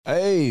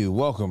Hey,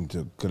 welcome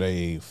to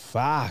Craig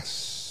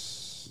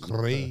Fox.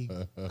 Craig.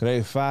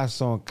 Craig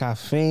Fox on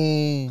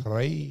caffeine.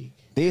 Craig.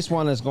 This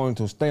one is going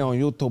to stay on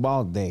YouTube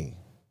all day.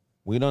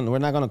 We're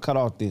not gonna cut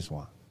off this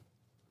one.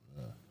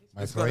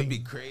 It's gonna be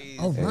crazy.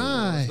 All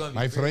right.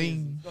 My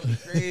friend. It's gonna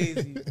be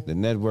crazy. The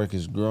network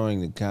is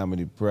growing the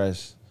comedy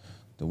press.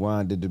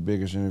 DeJuan did the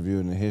biggest interview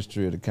in the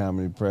history of the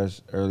comedy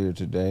press earlier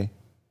today.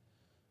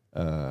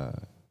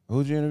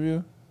 Who'd you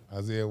interview?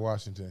 Isaiah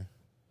Washington.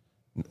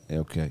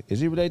 Okay. Is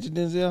he related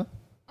to Denzel?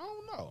 I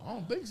don't know. I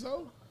don't think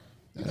so.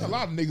 There's a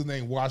lot of niggas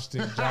named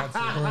Washington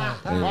Johnson.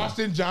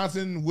 Washington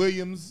Johnson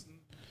Williams.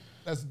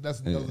 That's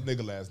another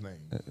nigga last name.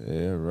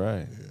 Yeah,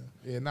 right.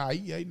 Yeah,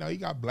 he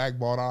got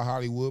blackballed out of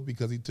Hollywood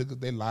because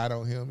they lied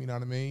on him, you know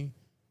what I mean?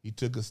 He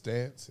took a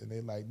stance and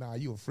they like, nah,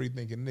 you a free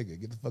thinking nigga.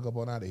 Get the fuck up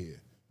on out of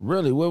here.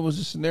 Really? What was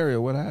the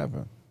scenario? What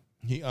happened?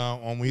 He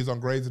when he's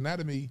on Grey's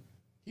Anatomy,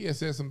 he had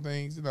said some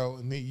things, you know,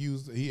 and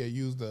he had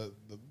used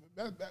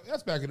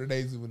that's back in the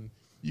days when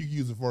you could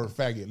use the word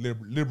faggot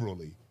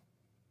liberally.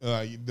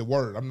 The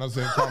word. I'm not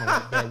saying calling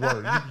it that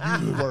word. You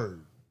use the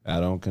word. I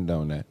don't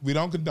condone that. We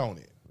don't condone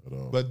it.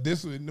 But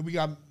this we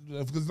got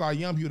because a lot of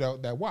young people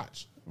that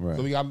watch. Right.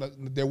 So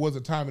there was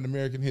a time in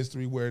American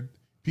history where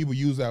people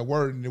used that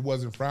word and it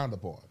wasn't frowned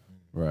upon.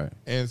 Right.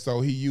 And so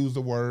he used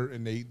the word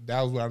and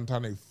that was around the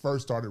time they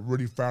first started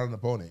really frowning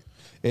upon it.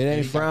 It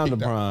ain't frowned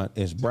upon,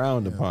 it's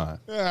browned upon.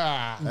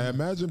 Ah.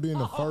 Imagine being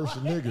the first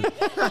nigga.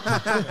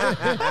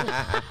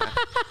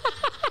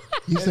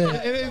 He said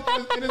And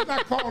it's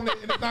not calling it.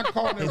 It's not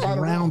calling it It's right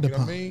or wrong. round You know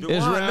what I upon. mean?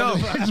 It's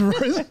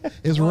round.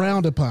 it's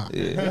round upon.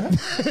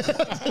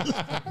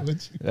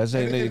 That's how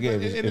they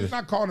gave And it's it.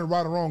 not calling it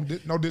right or wrong.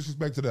 No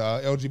disrespect to the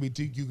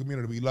LGBTQ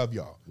community. We love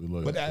y'all.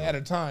 love But y'all. at a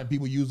time,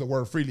 people use the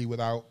word freely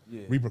without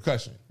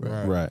repercussion.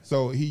 Right.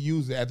 So he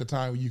used it at the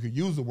time when you could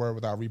use the word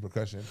without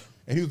repercussion.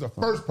 And he was the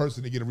first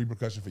person to get a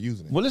repercussion for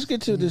using it. Well, let's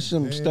get to this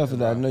some stuff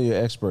that I know you're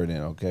expert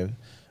in. Okay.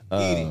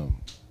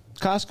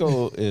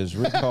 Costco is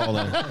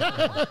recalling.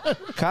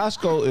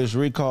 Costco is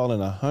recalling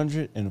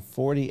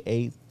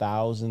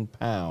 148,000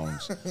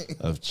 pounds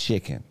of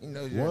chicken You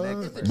know you're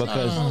an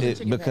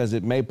expert. because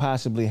it may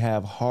possibly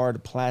have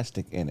hard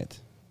plastic in it.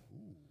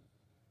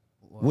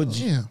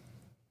 Yeah.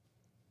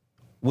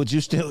 Would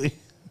you still eat?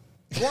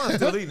 Juwan's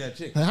still eating that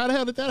chicken. How the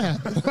hell did that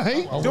happen?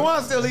 Right?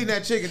 Juwan's still eating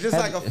that chicken, just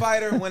like a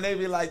fighter when they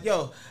be like,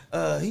 "Yo,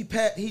 he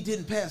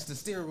didn't pass the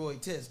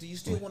steroid test. Do you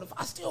still want to?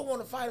 I still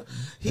want to fight him.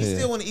 He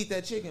still want to eat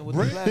that chicken with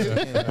the plastic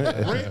in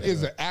it." Brent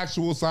is an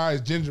actual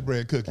size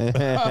gingerbread cookie.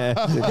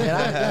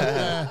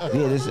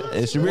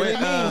 It's really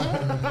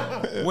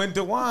mean. When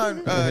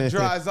DeJuan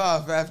dries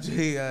off after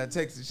he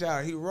takes a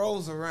shower, he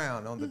rolls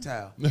around on the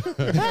towel. Give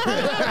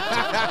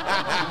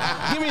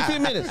me a few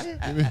minutes.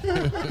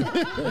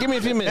 Give me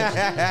a few minutes.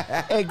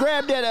 Hey,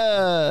 grab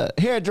that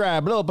hair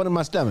dryer, blow up under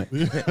my stomach.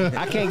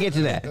 I can't get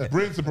to that.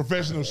 Brent's a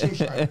professional shoe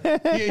shiner. He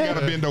ain't got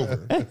to bend over.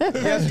 That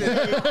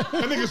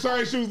nigga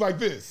shine shoes like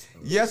this.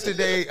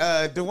 Yesterday,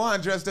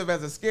 DeJuan dressed up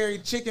as a scary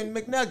chicken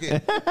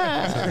McNugget.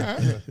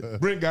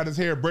 Brent got his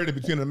hair braided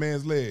between a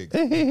man's legs.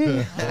 But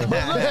look,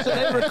 so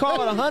they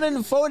recalled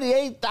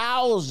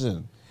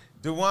 148,000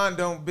 DeJuan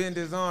don't bend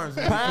his arms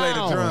when he play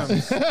the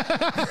drums.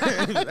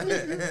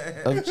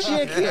 of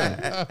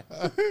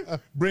chicken.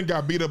 Brent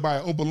got beat up by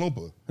an Oompa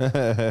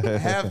Loompa.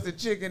 Half the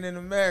chicken in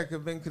America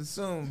been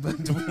consumed, but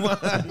DeJuan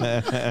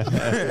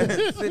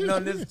sitting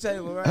on this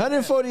table right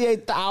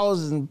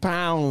 148,000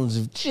 pounds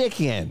of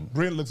chicken.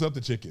 Brent looks up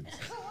to chickens.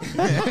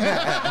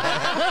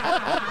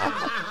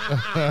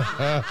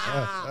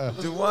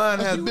 DeJuan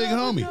has Big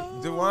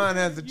homie. DeJuan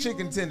has a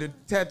chicken tender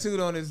tattooed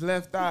on his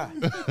left eye.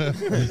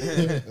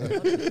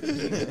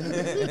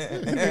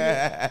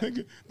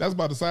 That's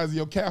about the size of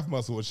your calf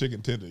muscle, a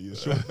chicken tender. You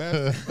short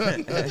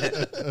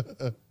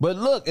bastard. But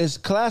look, it's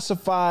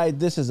classified.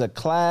 This is a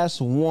class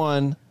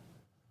one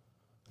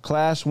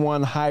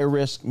high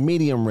risk,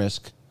 medium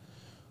risk,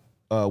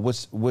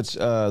 which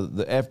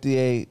the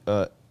FDA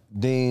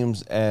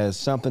deems as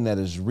something that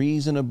is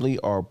reasonably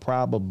or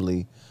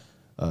probably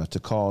to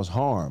cause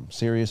harm,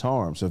 serious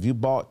harm. So if you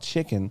bought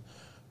chicken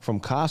from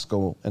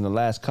Costco in the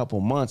last couple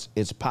months,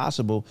 it's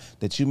possible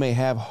that you may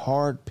have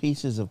hard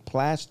pieces of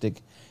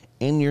plastic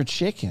in your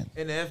chicken.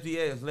 And the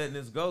FDA is letting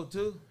this go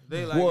too.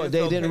 They Well, it's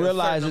they okay, didn't a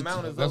realize certain it.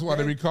 amount is That's why okay.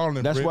 they're recalling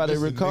it. That's Brent. why they're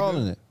Listen,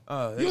 recalling nigga. it.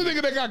 You don't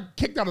think they got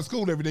kicked out of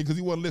school every day because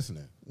he wasn't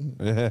listening?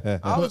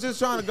 I was just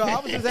trying to go. I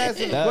was just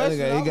asking a That question.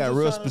 nigga, I he was got just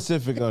real trying to-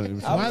 specific on it. I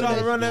was Why trying did to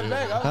they- run that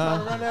back. I was trying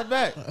to run that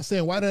back. I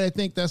said, why do they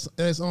think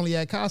that's only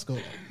at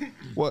Costco?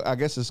 Well, I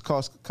guess it's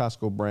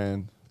Costco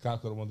brand.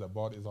 Costco, the ones that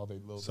bought it, is all they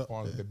little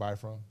farms that they buy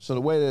from. So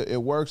the way that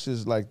it works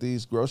is like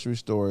these grocery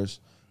stores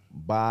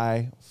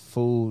buy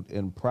food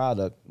and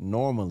product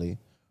normally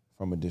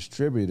from a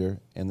distributor,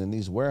 and then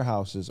these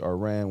warehouses are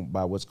ran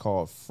by what's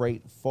called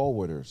freight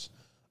forwarders.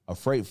 A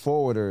freight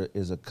forwarder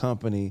is a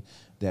company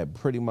that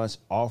pretty much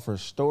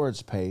offers storage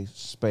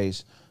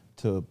space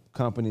to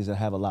companies that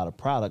have a lot of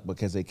product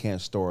because they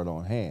can't store it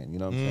on hand. You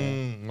know what I'm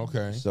saying?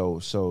 Okay. So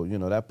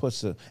that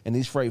puts and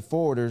these freight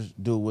forwarders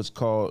do what's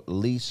called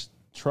lease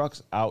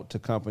trucks out to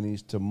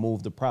companies to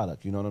move the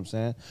product. You know what I'm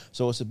saying?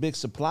 So it's a big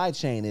supply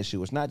chain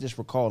issue. It's not just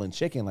for calling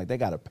chicken. Like, they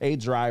got to pay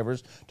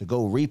drivers to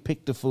go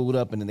repick the food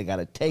up, and then they got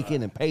to take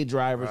it and pay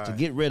drivers to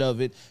get rid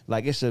of it.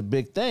 Like, it's a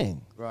big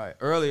thing. Right.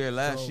 Earlier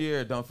last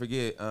year, don't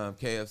forget,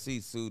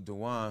 KFC sued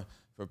Dewan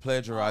for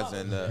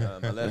plagiarizing the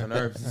 11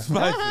 herbs and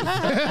spices.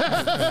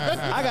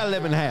 I got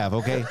 11.5,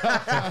 okay?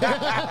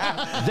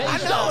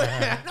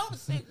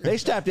 They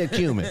stopped at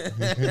cumin.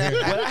 What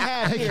I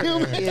have here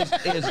what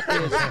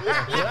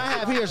I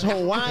have here is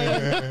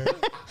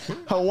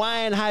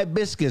Hawaiian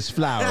hibiscus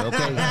flower,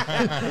 okay?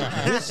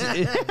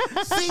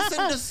 Cease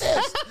and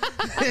desist.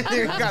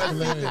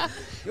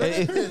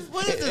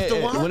 What is this,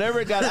 Dewan?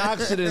 Whenever it got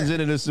oxidants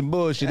in it or some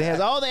bullshit, it has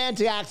all the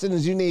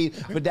antioxidants you need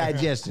for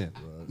digestion.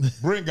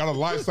 Brent got a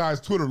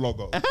life-size Twitter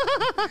logo.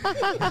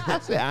 I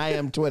said, I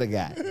am Twitter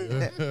guy.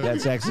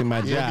 That's actually my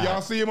job. Yeah, if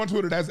y'all see him on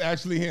Twitter, that's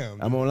actually him.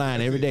 I'm online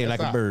every day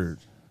like a bird.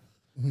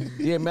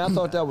 Yeah, man, I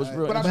thought that was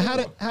real. But I do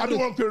did-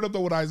 want to clear it up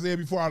though with Isaiah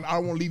before I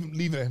don't want to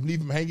leave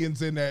him hanging,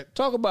 saying that.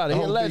 Talk about it. the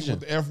He a whole thing legend.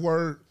 with the F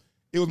word.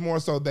 It was more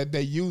so that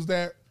they used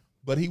that,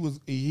 but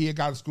he had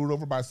gotten screwed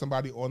over by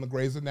somebody on the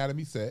Grey's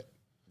Anatomy set,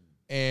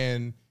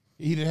 and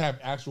he didn't have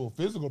actual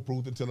physical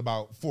proof until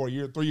about 3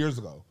 years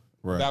ago.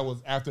 Right. That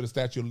was after the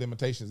statute of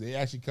limitations. It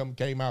actually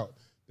came out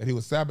that he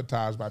was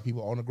sabotaged by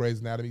people on the Grey's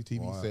Anatomy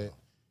TV set,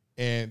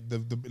 and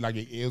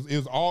it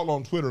was all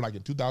on Twitter like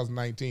in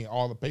 2019.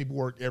 All the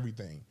paperwork,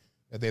 everything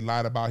that they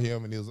lied about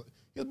him, and he was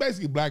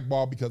basically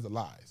blackballed because of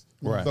lies.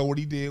 Right. So what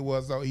he did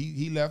was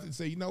he left and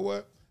said, you know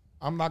what,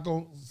 I'm not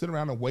gonna sit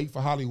around and wait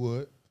for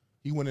Hollywood.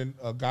 He went and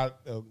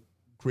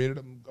created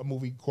a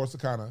movie,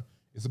 Corsicana.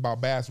 It's about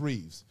Bass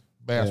Reeves.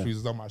 Bass Reeves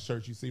is on my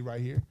shirt you see right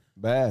here.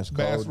 Bass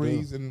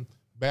Reeves, and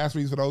Bass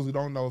Reeves, for those who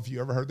don't know, if you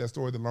ever heard that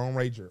story, the Lone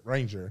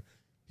Ranger,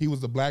 he was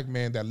the black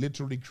man that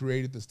literally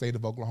created the state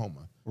of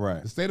Oklahoma.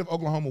 Right. The state of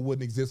Oklahoma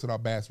wouldn't exist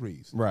without Bass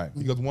Reeves. Right.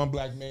 Because one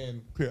black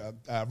man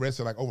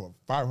arrested like over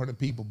 500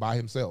 people by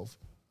himself.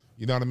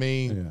 You know what I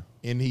mean?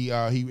 Yeah. And he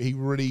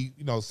really,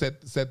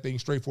 set things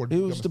straight for. He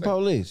was the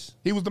police.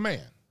 He was the man.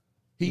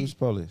 He was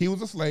police. He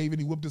was a slave, and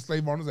he whooped his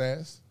slave on his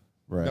ass.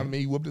 Right. You know what I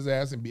mean? He whooped his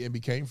ass and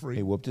became free.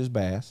 He whooped his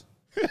bass.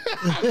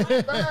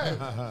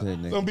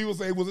 Some people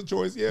say it was a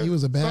choice. Yeah, He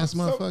was a bass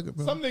motherfucker,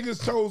 bro. Some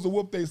niggas chose to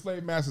whoop their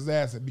slave master's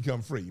ass and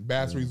become free.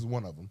 Bass Reeves is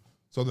one of them.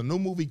 So the new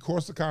movie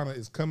Corsicana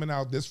is coming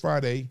out this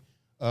Friday.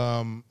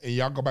 And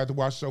y'all go back to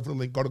watch the show for the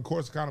link. Go to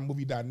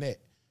CorsicanaMovie.net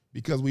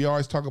because we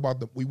always talk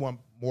about we want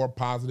more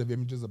positive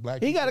images of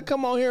black He people. got to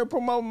come on here and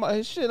promote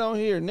his shit on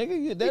here,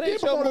 nigga. That He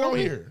ain't did your promote it on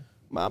movie. here.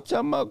 I'm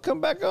talking about come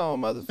back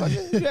on,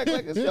 motherfucker. You act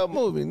like it's your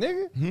movie,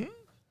 nigga.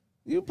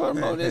 You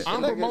promote this shit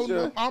like it's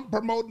your... I'm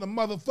promoting the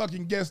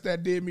motherfucking guest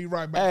that did me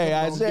right. Hey,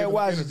 Isaiah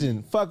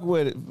Washington, fuck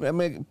with it. I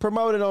mean,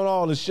 promote it on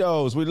all the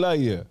shows. We love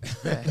you.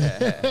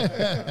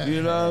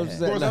 You know what I'm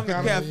saying?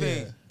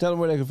 Caffeine. Tell them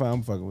where they can find.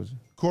 I'm fucking with you.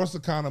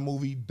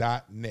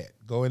 CorsicanaMovie.net.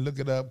 Go and look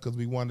it up because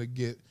we want to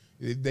get.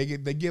 They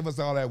give us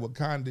all that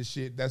Wakanda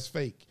shit. That's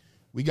fake.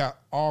 We got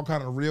all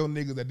kind of real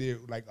niggas that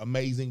did like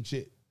amazing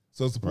shit.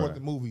 So support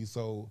the movie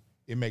so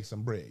it makes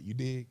some bread. You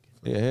dig?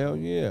 Yeah, hell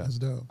yeah. That's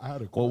dope. I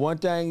had a Well, one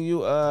thing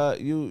you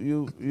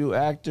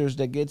actors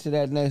that get to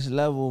that next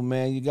level,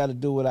 man, you got to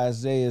do what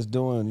Isaiah is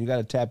doing. You got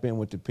to tap in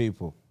with the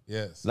people.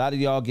 Yes. A lot of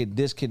y'all get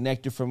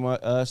disconnected from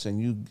us,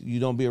 and you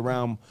don't be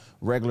around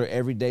regular,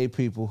 everyday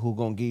people who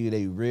gonna give you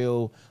their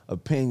real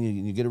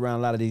opinion. You get around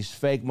a lot of these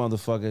fake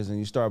motherfuckers, and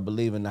you start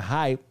believing the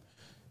hype.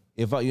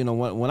 If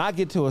when I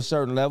get to a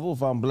certain level,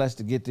 if I'm blessed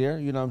to get there,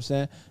 you know what I'm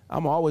saying,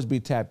 I'm always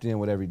be tapped in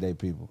with everyday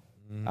people.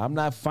 I'm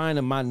not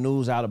finding my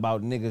news out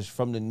about niggas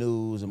from the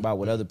news and about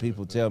what other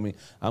people tell me.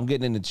 I'm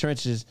getting in the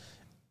trenches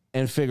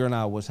and figuring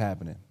out what's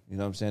happening. You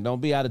know what I'm saying?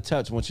 Don't be out of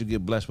touch once you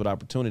get blessed with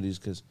opportunities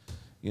because,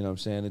 you know what I'm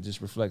saying, it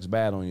just reflects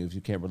bad on you if you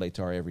can't relate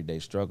to our everyday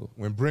struggle.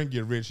 When Brent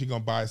get rich, he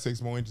gonna buy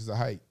 6 more inches of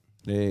height.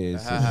 Yeah,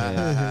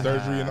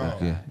 Surgery and all.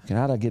 yeah.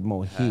 How'd I get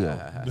more heel?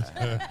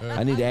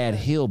 I need to add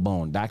heel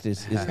bone, doctor.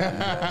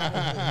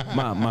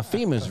 My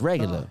femur's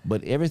regular,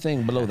 but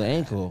everything below the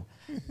ankle.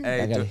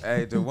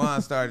 Hey,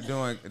 Dewan started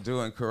doing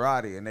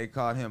karate, and they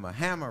called him a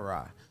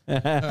hammer-eye.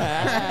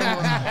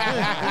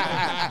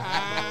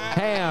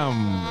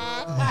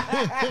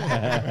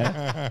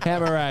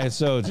 Hammerite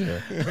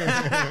soldier.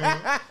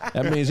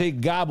 That means he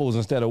gobbles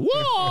instead of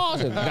whoa.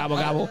 Gobble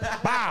gobble.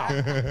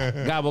 Bow.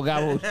 Gobble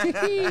gobble.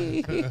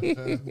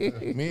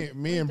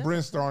 Me and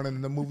Brent starring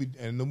in the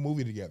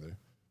movie together.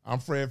 I'm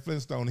Fred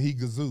Flintstone. He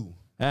Gazoo.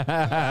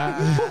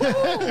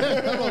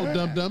 Hello,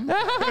 dum dum.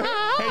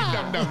 Hey,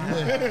 dum dum.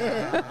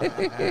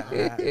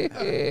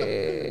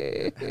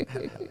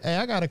 Hey,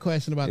 I got a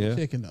question about the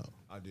chicken though.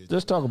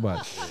 Let's talk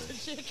about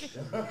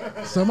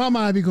it. So my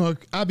mind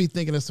I'll be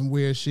thinking of some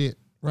weird shit,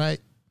 right?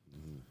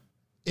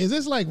 Is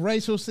this like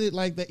racial shit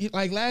like that?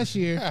 Like last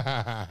year,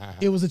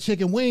 it was the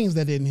chicken wings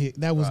that didn't hit,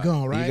 that was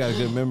gone, right? You got a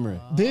good memory.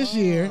 This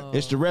year,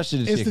 It's the rest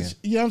of the it's chicken.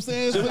 you know what I'm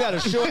saying? So we got a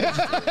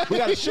shortage. We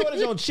got a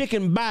shortage on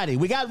chicken body.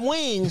 We got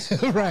wings,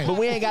 Right. but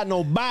we ain't got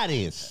no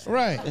bodies.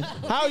 Right.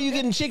 How are you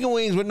getting chicken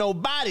wings with no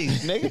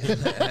bodies,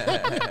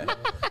 nigga?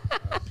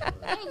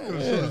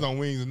 Shoulders on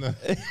wings and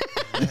nothing.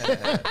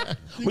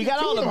 We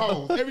got all the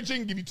hoes. Every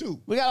chicken give you 2.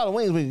 We got all the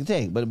wings we can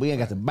take, but we ain't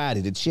got the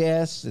body, the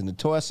chest, and the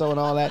torso, and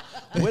all that.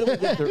 Where do we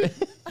get the?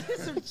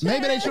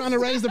 Maybe they trying to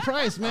raise the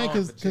price, man,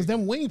 because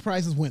them wing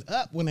prices went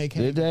up when they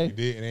came. Did they? It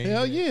did. It ain't,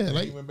 Hell yeah, It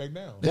like- ain't went back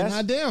down. They're That's-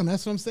 not down.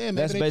 That's what I'm saying.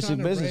 Maybe That's they basic trying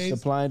to business, raise-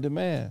 supply and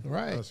demand.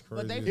 Right. That's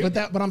But crazy.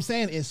 they- But I'm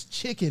saying it's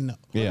chicken though.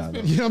 Yeah, I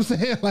know. You know what I'm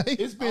saying? Like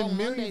It's been Oh,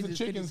 millions Mondays of is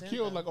chickens 50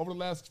 killed cents. like over the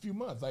last few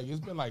months. Like it's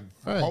been like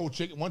Right.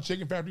 one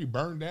chicken factory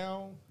burned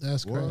down.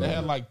 that's crazy. They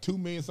had like 2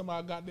 million some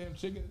odd goddamn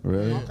chickens.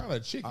 Really? All kind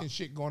of chicken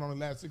shit going on in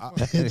the last 6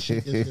 months.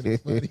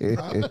 It's funny.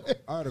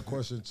 I had a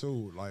question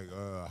too. Like,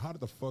 how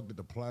did the fuck did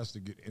the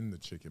plastic get in the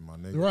chicken, my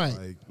nigga?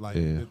 Right. Like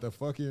Yeah. did the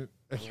fucking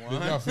Did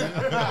y'all see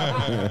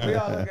it? We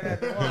all looking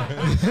at the one.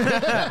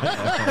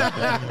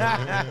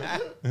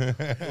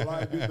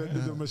 like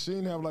did the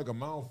machine have like a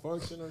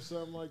malfunction or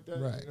something like that?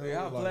 Right. You know,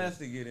 How like-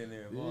 plastic get in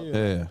there? Boy?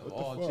 Yeah.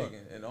 All fuck? chicken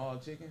and all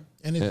chicken.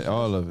 And it's Yeah,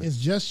 all of it. It's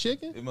just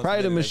chicken. It must Probably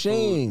be the they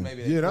machine. Food.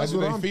 Maybe they, Yeah, that's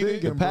Like, what do I'm they feed it?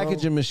 thinking. The bro.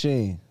 packaging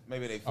machine.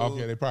 maybe they food.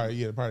 Okay, they probably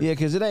Yeah,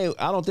 because it ain't.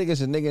 I don't think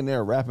it's a nigga in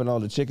there wrapping all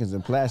the chickens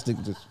in plastic.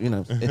 Just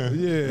Yeah.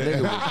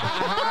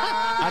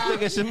 I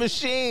think it's a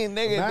machine,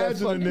 nigga. that Imagine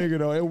the fucking- nigga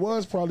though. It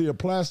was probably a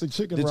plastic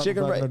chicken The wrapper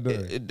chicken, back in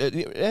the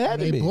day. it had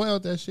to They be.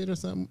 boiled that shit or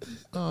something.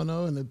 I don't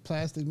know. And the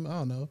plastic. I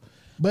don't know.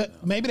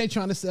 But maybe they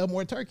trying to sell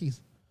more turkeys.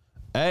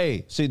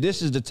 Hey, see,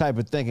 this is the type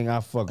of thinking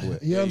I fuck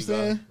with. You know what I'm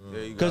There you go. saying?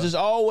 There you go. Because it's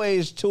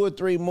always 2 or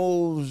 3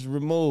 moves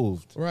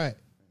removed. Right.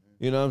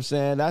 You know what I'm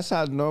saying? That's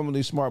how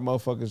normally smart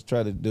motherfuckers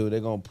try to do. They're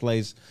going to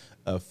place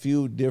a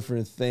few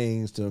different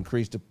things to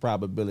increase the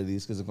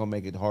probabilities because it's going to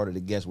make it harder to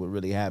guess what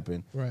really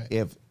happened. Right.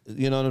 If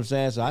you know what I'm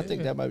saying? So I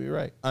think that might be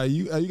right.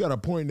 You got a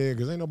point there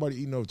because ain't nobody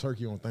eating no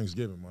turkey on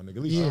Thanksgiving, my nigga.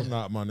 At least Yeah. I'm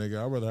not, my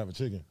nigga. I'd rather have a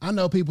chicken. I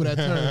know people that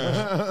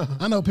turn.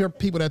 I know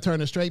people that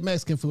turn to straight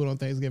Mexican food on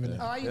Thanksgiving.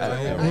 Oh, I eat You know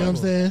what I'm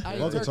saying? I eat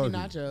Love the turkey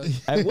turkey.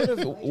 nachos. Hey,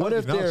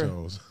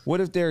 Nachos.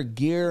 what if they're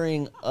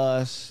gearing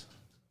us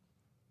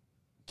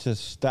to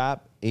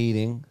stop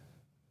eating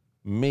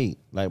meat?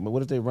 Like,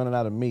 what if they're running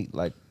out of meat?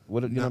 Like,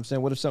 what if, you know what I'm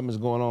saying? What if something's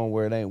going on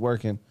where it ain't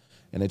working,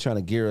 and they're trying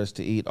to gear us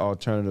to eat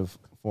alternative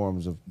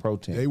forms of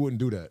protein? They wouldn't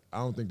do that. I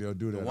don't think they'll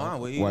do that. Juan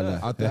would eat Why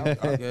us. not? I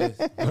think Yes,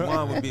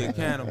 Juan would be a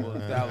cannibal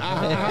if that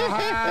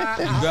was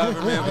the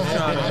government was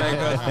trying to make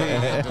us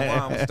vegan.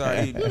 Juan would start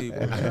eating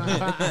people.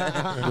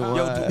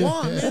 Yo,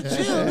 Juan, man,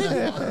 chill,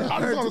 nigga. I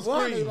was on the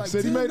Juan screen. like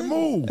said he made a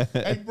move.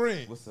 Hey,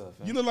 Brent. What's up,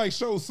 fam? You look like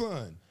Show's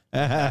son.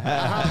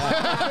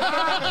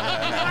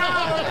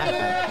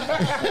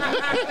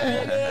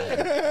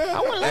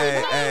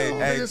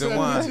 Hey,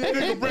 Juan.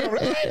 Hey,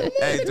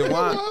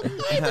 Juan.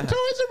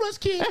 Toys R Us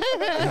kid.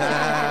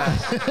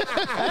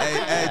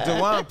 Hey,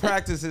 Juan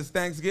practices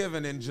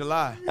Thanksgiving in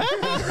July.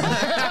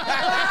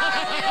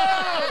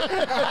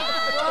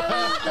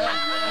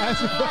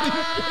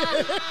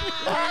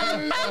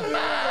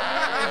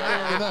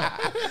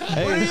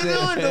 Hey, What are you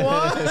doing,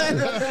 Juan?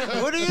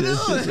 What are you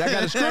doing? I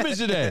got a scrimmage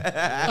today.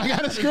 I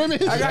got a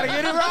scrimmage. I gotta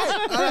get it right.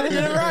 I gotta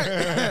get it right.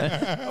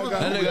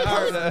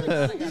 That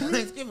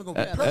Thanksgiving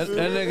gonna be nigga, perfect.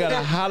 that nigga got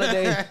a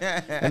holiday.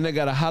 And they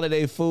got a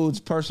Holiday Foods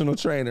personal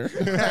trainer.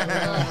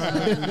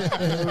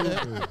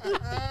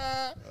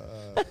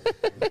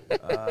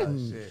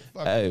 Shit.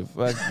 Hey,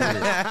 fuck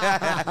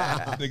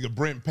you. Nigga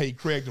Brent paid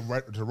Craig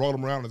to roll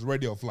him around his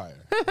radio flyer.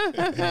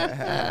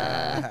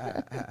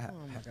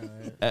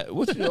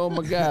 What you oh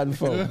my God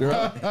for,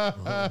 girl?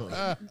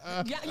 Yeah,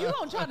 you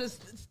gonna try to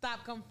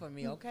stop coming for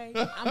me, okay?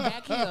 I'm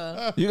back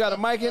here. You got a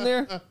mic in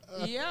there?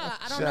 Yeah,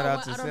 I don't Shout know. out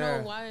Why, to I don't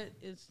Sarah. know why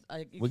it's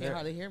like you We can't can-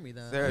 hardly hear me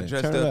though. Sarah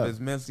dressed turn it up up. as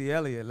Missy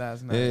Elliott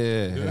last night.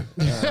 Yeah.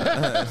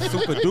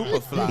 Super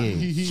duper fly.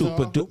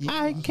 Super duper.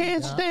 I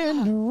can't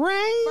stand the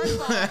rain. First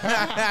of all,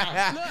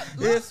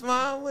 look, It's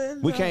my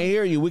window. We can't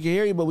hear you. We can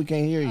hear you, but we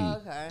can't hear you.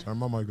 okay. Turn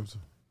my mic up.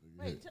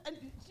 Wait, you ain't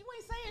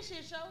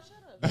saying shit, show. Shut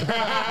up.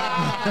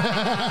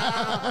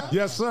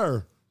 Yes,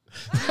 sir.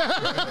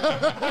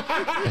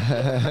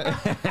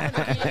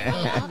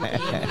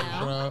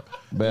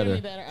 Better. Hear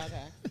me better.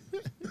 Okay.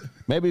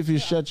 Maybe if you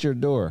shut your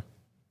door.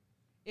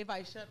 If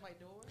I shut my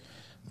door.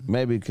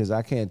 Maybe because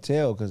I can't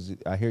tell because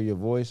I hear your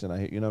voice and I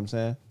hear, you know what I'm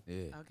saying?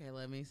 Okay,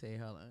 let me see.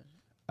 Hold on.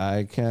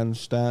 I can't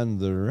stand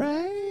the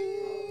rain.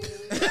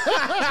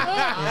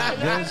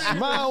 Against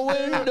my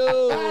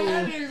window.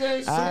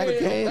 I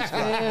can't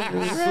stand the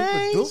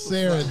rain.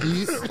 Sarah, do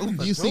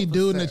you see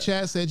dude in the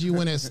chat said you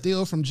went at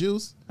Steele from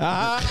Juice?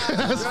 Nigga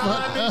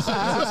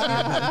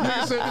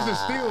said this is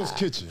Steele's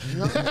kitchen.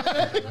 Y'all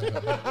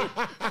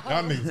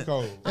niggas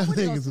cold. That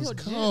niggas is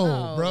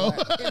cold, bro.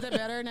 Is it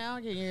better now?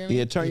 Can you hear me?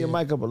 Yeah, turn your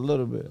mic up a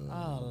little bit.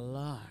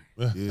 Oh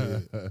Lord. Yeah.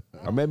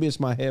 Or maybe it's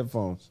my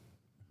headphones.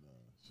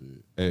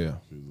 Yeah.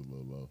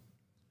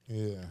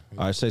 Yeah.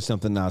 All right, say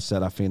something now,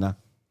 Serafina.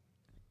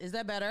 Is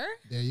that better?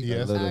 There you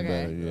Yes. A little Okay.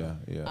 better,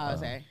 yeah. Oh,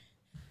 okay.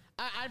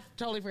 I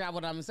totally forgot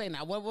what I'm gonna say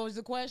now. What was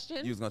the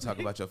question? You was gonna talk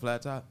about your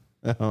flat top?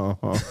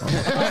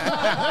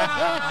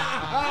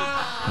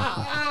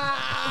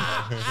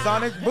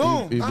 Sonic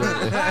Boom.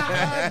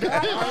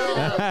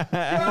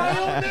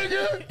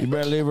 You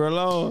better leave her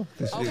alone.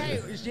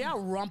 Okay, yeah,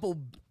 rubble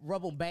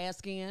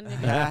baskin.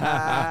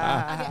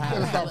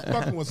 Better stop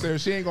fucking with Sarah.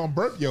 She ain't gonna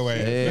burp your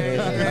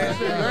ass.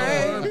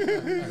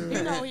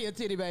 You know he a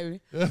titty baby.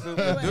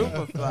 Super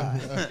duper fly.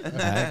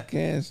 I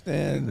can't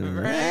stand the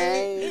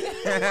rain.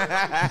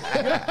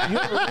 You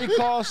ever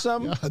recall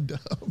something? Y'all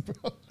dumb,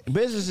 bro.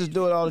 Businesses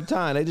do it all the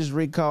time. They just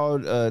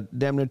recalled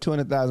damn near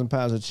 200,000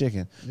 pounds of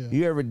chicken. Yeah.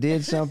 You ever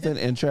did something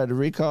and tried to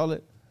recall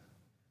it?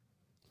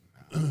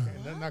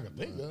 Ain't nothing I can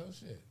think of.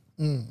 Shit.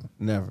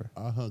 Never.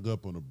 I hung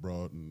up on a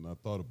broad and I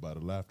thought about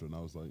it after, and I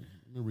was like,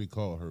 let me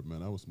recall her,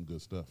 man. That was some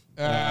good stuff.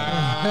 Nice,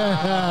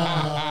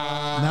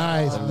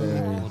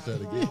 man. I want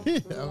that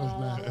again. That was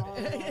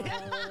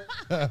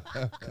nice.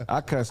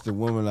 I cussed a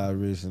woman out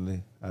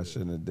recently. I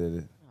shouldn't have did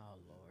it.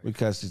 We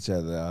cussed each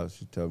other out.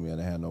 She told me I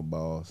didn't have no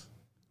balls.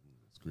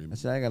 Screaming. I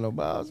said, I ain't got no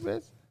balls,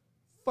 bitch.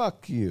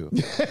 Fuck you.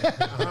 She said,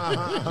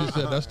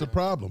 that's the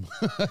problem.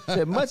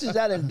 Said, much as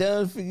I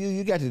done for you,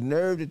 you got the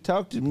nerve to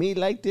talk to me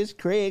like this,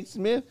 Craig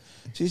Smith.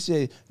 She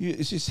said,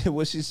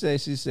 what she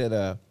said? She said,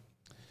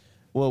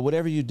 well,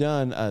 whatever you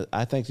done,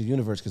 I thank the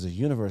universe because the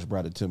universe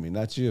brought it to me,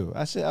 not you.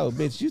 I said, oh,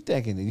 bitch, you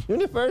thanking the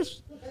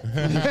universe?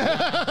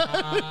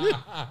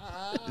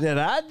 That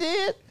I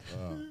did?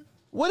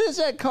 What is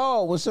that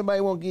called when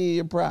somebody won't give you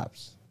your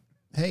props?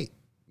 Hey,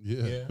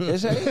 Yeah.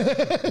 It's hate.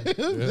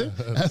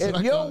 that's what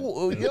I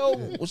call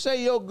it.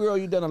 Say your girl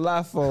you done a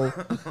lot for,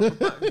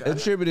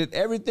 attributed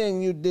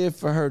everything you did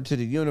for her to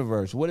the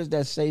universe. What does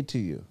that say to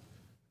you?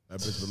 That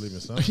bitch believe in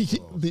Santa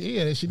Claus.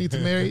 Yeah, she needs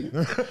to marry.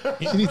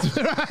 She needs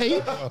to,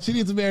 right? She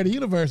needs to marry the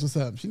universe or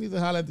something. She needs to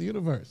holler at the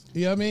universe.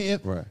 You know what I mean?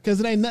 Right. Because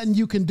it ain't nothing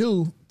you can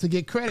do to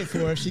get credit for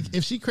her.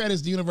 If she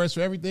credits the universe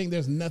for everything,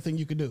 there's nothing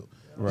you can do.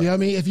 Right. You know what I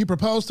mean? If you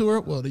propose to her,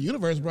 well, the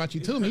universe brought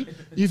you to me.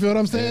 You feel what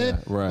I'm saying?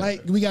 Yeah, right.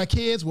 Like, we got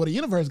kids. Well, the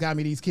universe got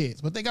me these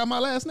kids, but they got my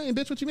last name,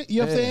 bitch. What you mean?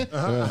 You know what I'm saying?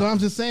 So I'm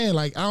just saying,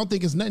 like, I don't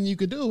think it's nothing you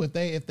could do if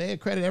they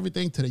accredit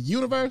everything to the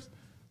universe.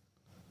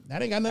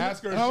 That ain't got nothing.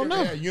 Ask her I if don't she know.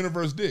 ever had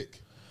universe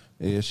dick.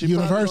 Yeah, she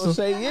Universal. probably gonna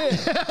say yeah.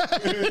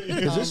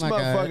 'Cause this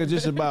motherfucker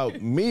just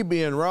about me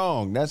being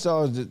wrong. That's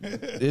all.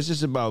 It's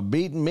just about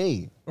beating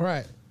me.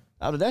 Right.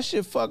 That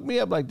shit fucked me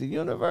up like the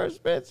universe,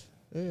 bitch.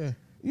 Yeah.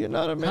 You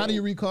know what I mean? How do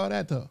you recall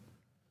that though?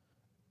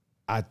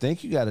 I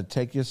think you got to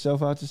take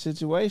yourself out the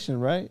situation,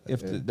 right?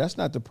 That's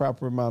not the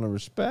proper amount of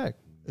respect,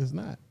 It's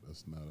not.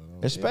 That's not at all.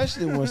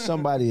 especially when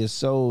somebody has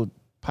sold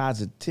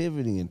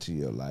positivity into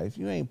your life.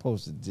 You ain't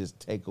supposed to just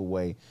take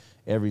away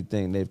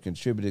everything they've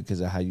contributed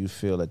because of how you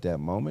feel at that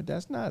moment.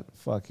 That's not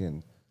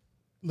fucking.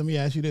 Let me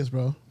ask you this,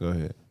 bro. Go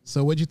ahead.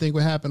 So what'd you think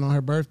would happen on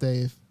her birthday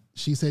if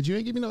she said, you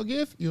ain't give me no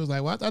gift? You was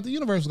like, well, I thought the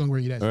universe was going to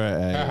bring you that All shit.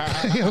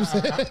 right. You know what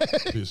I'm saying?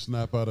 Bitch,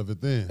 snap out of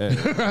it then. You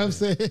know what I'm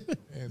saying?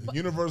 And the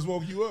universe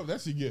woke you up.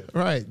 That's your gift.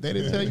 Right. They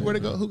didn't tell you where to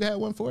go. Who had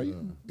one for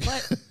you?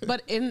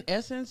 But in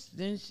essence,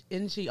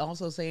 isn't she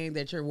also saying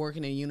that you're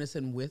working in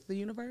unison with the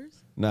universe?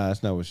 Nah,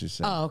 that's not what she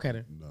said. Oh, okay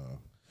then. No.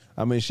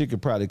 I mean, she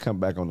could probably come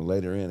back on the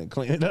later end and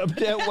clean it up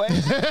that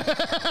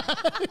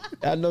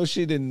way. I know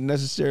she didn't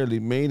necessarily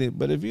mean it,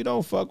 but if you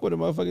don't fuck with a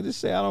motherfucker, just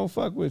say, I don't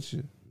fuck with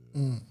you.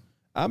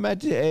 I'm at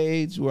the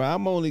age where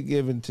I'm only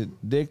giving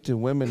dick to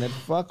women that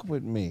fuck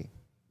with me.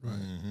 Right.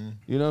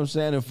 You know what I'm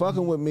saying? And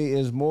fucking with me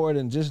is more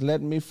than just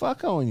letting me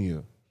fuck on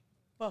you.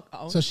 Fuck.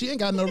 Oh. So she ain't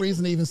got no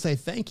reason to even say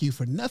thank you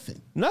for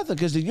nothing. Nothing,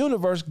 because the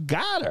universe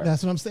got her.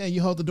 That's what I'm saying.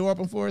 You hold the door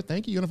open for her.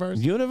 Thank you, universe.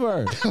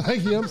 Universe.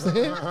 Like, you know what I'm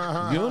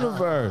saying?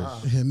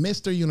 Universe.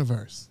 Mr.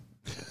 Universe.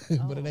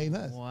 But it ain't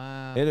us.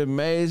 Wow. It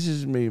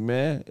amazes me,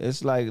 man.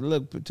 It's like,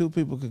 look, two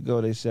people could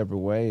go their separate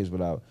ways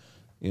without,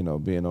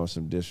 being on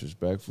some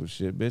disrespectful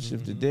shit. Bitch,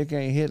 if the dick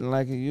ain't hitting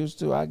like it used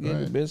to, I get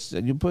it,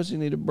 bitch. Your pussy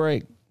need a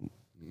break.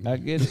 I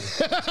get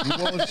it.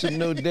 You want some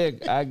new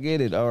dick, I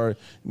get it. Or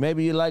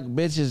maybe you like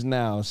bitches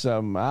now or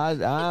something.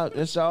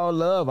 It's all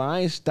love. I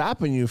ain't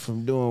stopping you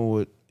from doing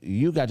what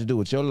you got to do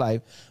with your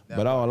life.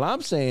 But all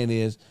I'm saying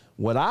is,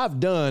 what I've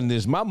done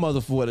is my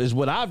motherfucker is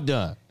what I've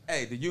done.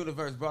 Hey, the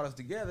universe brought us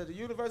together. The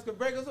universe could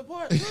break us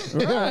apart. Too.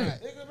 Right.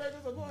 It could break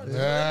us apart.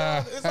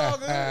 It's all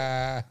good.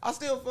 I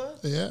still fuss.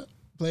 Yeah.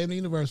 Blame the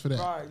universe for that.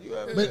 Right, you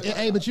ever But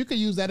hey, but you could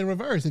use that in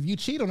reverse. If you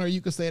cheat on her,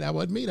 you could say that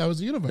wasn't me. That was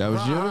the universe. That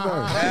was universe. You know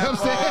what I'm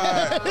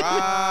saying?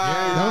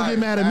 Don't get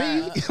mad at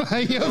me.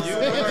 Like, you know what I'm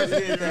saying? Universe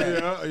did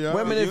that.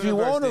 Women, The if you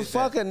universe want to did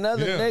fuck that.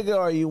 another Yeah. nigga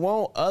or you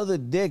want other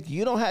dick,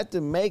 you don't have to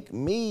make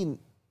me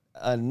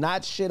a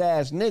not shit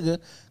ass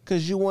nigga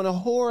because you want to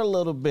whore a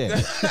little bit.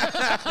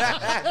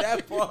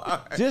 That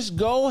part. Just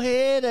go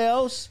ahead,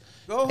 else.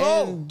 Go and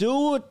home. do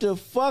what the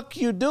fuck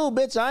you do,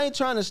 bitch. I ain't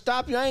trying to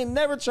stop you. I ain't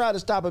never tried to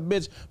stop a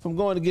bitch from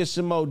going to get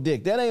some more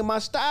dick. That ain't my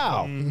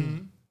style.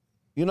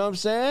 You know what I'm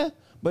saying?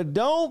 But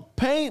don't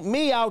paint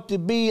me out to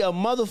be a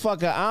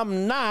motherfucker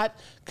I'm not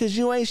because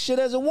you ain't shit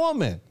as a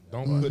woman.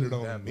 Don't put it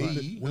on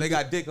me. When they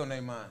got dick on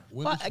their mind.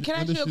 When Well, did she, can I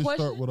when ask did you a she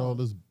question? start with all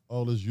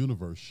all this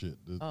universe shit.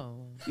 Oh.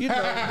 You know,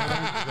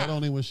 That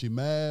only when she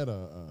mad.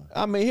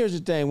 I mean, here's the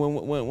thing: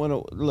 when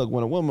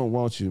a woman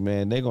wants you,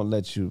 man, they gonna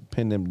let you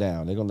pin them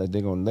down. They gonna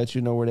let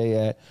you know where they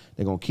at.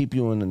 They gonna keep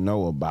you in the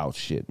know about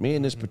shit. Me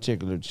and this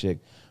particular chick,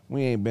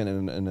 we ain't been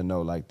in the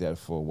know like that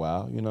for a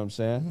while. You know what I'm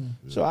saying?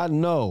 So I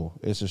know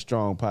it's a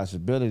strong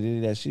possibility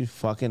that she's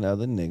fucking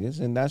other niggas,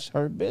 and that's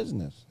her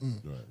business.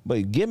 Right.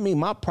 But give me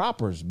my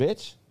propers,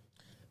 bitch.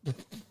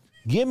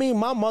 Give me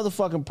my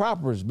motherfucking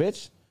propers,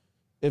 bitch.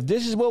 If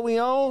this is what we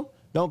own,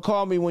 don't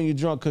call me when you're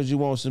drunk because you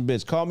want some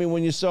bitch. Call me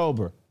when you're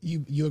sober.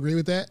 You agree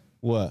with that?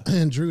 What?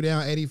 And Drew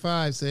Down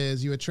 85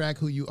 says you attract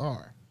who you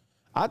are.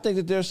 I think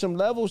that there's some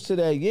levels to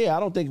that. Yeah, I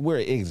don't think we're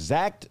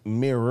exact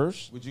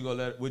mirrors. Would you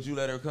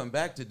let her come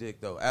back to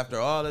dick though after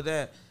all of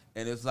that?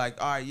 And it's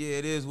like, all right, yeah,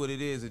 it is what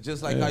it is. It's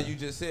just like how you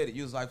just said it.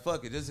 You was like,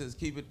 fuck it, just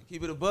keep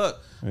it a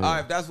buck. Yeah. All right,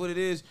 if that's what it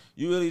is,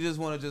 you really just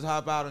want to just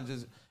hop out and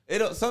just.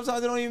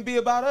 Sometimes it don't even be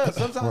about us.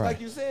 Sometimes, Right.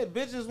 like you said,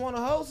 bitches want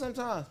to hoe.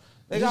 Sometimes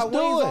they Just got do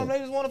wings it. on. They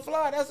just want to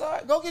fly. That's all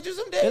right. Go get you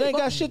some dick. It ain't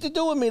got shit to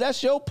do with me.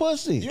 That's your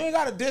pussy. You ain't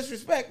got to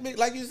disrespect me.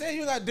 Like you said,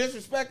 you got to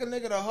disrespect a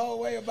nigga the whole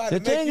way about The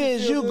it. Make thing you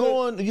is, feel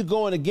good. you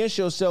going against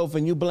yourself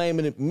and you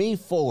blaming me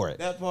for it.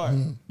 That part.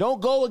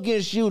 Don't go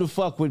against you to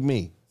fuck with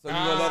me. So you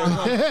gonna let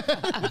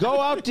her come? Go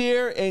out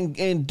there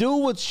and do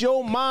what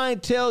your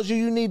mind tells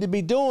you need to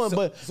be doing.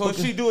 So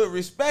she do it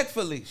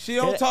respectfully. She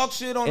don't talk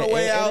shit on the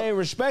way out. It ain't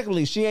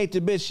respectfully. She ain't the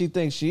bitch she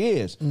thinks she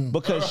is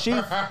because she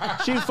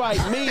fight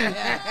me.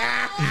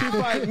 She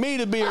fight me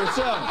to be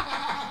herself.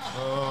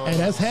 Hey,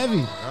 that's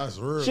heavy. That's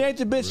real. She ain't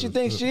the bitch she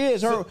thinks she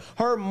is.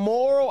 Her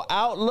moral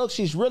outlook,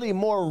 she's really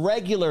more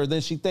regular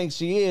than she thinks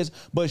she is,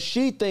 but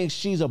she thinks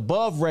she's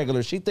above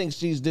regular. She thinks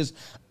she's this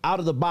out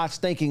of the box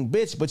thinking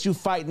bitch, but you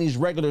fighting these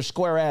regular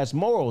square ass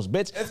morals,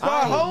 bitch. It's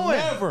called hoeing.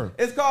 Never.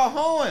 It's called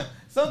hoeing.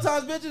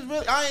 Sometimes bitches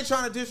really. I ain't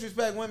trying to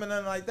disrespect women,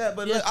 nothing like that.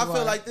 But Yes, I you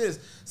feel are. like this.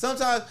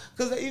 Sometimes,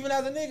 because even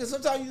as a nigga,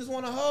 sometimes you just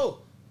want to hoe.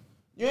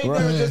 You ain't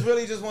Right. never just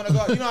really just want to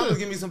go. You know, I'm gonna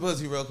give me some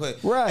pussy real quick.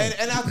 Right.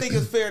 And I think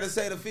it's fair to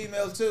say to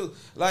females too.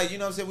 Like, you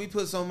know what I'm saying? We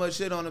put so much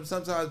shit on them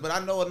sometimes, but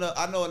I know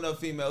enough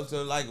females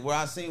to like where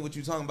I seen what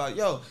you talking about.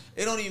 Yo,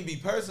 it don't even be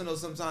personal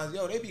sometimes.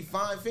 Yo, they be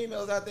fine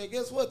females out there.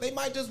 Guess what? They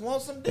might just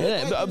want some dick.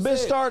 Yeah, like a you bitch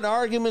said. starting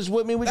arguments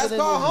with me. We That's get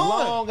into called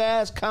hoeing. long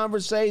ass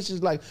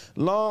conversations, like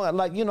you know,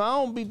 I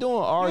don't be doing You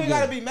arguing. ain't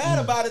gotta be mad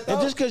about it though.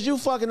 And just because you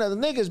fucking other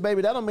niggas,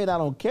 baby, that don't mean I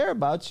don't care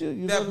about you.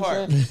 You That know what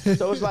I'm saying?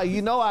 So it's like,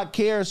 you know I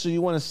care, so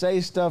you want to say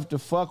stuff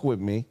to fuck with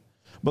me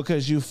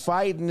because you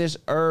fighting this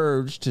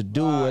urge to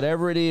do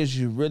whatever it is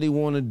you really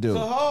want to do. So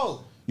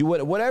hoe. You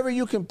whatever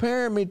you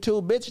comparing me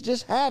to, bitch,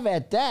 just have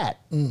at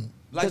that.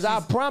 Because I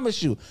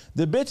promise you,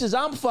 the bitches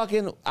I'm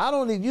fucking,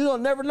 you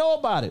don't never know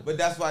about it. But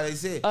that's why they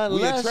said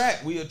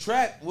Unless- we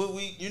attract what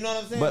we. You know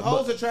what I'm saying? But-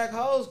 Hoes attract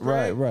hoes,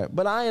 Craig. Right.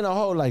 But I ain't a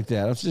hoe like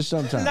that. I'm just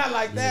sometimes. Not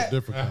like that.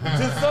 different.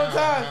 Just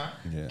sometimes.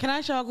 Can I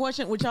ask y'all a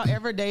question? Would y'all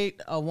ever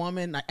date a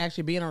woman, like,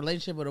 actually be in a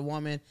relationship with a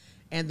woman,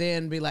 and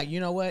then be like, you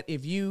know what?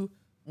 If you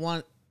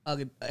want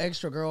an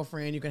extra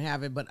girlfriend, you can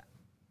have it,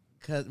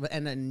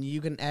 and then you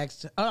can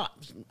ask. Oh,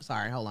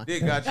 sorry, hold on.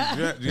 Dick got you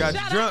drunk. You got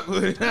Shut you drunk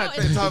with it. No,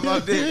 Talking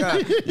about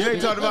dick. You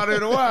ain't talked about it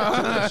in a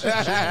while.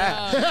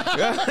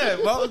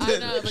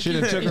 Should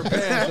have took her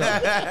pants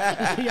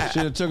off.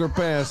 Should have took her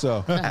pants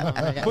off. Oh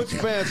my God. Put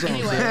your pants on.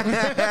 Anyway.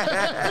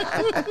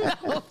 son.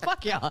 No,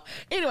 fuck y'all.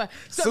 Anyway,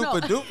 so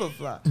Super no. duper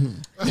fly.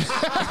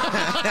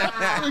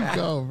 There we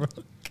go, bro.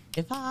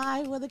 If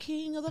I were the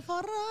king of the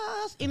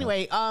forest.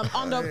 Anyway,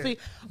 on the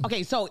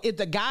okay, so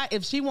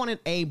if she wanted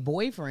a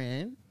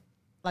boyfriend,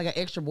 like an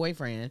extra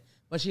boyfriend,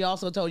 but she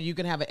also told you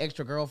can have an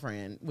extra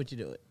girlfriend, would you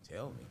do it?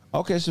 Tell me.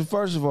 Okay, so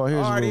first of all,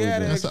 here's what Already we had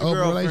do. an That's extra an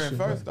open girlfriend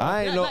relationship. first. Off.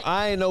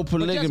 I ain't no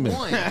polygamist.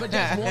 But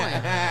just one.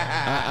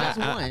 Just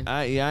one.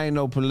 I ain't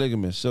no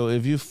polygamist. So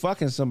if you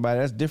fucking somebody,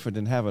 that's different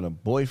than having a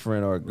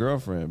boyfriend or a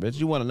girlfriend. Bitch,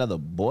 you want another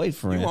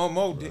boyfriend? You want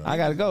more dick? I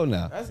gotta go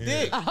now. That's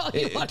dick.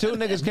 Two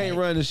niggas can't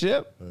run the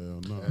ship. Hell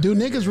no. Do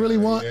niggas really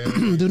want?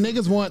 Do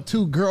niggas want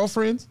two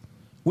girlfriends?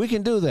 We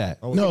can do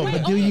that. No,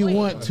 but do you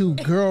want two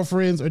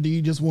girlfriends or do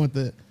you just want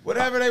the?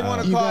 Whatever they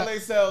want to You call got-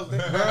 themselves, their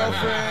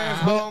girlfriends,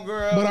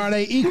 homegirls. But are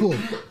they equal?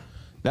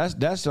 That's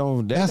That's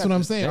what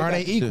I'm saying. Are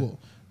they equal?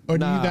 Or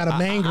do you got a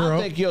main girl?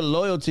 I think your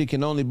loyalty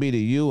can only be to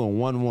you and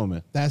one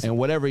woman. That's- and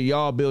whatever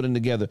y'all building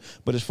together.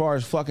 But as far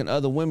as fucking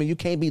other women, you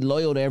can't be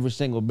loyal to every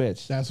single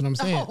bitch. That's what I'm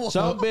saying.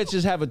 Some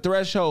bitches have a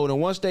threshold,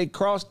 and once they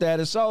cross that,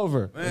 it's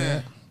over.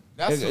 Man,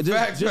 that's a Just-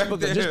 fact just, right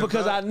because, there,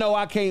 because bro. I know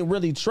I can't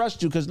really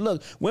trust you. Because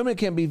look, women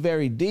can be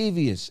very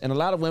devious, and a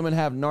lot of women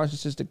have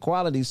narcissistic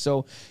qualities.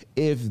 So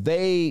if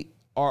they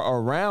are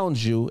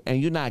around you and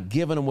you're not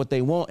giving them what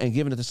they want and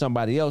giving it to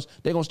somebody else,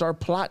 they're gonna start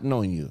plotting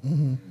on you.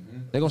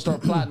 They're going to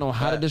start plotting on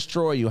how to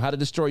destroy you, how to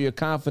destroy your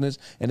confidence,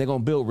 and they're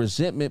going to build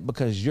resentment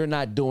because you're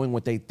not doing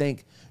what they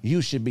think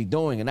you should be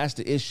doing. And that's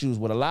the issues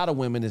with a lot of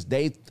women is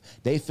they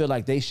feel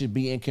like they should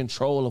be in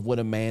control of what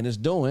a man is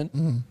doing,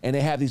 and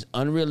they have these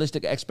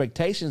unrealistic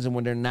expectations, and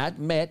when they're not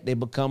met, they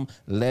become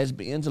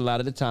lesbians a lot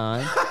of the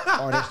time,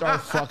 or they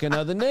start fucking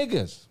other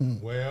niggas.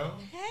 Well,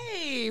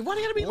 Hey, why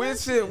do you gotta be When like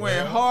shit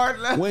went hard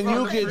left When on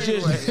you the can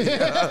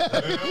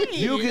freeway.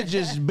 you could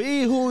just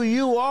be who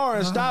you are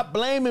and stop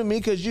blaming me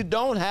because you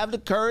don't have the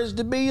courage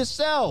to be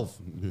yourself.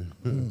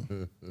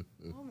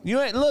 You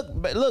ain't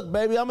look,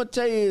 baby. I'm gonna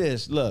tell you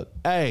this. Look,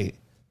 hey,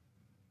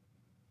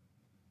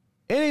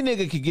 any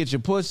nigga can get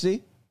your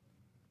pussy.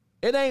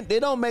 It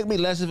don't make me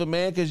less of a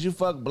man because you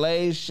fuck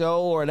Blaze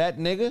Show or that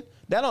nigga.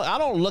 I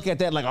don't look at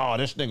that like, oh,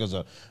 this nigga's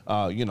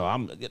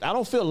I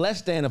don't feel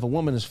less than if a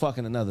woman is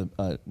fucking another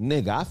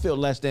nigga. I feel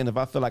less than if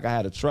I feel like I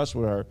had a trust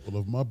with her.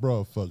 Well, if my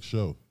bro fuck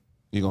Show,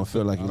 You're gonna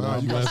feel like you know.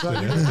 I'm blessed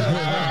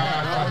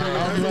that.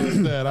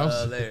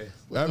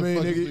 I mean,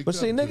 nigga, But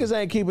see, niggas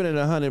ain't keeping it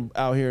 100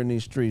 out here in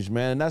these streets,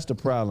 man. And that's the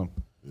problem.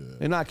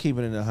 They're not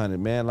keeping it 100,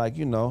 man. Like,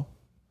 you know,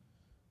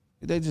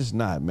 they just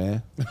not,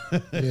 man. Yeah.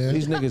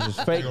 These niggas is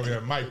fake. they gonna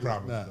have mic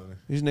problems. Don't they?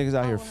 These niggas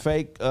out here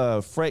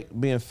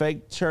being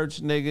fake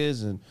church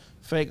niggas and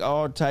fake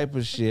all type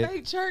of shit.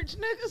 fake church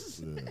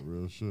niggas? Yeah,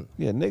 real shit.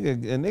 Yeah, a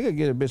nigga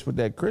get a bitch with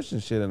that Christian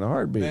shit in a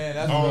heartbeat. Man,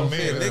 that's Oh, real man,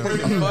 shit. that's Niggas be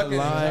crazy. fucking in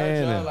Lying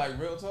church, y'all, and- like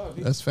real talk.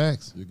 That's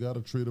facts. You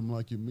gotta treat them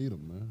like you meet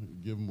them, man. You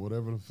give them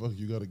whatever the fuck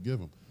you gotta give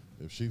them.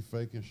 If she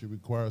faking, she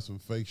requires some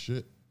fake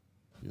shit.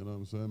 You know what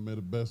I'm saying? May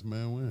the best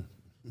man win.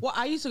 Well,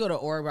 I used to go to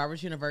Oral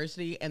Roberts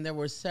University, and there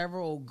were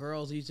several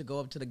girls who used to go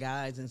up to the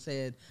guys and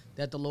said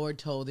that the Lord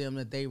told them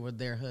that they were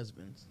their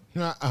husbands,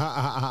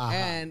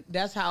 and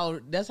that's how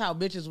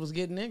bitches was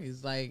getting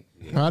niggas. Like,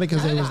 Probably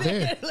because they was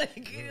there.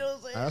 like, you know what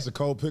I'm saying? that's a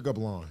cold pickup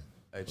line.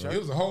 Hey, It church.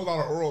 was a whole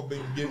lot of oral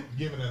being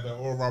given at the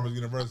Oral Roberts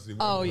University.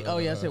 Oh,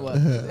 yes, it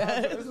was.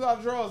 There's a lot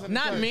of draws in the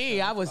Not church, me.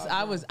 so I it's was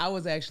not I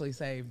was actually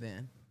saved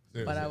then,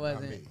 but I Seriously, not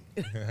wasn't.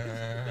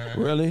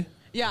 me. Really?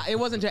 Yeah, it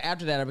wasn't until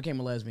after that I became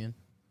a lesbian.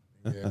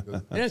 Yeah,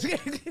 'cause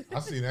I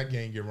seen that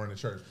game get run in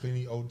church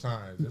plenty old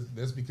times.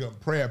 Let's become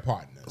prayer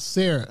partners.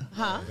 Sarah.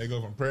 They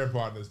go from prayer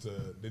partners to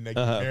then they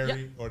get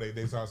married or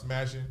they start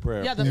smashing.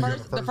 Prayer. Yeah, the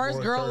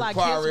first girl like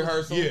choir kissed was-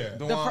 rehearsal. Yeah.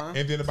 Dwan.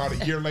 And then about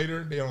a year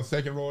later, they on the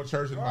second row of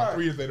church, and about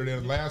 3 years later, they're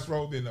in the last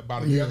row. Then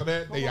about a year after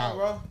that, they Come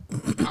on, out.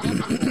 bro.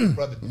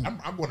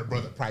 I'm going to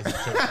Brother Price's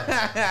church.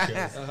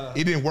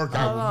 It didn't work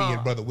out with me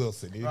and Brother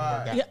Wilson. It didn't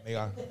work out. Yeah. They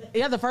are-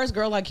 Yeah, the first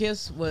girl I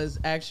kissed was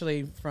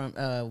actually from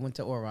went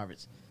to Oral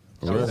Roberts.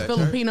 She was Really?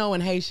 Filipino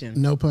and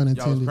Haitian. No pun Y'all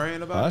was intended.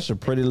 praying Oh, about that's a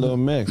pretty little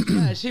mix.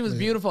 Yeah, she was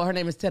beautiful. Her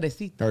name is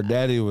Teresita. Her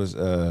daddy was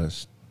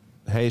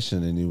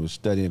Haitian and he was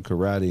studying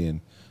karate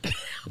in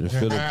the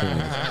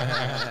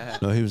Philippines.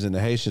 No, he was in the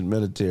Haitian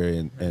military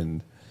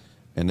and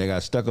they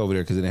got stuck over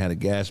there because they didn't have the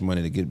gas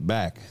money to get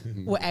back.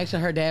 Well,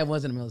 actually, her dad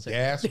was in the military.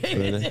 Gas.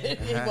 Really?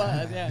 He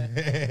was, yeah.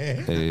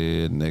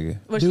 Hey, nigga.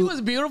 But she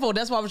was beautiful.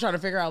 That's why I was trying to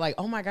figure out, like,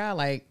 oh my God,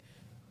 like,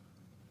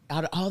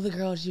 out of all the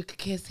girls you could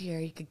kiss here,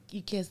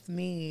 you kissed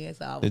me.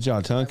 So Did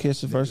y'all tongue kiss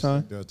the first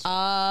time? That's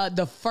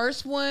the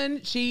first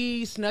one,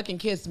 she snuck and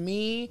kissed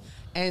me,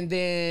 and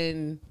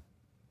then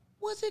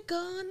was it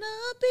gonna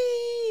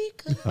be?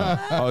 'Cause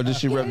Oh, did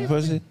she rub your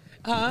pussy?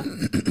 I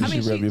mean,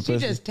 rub your she pussy?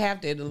 just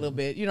tapped it a little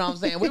bit. You know what I'm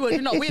saying? We were,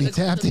 you know, we in the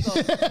Tapped it.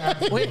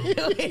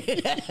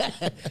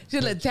 She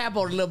let tap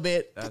on it a little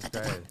bit. That's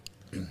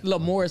crazy. Little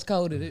Morse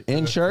coded it.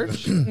 In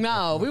church?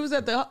 No, we was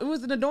in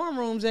the dorm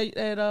rooms at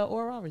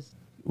Oral Roberts.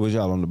 Was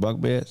y'all on the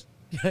bunk beds?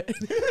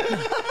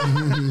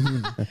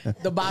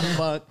 The bottom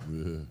bunk.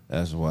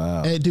 That's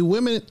wild. Hey, do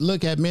women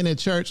look at men at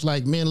church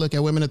like men look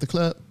at women at the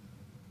club?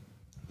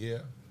 Yeah.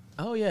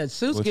 Oh yeah,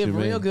 Suits What give you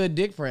mean? real good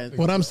dick friends.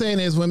 What I'm saying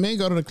is when men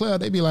go to the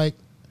club, they be like,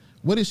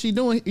 what is she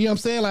doing? You know what I'm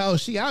saying? Like, oh,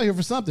 she out here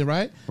for something,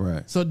 right?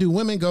 Right. So do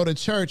women go to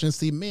church and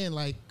see men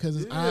like,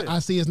 because I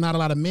see it's not a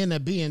lot of men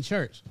that be in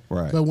church.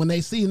 Right. But when they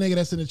see a nigga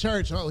that's in the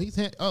church, oh,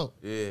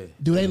 Yeah.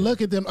 do they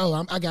look at them? Oh,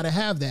 I got to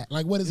have that.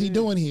 Like, what is he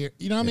doing here?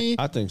 You know what I mean?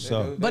 I think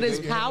so. But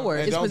it's power.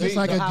 And It's don't be- It's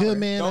like a power. good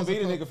man. Don't as be the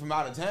opposed- nigga from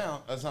out of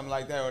town or something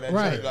like that, or that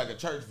Right. church, like a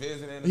church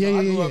visiting. Yeah, I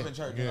yeah, grew yeah. up in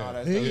church and all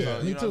that Yeah, stuff. yeah,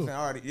 So, me you know too. what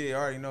I'm saying? I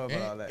already know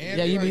about all that.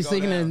 Yeah, you be go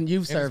singing down. in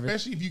youth And service.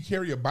 especially if you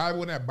carry a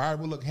Bible and that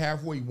Bible look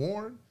halfway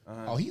worn.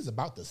 Oh, he's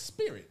about the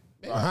spirit.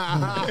 Right.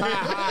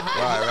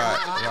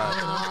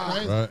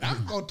 Right.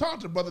 I'm gonna talk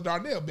to Brother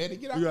Darnell, man. To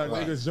get out you the got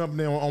way. niggas jumping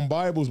in on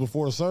Bibles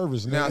before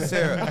service. Now, nigga.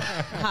 Sarah,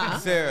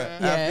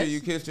 after Yes.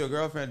 you kissed your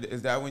girlfriend,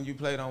 is that when you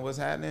played on What's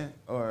Happening,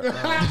 or or did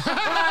you?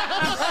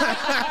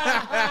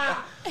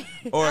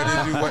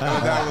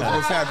 That was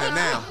What's Happening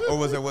Now, or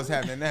was it What's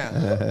Happening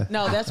Now?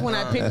 No, that's when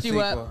I picked you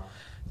sequel. up.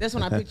 That's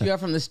when I picked you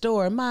up from the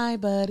store. My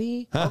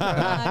buddy. My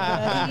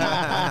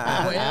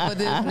buddy. Wherever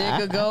this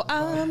nigga go,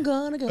 I'm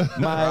gonna go.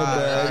 My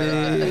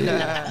buddy. And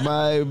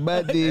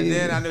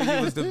then I knew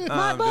you was the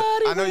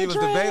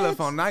bailiff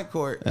on Night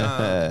Court. Shout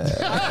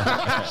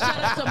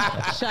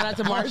out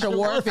to Marsha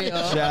Warfield.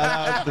 Shout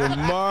out to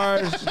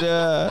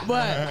Marsha.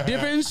 But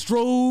different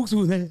strokes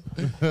with it.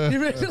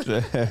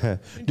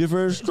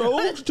 Different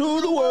strokes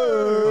to the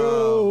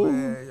Oh, world.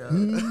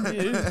 man,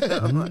 yo.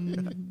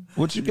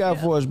 What you got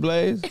for us,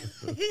 Blaze?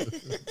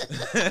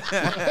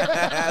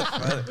 That's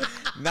funny.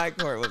 Night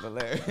Court was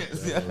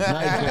hilarious.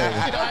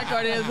 Night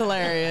Court is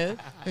hilarious.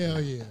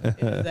 Hell yeah.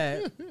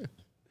 That.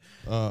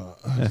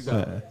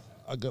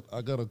 I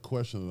got a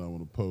question that I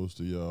want to pose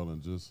to y'all,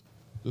 and just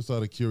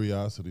out of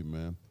curiosity,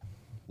 man.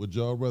 Would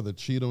y'all rather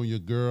cheat on your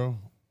girl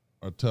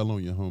or tell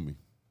on your homie?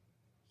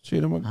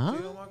 Cheat him. Huh?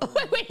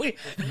 Wait.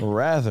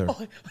 Rather.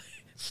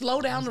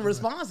 Slow down the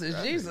responses,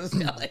 Jesus.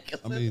 I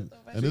mean,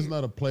 and it's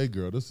not a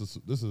playgirl. This is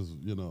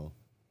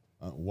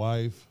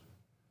wife.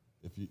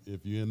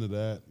 If you into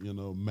that,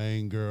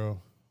 main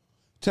girl.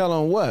 Tell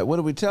on what? What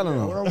are we telling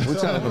them? We're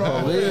telling the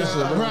police.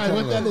 Right,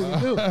 what that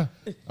nigga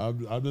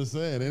do? I'm just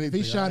saying. Anything. If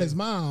he shot his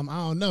mom, I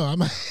don't know.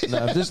 Now,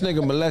 if this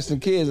nigga molesting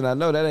kids, and I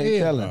know that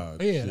ain't telling.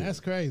 Yeah, that's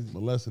crazy.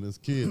 Molesting his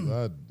kids.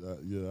 Yeah.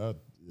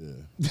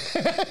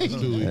 That's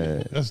too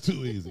easy. That's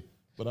too easy.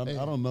 But I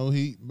don't know.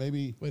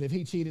 But if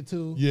he cheated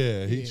too,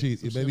 Yeah, he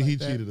cheated. Maybe he like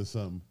that. cheated or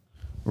something.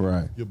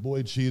 Right. Your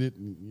boy cheated.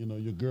 And,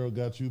 your girl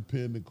got you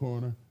pinned in the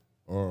corner,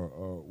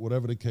 or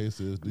whatever the case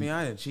is.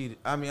 I didn't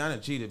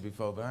cheated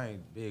before, but I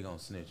ain't big on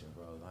snitching,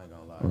 bro. I ain't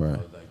gonna lie. Right.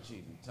 Bro. Like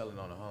cheating, telling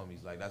on the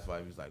homies. Like that's why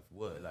he was like,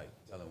 what? Like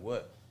telling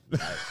what?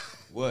 Like,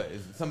 what?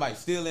 Is somebody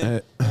stealing?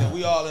 And then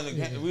we all in the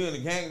gang, we in the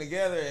gang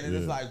together, and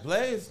it's like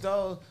Blaze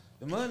stole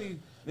the money,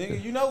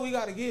 nigga. We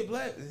gotta get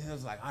Blaze. And it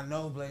was like, I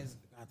know Blaze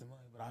got the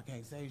money, but I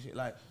can't say shit.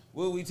 Like,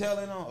 what we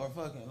telling on, or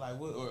fucking like,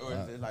 what, or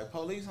is it like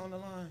police on the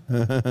line?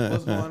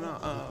 What's going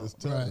on? It's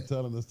telling.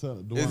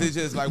 Is it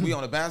just like we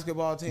on a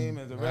basketball team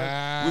as a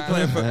ref? We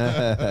playing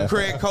for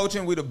Craig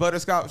coaching. We the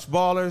butterscotch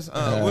ballers.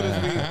 What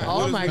is we?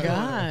 Oh my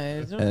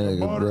God.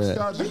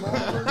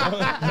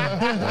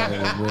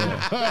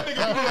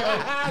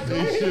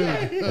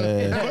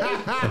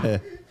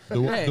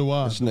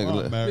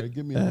 Married.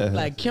 Give me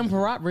Like Kim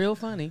Perrott, real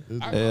funny. Hell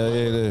yeah,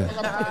 it is.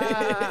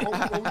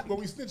 What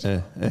we snitching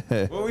on?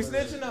 What we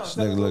snitching on?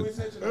 Nigga look- What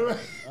we snitching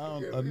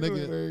on? a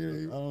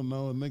nigga. I don't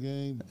know. A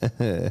nigga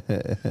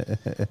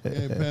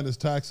ain't paying his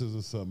taxes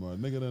or something. Or a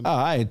nigga done. Oh,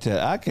 I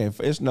can't.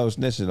 It's no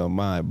snitching on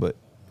mine, but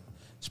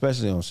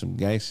especially on some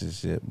gangster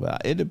shit.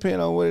 But it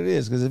depends on what it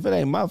is. Because if it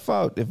ain't my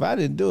fault, if I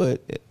didn't do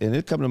it, and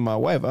it come to my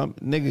wife,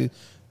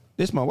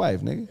 this my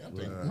wife, nigga.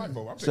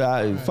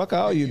 So fuck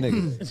all you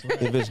niggas.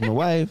 If it's my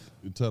wife,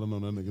 You telling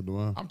on that nigga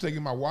Dwayne? I'm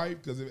taking my wife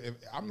because if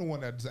I'm the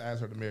one that just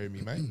asked her to marry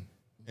me, man.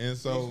 And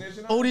so,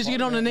 Oh, did you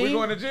get on the We knee?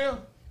 going to jail?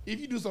 if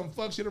you do some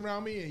fuck shit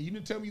around me and you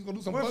didn't tell me you was gonna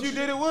do some What fuck if you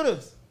shit, did it with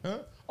us? huh?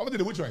 I'm gonna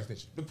do it with you, ain't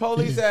snitching. The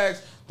police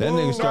asked. that "Who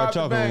nigga start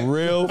robbed the talking bank?"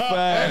 real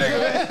fast.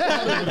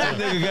 That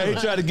nigga he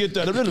tried to get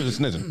that.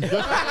 Snitching. Now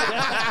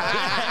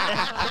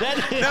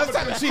it's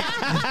time to cheat.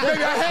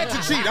 Baby, I had to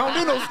cheat. I don't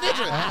do no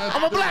snitching.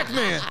 I'm a black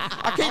man.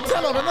 I can't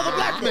tell on another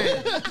black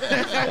man. Most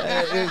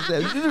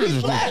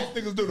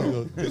niggas do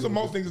though. This is what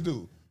most niggas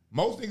do.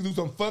 Most niggas do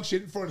some fuck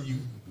shit in front of you.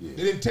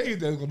 They didn't tell you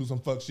they was gonna do some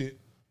fuck shit,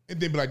 and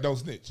then be like, "Don't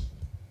snitch."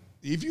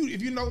 If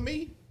you know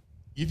me,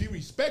 if you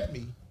respect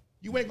me,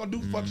 you ain't gonna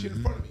do fuck shit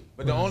in front of me.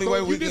 But the only So way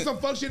if we you did get- some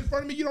fuck shit in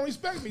front of me, you don't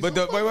respect me. But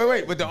So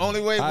wait. But the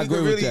only way I we could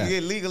agree with really that.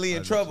 get legally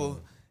in trouble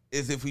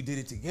is if we did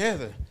it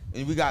together.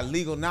 And we got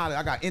legal knowledge.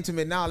 I got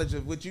intimate knowledge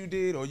of what you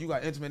did, or you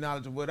got intimate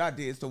knowledge of what I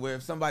did. So where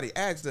if somebody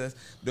asked us,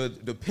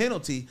 the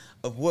penalty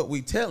of what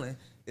we telling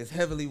is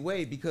heavily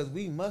weighed because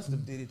we must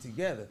have did it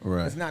together.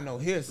 Right. It's not no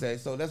hearsay.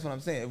 So that's what I'm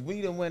saying. If we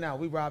done went out,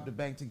 we robbed the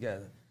bank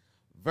together.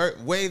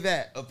 Weigh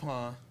that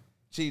upon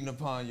cheating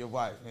upon your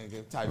wife,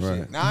 nigga, type Right.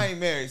 shit. Now I ain't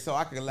married, so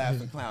I can laugh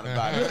and clown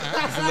about it.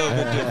 It's a little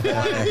bit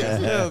different. It's a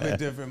little bit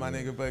different, my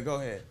nigga. But go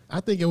ahead.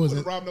 I think it was.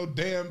 wouldn't rob no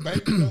damn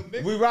bank, no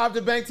nigga. We robbed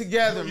the bank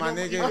together, my You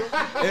know-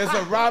 nigga. It's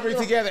a robbery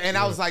together. And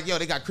I was like, yo,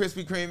 they got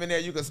Krispy Kreme in there.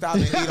 You can stop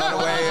and eat on the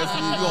way. You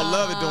gonna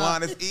love it,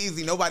 Dewan. It's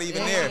easy. Nobody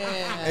even there.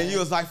 And you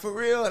was like, for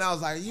real? And I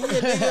was like, yeah,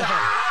 nigga.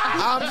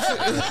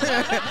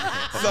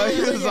 So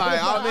he was like,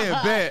 I'm in,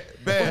 bet.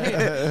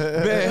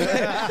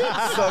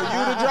 So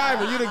you the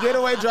driver. You the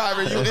getaway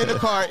driver. You in the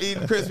car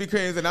eating Krispy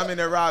Kremes and I'm in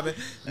there robbing.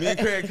 Me and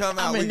Craig come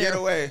out. We get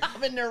away.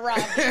 I'm in there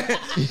robbing.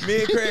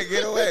 Me and Craig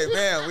get away,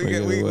 man.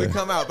 We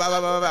come out,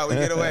 bye. We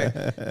get away.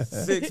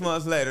 6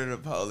 months later, the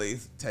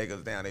police take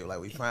us down. They were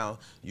like, we found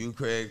you,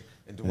 Craig,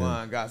 and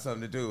Dewan got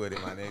something to do with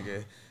it, my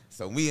nigga.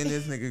 So me and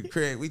this nigga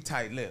Craig, we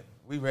tight lip.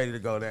 We ready to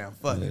go down.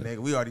 Fuck it, nigga.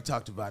 We already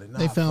talked about it. Nah,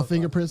 They found fuck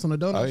fingerprints on the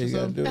All donuts or you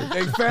gotta something. do is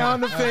They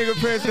found the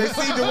fingerprints. They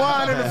see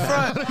Dewan in the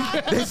front.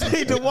 They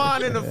see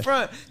Dewan in the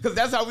front because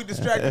that's how we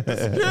distracted the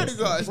security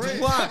guards.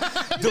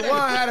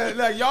 Dewan had a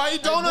like, y'all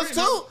eat donuts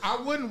too.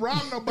 I wouldn't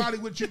rob nobody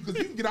with you because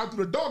you can get out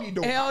through the doggy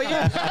door. Hell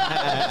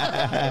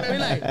yeah. We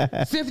like,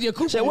 Cynthia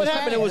Cooper. Say, what was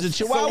happened? It was a fast.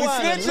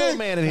 chihuahua and a little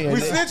man in here. We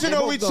They- snitching they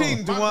or we both gone.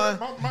 cheating, Dewan?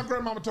 My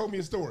grandmama told me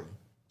a story.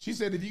 She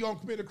said, if you're going to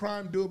commit a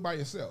crime, do it by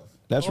yourself.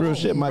 That's real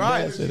shit. My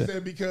Right. dad She said that.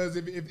 said, because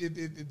if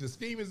the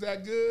scheme is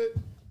that good,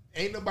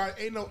 ain't no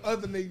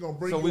other nigga going to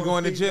bring So you we on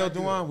going the to scheme jail, that good.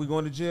 Dewan? We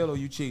going to jail or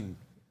you cheating?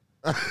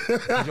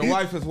 'Cause your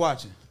wife is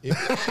watching. If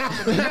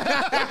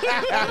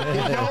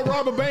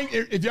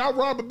y'all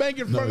rob a bank,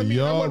 in front of me,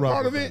 I y'all wasn't rob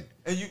part a of bank. it.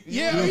 And you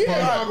Yeah. You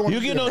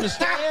getting on the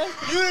stand?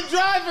 You the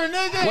driver,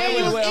 nigga. Wait, and you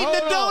wait, was wait. eating the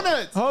Hold on.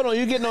 donuts. Hold on.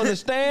 You getting on the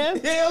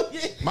stand? Hell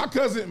yeah. My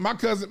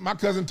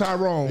cousin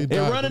Tyrone. And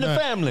running the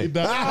family.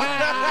 My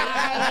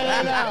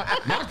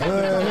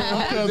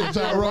cousin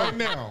Tyrone right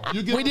now.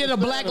 We did a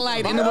black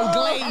light and it was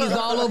glazed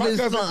all over My his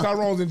cousin front.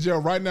 Tyrone's in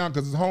jail right now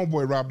because his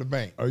homeboy robbed the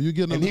bank. Are you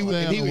getting on And the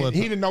stand or what?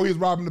 he didn't know he was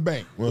robbing the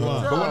bank. But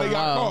when they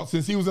got caught,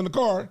 since he was in the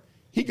car,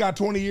 he got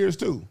 20 years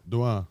too.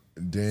 Duan.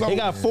 So- He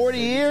got 40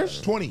 years?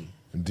 20.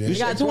 You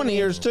got 20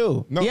 years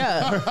too. No.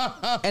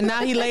 Yeah. And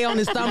now he lay on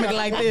his stomach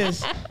like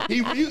this.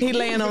 He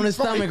laying on his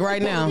stomach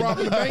right now.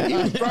 Robbing the bank. He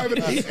was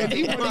driving, and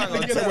he wasn't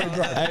even getaway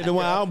driver. Hey, the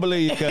one I don't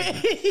believe you.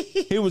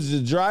 'Cause he was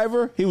the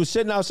driver. He was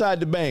sitting outside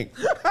the bank.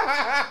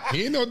 He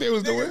didn't know what they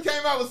was doing. Niggas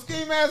came out with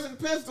ski masks and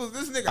pistols.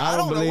 This nigga, I I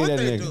don't don't know believe what that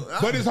they nigga. do.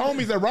 But his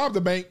homies that robbed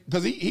the bank,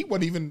 because he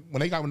wasn't even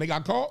when they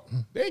got caught,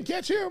 they didn't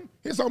catch him.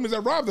 His homies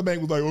that robbed the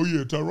bank was like, "Oh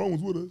yeah, Tyrone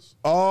was with us."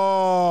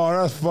 Oh,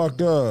 that's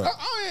fucked up.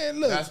 Oh yeah,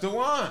 look, That's the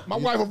one. my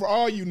wife over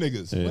all you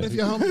niggas. What if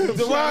your homie?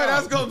 The one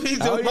that's gonna be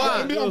the Let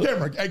one. me on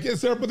camera. I can't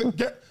set up with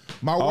the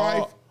my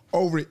wife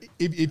over it.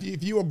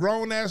 If you a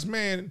grown ass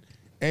man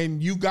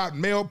and you got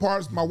male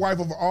parts, my wife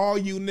over all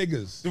you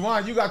niggas.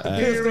 Dewan, you got the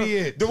pistol.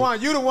 Period.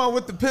 Dewan, you the one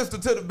with the pistol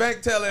to the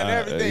bank teller and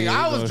everything.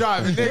 yeah, I you was know.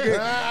 driving, nigga.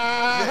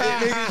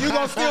 Nigga, you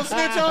gonna still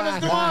snitch on us,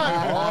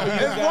 Dewan?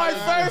 His wife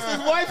first, his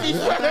wifey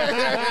first.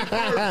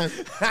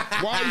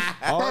 Wife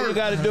All you first.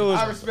 got to do is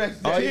I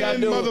respect that. all you got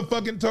 10 to do.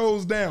 motherfucking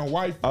toes down.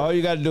 Wife. All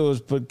you got to do is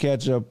put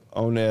ketchup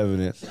on the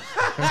evidence.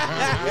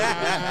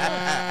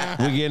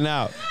 We getting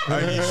out.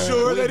 Are you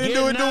sure they didn't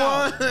do it,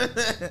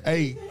 Dewan?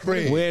 Hey,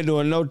 Craig. We ain't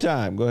doing no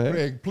time. Go ahead.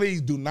 Craig,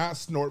 please do not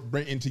snort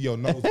Brent into your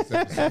nose. This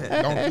episode.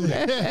 Don't do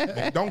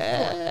that. Don't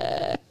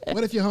snort.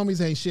 What if your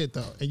homies ain't shit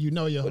though, and you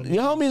know your homies?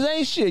 Your homies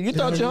ain't shit. You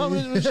thought your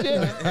homies was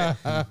shit?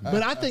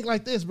 But I think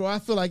like this, bro. I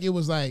feel like it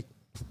was like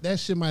that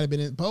shit might have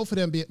been both of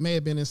them may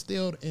have been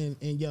instilled in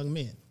young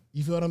men.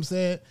 You feel what I'm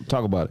saying?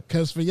 Talk about it.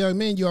 Because for young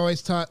men, you always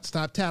stop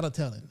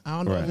tattletelling. I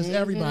don't know if it's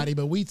everybody,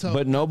 but we talk.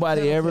 But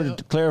nobody ever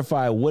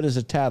clarified what is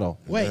a tattle.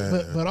 Wait,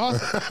 but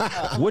also,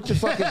 What the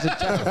fuck is a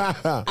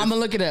tattle? I'm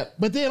gonna look it up.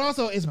 but then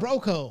also it's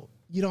bro code.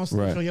 You don't snitch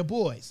Right. on your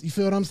boys. You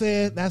feel what I'm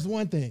saying? That's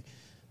one thing.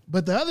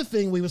 But the other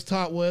thing we was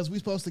taught was we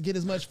supposed to get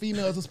as much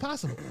females as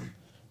possible.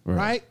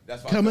 Right?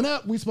 That's fine. Coming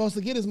up, we supposed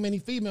to get as many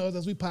females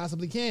as we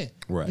possibly can.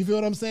 Right. You feel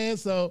what I'm saying?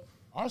 So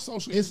Our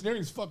social engineering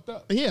is fucked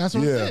up. yeah, that's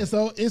what Yeah. I'm saying.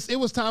 So it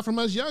was taught from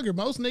us younger.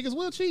 Most niggas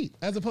will cheat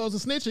as opposed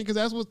to snitching because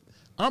that's what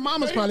our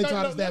mamas probably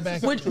taught us that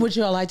back. Would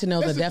y'all like to know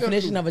the That's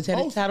definition of a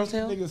Most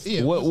tattletale? niggas-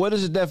 Yeah. What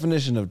is the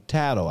definition of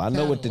tattle? I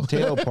know what the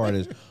Tattle. tail part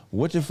is.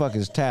 What the fuck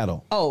is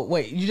tattle? Oh,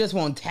 wait, you just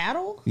want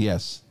tattle?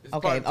 Yes.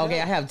 Okay, part of okay,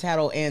 tail. I have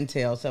tattle and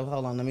tail, so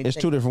hold on, let me It's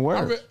take- two different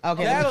words.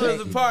 Okay, Tattle let is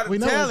me a take- part We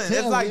of know what talent. It's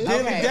talent like is. dilly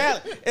Okay. dally.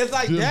 It's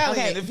like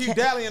dallying. Okay. If you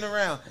dallying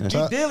around, you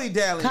dilly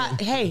dallying.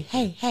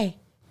 Hey.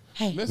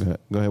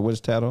 Go ahead. What is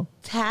tattle?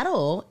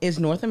 Tattle is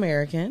North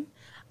American,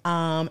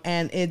 and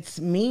it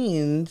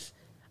means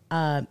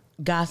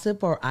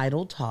gossip or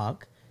idle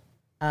talk.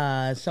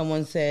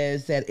 Someone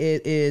says that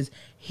it is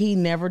he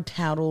never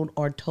tattled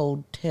or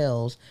told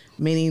tales,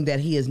 meaning that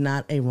he is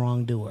not a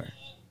wrongdoer.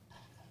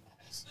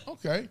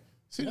 Okay.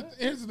 See,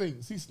 here's the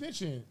thing. See,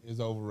 snitching is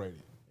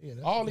overrated.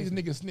 All these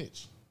niggas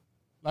snitch.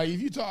 Like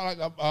if you talk,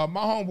 like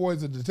my homeboy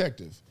is a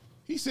detective.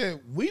 He said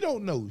we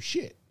don't know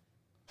shit.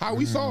 How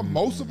we solve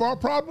most of our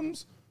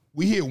problems?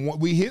 We got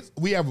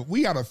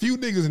a few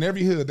niggas in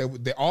every hood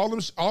that all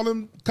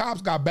them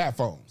cops got bat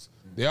phones.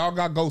 They all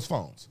got ghost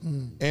phones,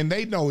 and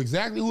they know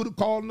exactly who to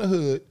call in the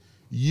hood.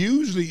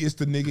 Usually, it's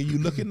the nigga you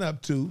looking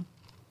up to.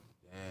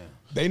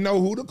 They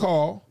know who to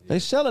call. They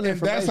selling And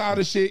information. that's how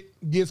the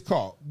shit gets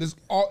caught. This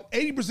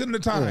 80% of the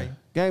time,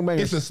 Gangbangers.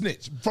 it's a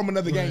snitch from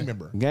another gang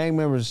member. Gang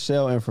members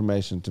sell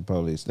information to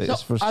police. So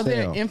It's for are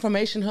there sale.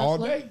 information All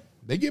hustlers? day.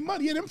 They get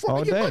money. Yeah, them All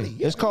they get day. money.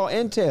 Yeah. It's called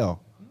intel.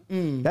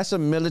 That's a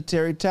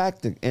military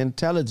tactic,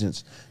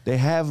 intelligence. They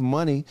have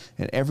money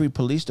in every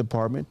police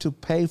department to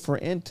pay for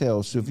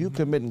intel. So if you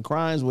committing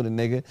crimes with a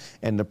nigga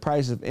and the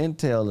price of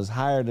intel is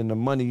higher than the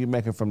money you're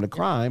making from the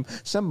crime,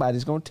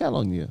 somebody's gonna tell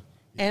on you.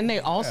 And they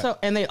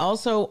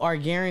also are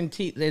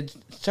guaranteed that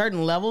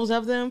certain levels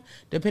of them,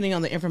 depending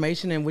on the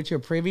information in which you're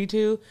privy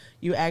to,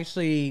 you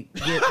actually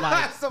get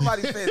like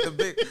Somebody said the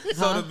big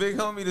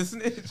homie the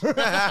snitch.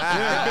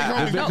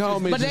 The big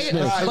homie. but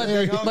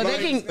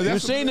they can. You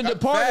seen The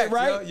Departed, Facts,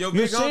 right? yo. Your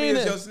You big homie seen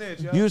is it. your snitch,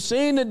 yo. You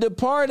seen The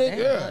Departed?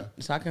 Yeah.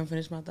 So I couldn't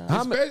finish my thought.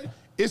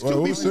 It's Well, two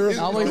who's people. serious?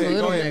 Always a Go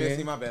little ahead, nigga.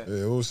 Missy, my bad. Yeah,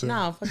 who's saying?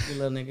 Nah, fuck you,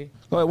 little nigga.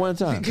 Go ahead, one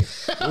time.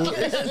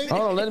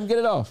 Hold on, let him get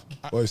it off.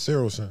 Wait,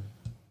 Cyril saying.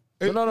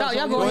 No,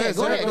 y'all go ahead.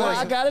 Go ahead.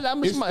 I got it.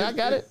 I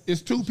got it.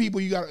 It's two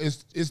people you got.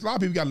 It's a lot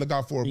of people you got to look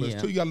out for, but it's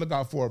Yeah. two you got to look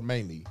out for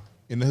mainly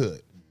in the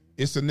hood.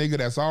 It's the nigga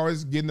that's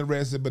always getting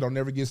arrested but don't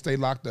never stay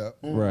locked up,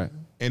 Right.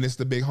 and it's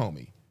the big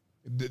homie.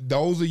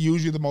 Those are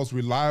usually the most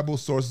reliable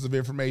sources of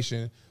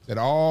information that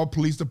all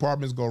police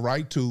departments go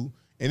right to.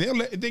 And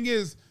the thing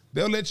is,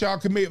 they'll let y'all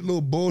commit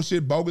little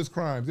bullshit, bogus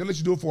crimes. They'll let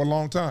you do it for a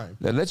long time.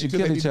 They'll let you until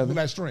kill they each get you other. pull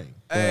that string,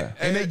 Hey,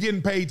 and they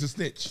getting paid to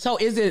snitch. So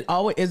is it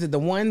the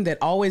one that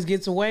always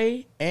gets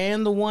away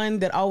and the one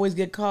that always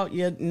get caught?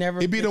 You never.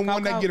 It be get the caught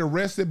one that out? get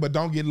arrested but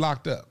don't get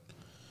locked up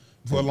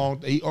for a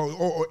long,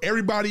 or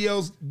everybody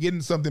else getting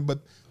something, but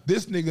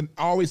this nigga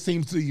always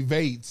seems to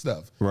evade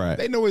stuff. Right.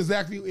 They know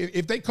exactly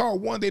if they call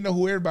one, they know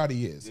who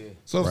everybody is.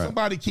 So if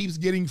somebody keeps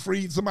getting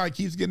freed, somebody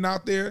keeps getting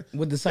out there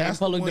With the same that's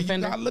public one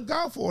defender? You gotta look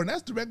out for, and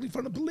that's directly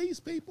from the police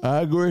people.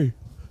 I agree.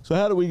 So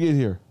how did we get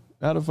here?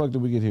 How the fuck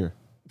did we get here?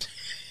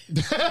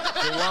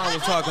 Juwan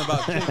was talking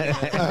about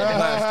chicken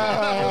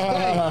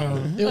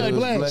last It was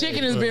black.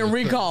 Chicken has been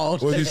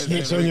recalled. Was he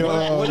snitch on your?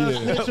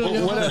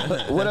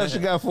 What else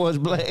you got for us,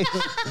 Blaze?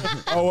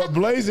 Oh,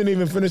 Blaze didn't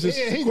even finish his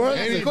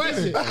question.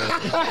 Question.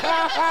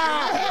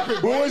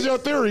 What was your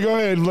theory? Go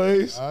ahead,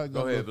 Blaze. I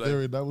got ahead, no Blake.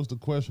 theory. That was the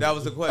question. That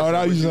was the question. Oh,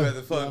 that Would you you said-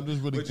 rather fuck? Yeah, I'm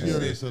just really would you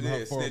curious snitch- on how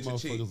yeah, far snitch or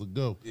cheat? motherfuckers will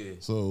go. Yeah.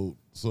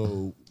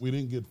 So we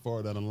didn't get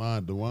far down the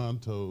line. Dewan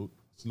told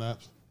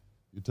Snaps,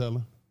 you tell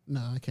her,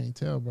 Nah, I can't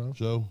tell, bro.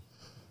 Joe,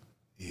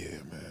 Yeah,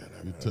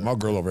 man. My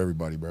girl over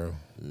everybody, bro.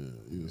 yeah,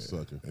 you a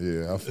sucker.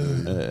 Yeah, I feel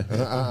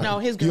you. No,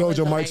 his girl You hold is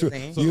your mic to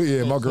amazing.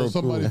 yeah, my girl.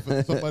 Somebody,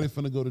 Cool. somebody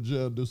finna go to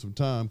jail, do some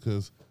time,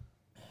 cause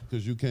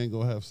you can't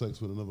go have sex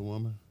with another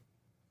woman.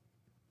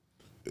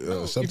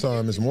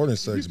 Sometimes it's more than If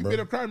sex, you commit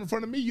bro. a crime in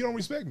front of me, you don't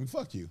respect me.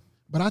 Fuck you.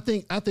 But I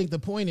think the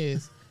point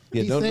is,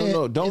 Yeah, he don't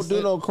said do it's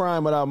no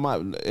crime without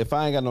if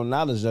I ain't got no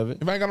knowledge of it.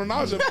 If I ain't got no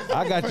knowledge of it,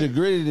 I got you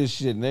gritty this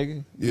shit,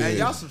 nigga. Yeah. Hey,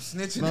 y'all some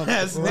snitching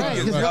ass right.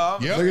 niggas,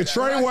 y'all. Yep. Nigga, It's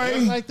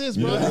Treyway. like this,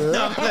 bro.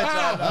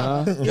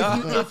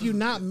 If you're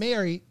not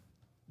married,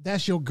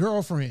 that's your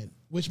girlfriend,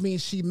 which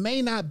means she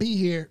may not be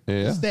here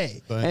Yeah. to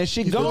stay. And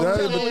she You gonna know what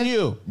tell I'm saying?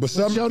 you. But But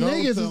some your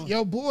niggas, tell-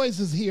 your boys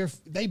is here.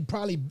 They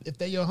probably, if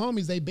they your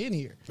homies, they been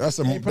here. that's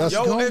a They probably that's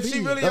Yo, gonna if be she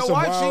here. really That's your a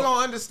wife, she wild-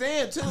 gonna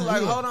understand too.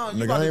 Like, hold on,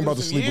 you nigga. I ain't about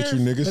to do sleep some with you,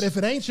 years? niggas. But if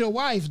it ain't your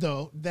wife,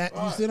 though, that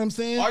you see what I'm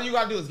saying? All you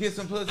gotta do is get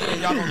some pussy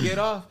and y'all gonna get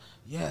off.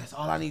 Yes,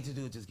 all I need to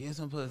do is just get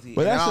some pussy.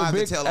 But And that's I don't a have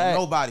big- to tell hey,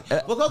 nobody.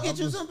 Well, go get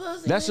you some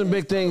pussy. That's a nigga.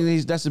 big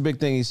thing. That's a big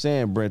thing he's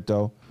saying, Brent.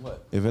 Though,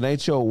 What? if it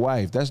ain't your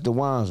wife, that's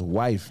Dewan's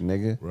wife,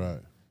 nigga. Right.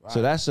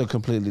 So that's a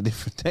completely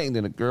different thing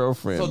than a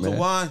girlfriend, So, man.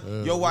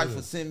 Dewan, your wife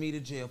will send me to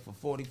jail for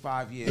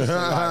 45 years. for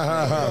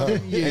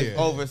life, nigga. And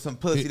over some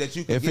pussy that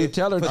you can If he get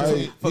tell her for,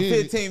 to- for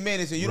 15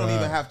 minutes and you don't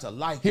even have to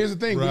like it. here's the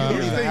thing. Right. You don't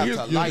Here's the even thing. have Here's,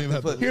 to like even the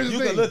have to- pussy. here's the You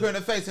can thing. look her in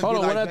the face and Hold be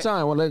on, like, one at a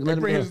time. Well, let him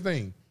here's go. the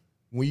thing.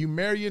 When you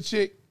marry a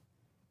chick,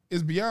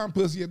 it's beyond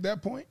pussy at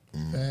that point.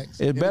 Facts.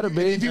 It better If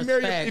be. you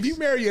marry facts. if you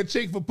marry a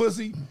chick for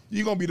pussy,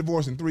 you're gonna be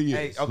divorced in 3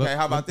 Hey, years. okay,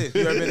 how about this?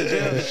 You ever been to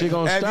jail? She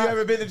gonna Have stop. you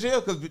ever been to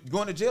jail? Because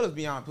going to jail is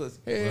beyond pussy.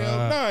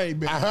 Hell no, I ain't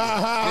been.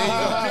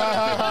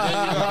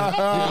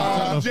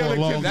 For a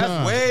long That's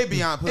time. way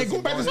beyond pussy. Hey,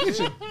 go back to boy.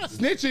 snitching.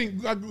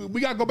 Snitching,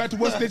 we gotta go back to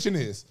what snitching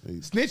is.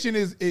 Snitching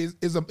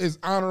is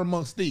honor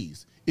amongst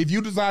thieves. If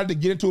you decide to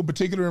get into a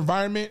particular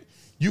environment,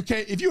 you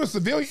can't. If you're a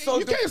civilian, So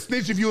you the- can't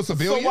snitch if you're a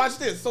civilian. So watch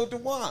this. So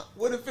Dewan,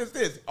 what if it's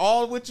this?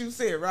 All what you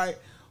said, right?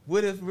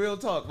 What if real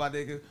talk, my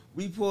nigga?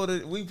 We pull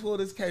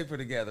this caper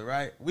together,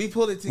 right? We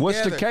pull it together.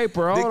 What's the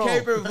caper? The Hold on.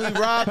 caper. We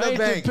rob a Paint the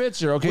bank.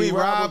 picture, okay? We You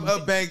rob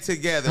rob a bank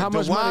together. How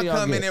much Dewan money y'all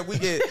come in get?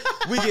 there.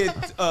 We get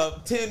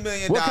 $10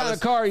 million. What kind of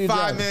car you $5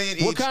 driving? million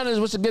each. What kind of?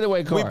 What's the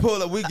getaway car? We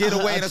pull it. We get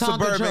away in a Tonka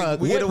Suburban.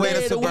 truck. We get What away in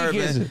day a of the week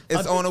is Suburban. it?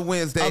 It's on a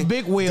Wednesday. a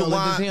big wheel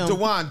if it's him.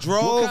 Dewan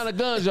drove. What kind of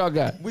guns y'all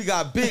got? We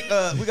got big.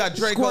 We got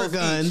Dracos Squirt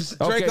guns. each.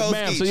 Okay, Dracos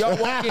ma'am. each. So y'all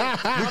walk in.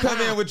 we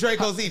come in with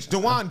Dracos each.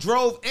 Dewan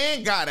drove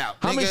and got out.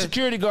 How many nigga.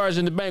 security guards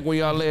in the bank when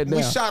y'all laid down?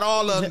 We shot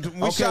all of them. We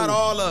Okay, shot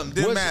all of them.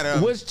 Didn't matter.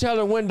 Which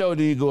teller window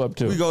do you go up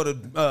to? We go to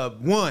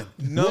one. One.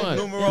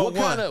 Numero what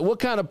one. What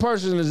kind of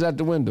person is at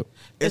the window?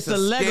 It's the a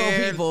Lego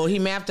scared- people. He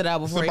mapped it out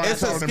before he Somebody got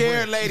It's a Taller than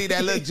scared Brent. lady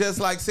that looked just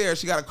like Sarah.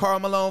 She got a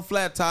Karl Malone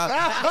flat top.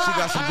 She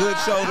got some good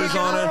shoulders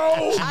on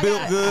her. She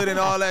built good and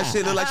all that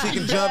shit. Look like she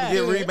can jump and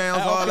get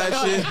rebounds, all that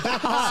shit.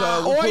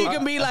 So we Or you put-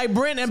 can be like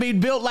Brent and be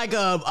built like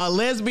a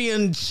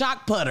lesbian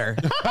shock putter.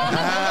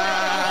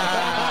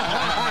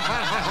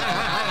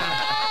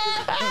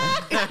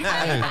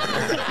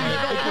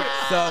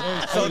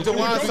 So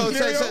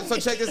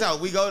check this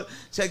out.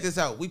 Check this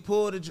out. We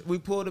pull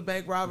the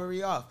bank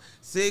robbery off.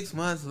 6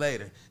 months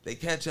later, they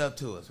catch up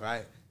to us,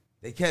 right?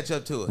 They catch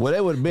up to us. Well,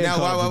 they would've been now.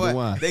 called the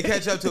Why? DeWine. They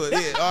catch up to it.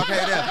 Yeah.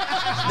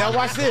 Okay. Now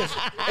watch this.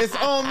 It's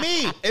on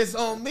me. It's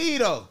on me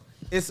though.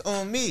 It's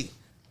on me.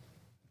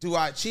 Do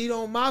I cheat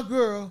on my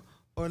girl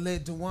or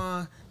let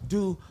DeWine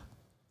do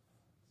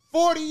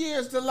 40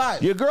 years to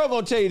life? Your girl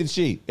gonna tell you to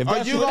cheat. If Are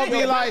that's you what gonna they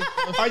be do-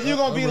 like? Are you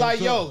gonna be like,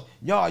 yo,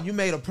 y'all? You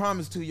made a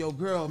promise to your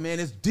girl, man.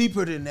 It's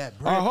deeper than that,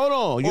 bro.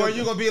 Hold on. Or are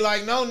you gonna be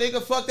like, no,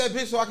 nigga, fuck that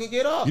bitch, so I can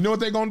get up? You know what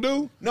they gonna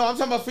do? No, I'm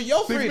talking about for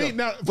your See, freedom. me-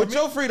 now, for Put me-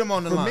 your freedom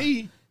on the For line.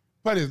 me,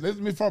 but let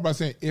me start by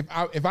saying,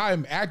 if I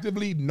am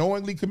actively,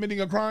 knowingly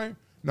committing a crime,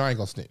 no, I ain't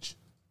gonna snitch.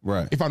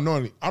 Right. If I'm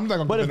knowingly, I'm not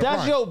gonna. But if commit a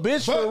that's crime. your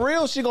bitch for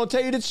real, she gonna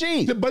tell you to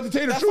cheat. But to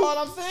tell you the That's truth, all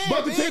I'm saying,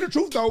 But to tell you man. the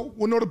truth, though,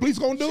 what know the police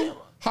gonna do?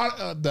 How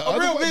the A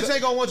real bitch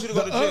ain't gonna want you to go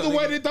to The jail, other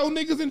way nigga. they throw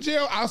niggas in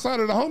jail outside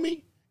of the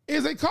homie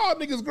is they call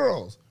niggas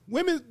girls.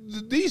 Women,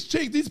 these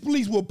chicks, these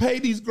police will pay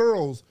these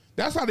girls.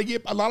 That's how they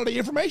get a lot of the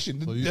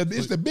information.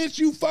 It's the bitch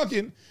you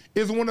fucking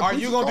is the one. Are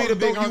you gonna be the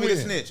big homie to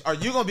snitch? Are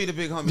you gonna be the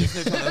big homie to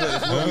snitch on the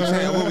hood? Is what we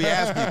saying. What we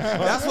asking?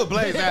 That's what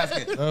Blaze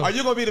asking. Are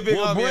you gonna be the big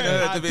homie in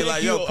the hood to be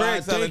like, yo, I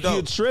Craig selling think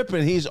you're dope?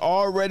 tripping. He's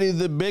already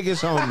the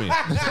biggest homie.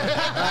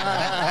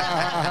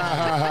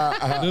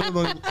 It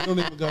don't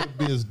even got to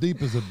be as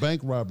deep as a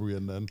bank robbery or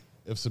nothing.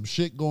 If some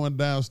shit going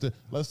downstairs,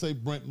 let's say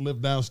Brent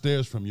lived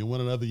downstairs from you,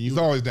 one another. He's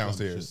always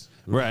downstairs.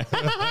 Right. The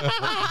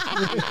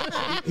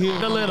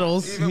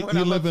littles. Even when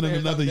He I'm living in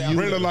upstairs, another I'm down.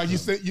 unit. Brenda, like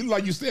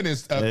you said,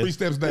 it's 3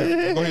 steps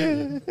down. Go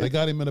ahead. They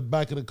got him in the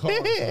back of the car. Or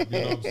something,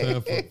 you know what I'm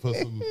saying? For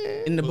some,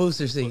 In the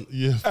booster seat.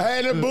 yeah,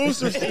 Hey, the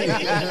booster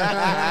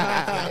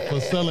for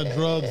selling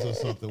drugs or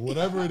something,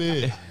 whatever it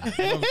is. You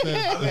know what I'm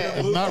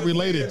saying? It's not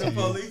related to you.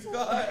 Police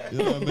car. You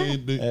know what I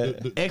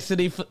mean?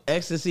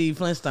 Ecstasy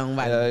Flintstone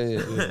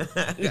vitamin.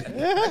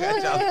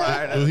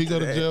 Will he go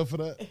to jail for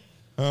that?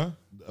 Huh?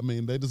 I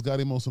mean, they just got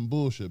him on some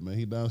bullshit, man.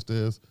 He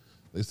downstairs.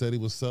 They said he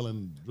was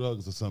selling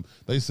drugs or something.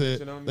 They said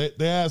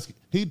they asked.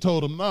 He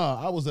told them,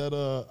 "Nah, I was on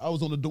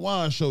the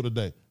DeWine show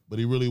today," but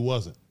he really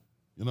wasn't.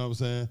 You know what I'm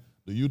saying?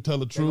 Do you tell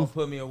the They gonna truth?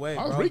 put me away,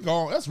 That's bro.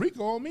 Rico. That's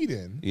Rico on me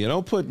then. You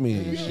don't put me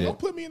in You shit. don't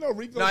put me in no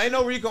Rico. No, ain't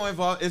no Rico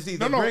involved. It's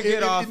either No, break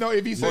it off,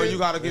 if he or said, you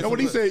gotta get. know what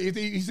he some- said?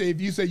 He said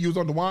if you say you was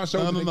on the wine show,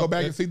 No, then no, go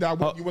back no. and see that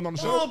you went on the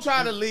show. Don't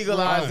try to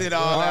legalize it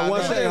all. right, now.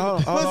 one second, hold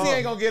on, hold Pussy on.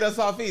 ain't gonna get us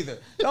off either.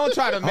 Don't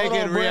try to make Hold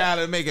it on, Brett.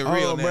 reality, make it Hold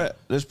real on, now. Brett.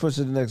 Let's push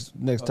to the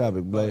next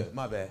topic, Blake.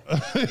 My bad.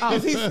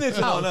 Cause he's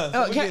snitching on us.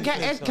 Oh, We can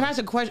getting I snitched ask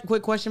on. a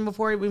quick question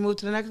before we move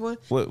to the next one?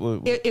 What?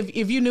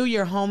 If you knew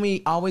your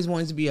homie always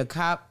wanted to be a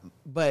cop,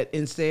 but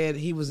instead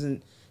he was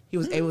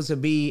able to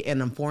be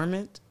an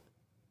informant,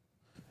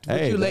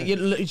 Hey,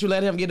 would you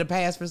let him get a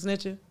pass for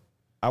snitching?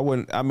 I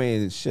wouldn't. I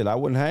mean, shit. I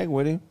wouldn't hang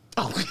with him.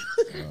 Oh,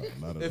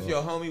 Not at If all.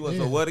 your homie was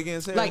a what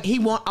again, Sarah? like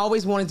he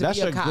always wanted to That's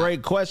be a a cop.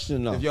 great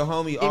question, though. if your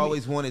homie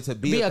always wanted to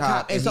be a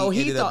cop, and so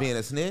he ended up thought- being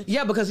a snitch.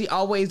 Yeah, because he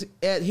always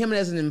him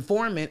as an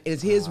informant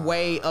is his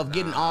way of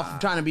getting off of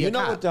trying to be You a know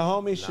cop. what the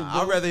homie should do?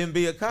 I'd rather him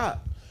be a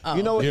cop.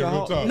 You know what Yeah, the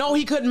real homie? talk. No,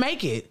 he couldn't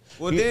make it.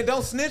 Well, then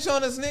don't snitch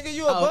on us, nigga.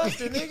 You a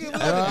buster, nigga. We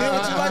got to deal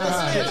with you like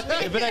a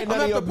snitch. If it ain't I'm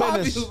none of your have to pop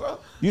business, you, bro.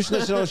 you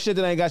snitching on shit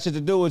that ain't got shit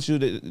to do with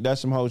you.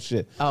 That's some whole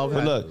shit. Oh, okay.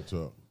 But look, Real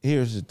talk.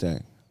 here's the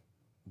thing: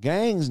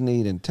 gangs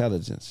need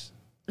intelligence.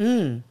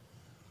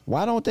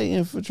 Why don't they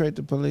infiltrate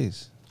the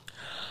police?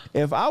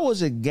 If I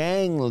was a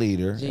gang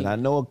leader, and I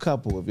know a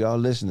couple, if y'all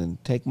listening,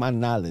 take my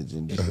knowledge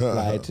and just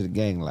apply it to the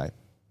gang life.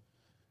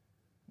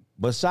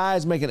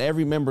 Besides making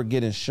every member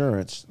get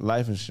insurance,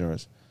 life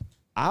insurance,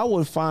 I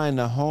would find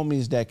the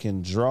homies that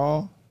can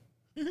draw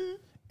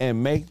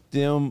and make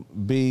them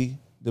be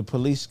the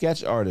police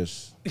sketch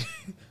artists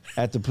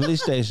at the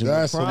police station.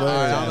 That's Crime.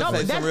 hilarious. I'm No, gonna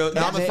but say some real. I'm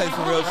gonna say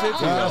some real shit to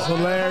you. That's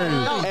hilarious.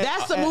 No,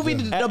 that's the movie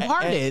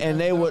Departed. And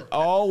they would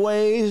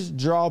always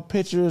draw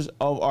pictures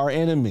of our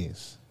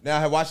enemies.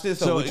 Now, watch this.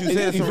 So, So, what you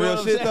said is you some feel real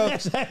what shit, I'm though.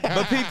 saying?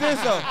 But peep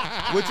this, though.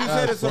 What you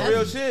said is some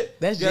real shit.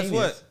 That's Guess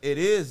genius. what? It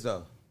is,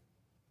 though.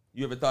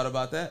 You ever thought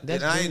about that?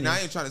 That's And I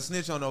genius. ain't trying to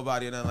snitch on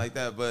nobody or nothing like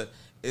that, but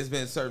it's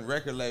been certain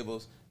record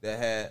labels that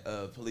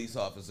had police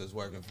officers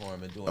working for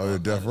them and doing Oh, all yeah,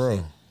 kind Death of Row.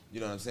 shit. You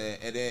know what I'm saying?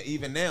 And then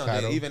even now,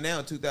 Title.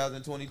 in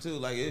 2022,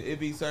 like it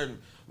be certain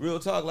real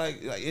talk,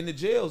 like in the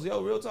jails,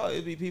 real talk.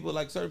 It be people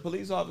like certain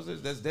police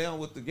officers that's down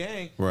with the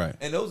gang, Right.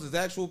 And those is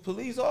actual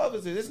police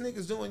officers. This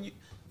nigga's doing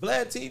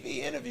Vlad TV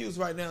interviews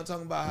right now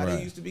talking about how Right.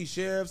 they used to be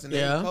sheriffs and they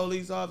Yeah. were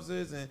police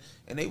officers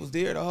and they was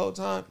there the whole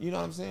time. You know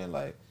what I'm saying?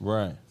 Like,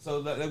 Right. so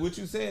like what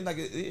you saying? Like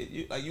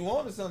you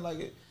on to something like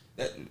it.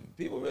 That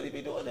people really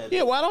be doing that.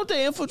 Yeah, why don't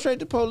they infiltrate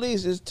the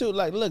police? It's too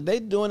like, look, they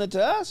doing it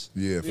to us.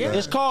 Yeah,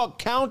 It's called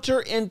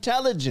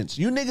counterintelligence.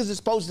 You niggas is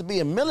supposed to be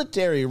a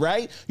military,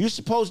 right? You're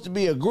supposed to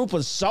be a group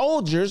of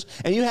soldiers,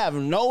 and you have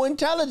no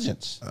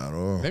intelligence. At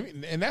all.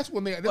 And that's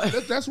when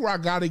that's where I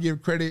gotta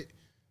give credit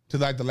to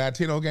like the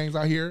Latino gangs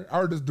out here. I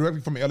heard this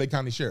directly from the LA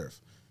County Sheriff.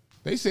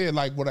 They said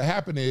like what'll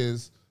happen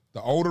is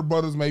the older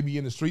brothers may be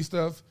in the street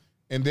stuff,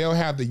 and they'll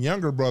have the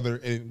younger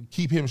brother and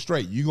keep him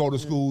straight. You go to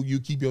school, you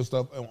keep your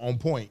stuff on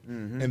point,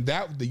 and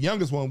that the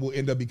youngest one will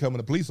end up becoming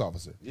a police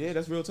officer. Yeah,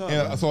 that's real talk.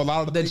 And so a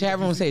lot of The things chat that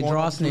you room see say going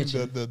draw on between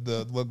snitching.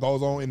 The what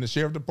goes on in the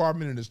sheriff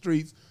department in the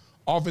streets,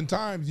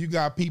 oftentimes you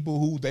got people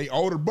who they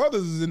older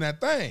brothers is in that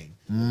thing,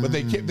 but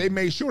they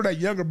made sure that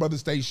younger brother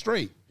stayed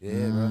straight.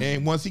 Yeah, bro.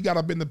 And once he got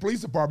up in the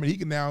police department, he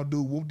can now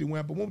do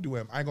whoop-de-whamp and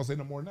whoop-de-whamp. I ain't gonna say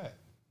no more than that.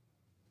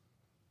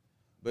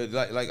 But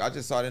like I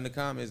just saw it in the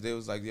comments, they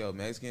was like, yo,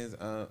 Mexicans,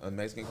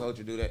 Mexican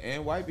culture do that,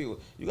 and white people.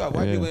 You got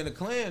white people in the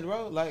Klan,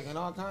 bro, like and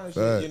all kind of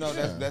shit. You know,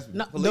 that's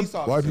No, police the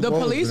officers. The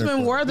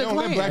policemen were the They don't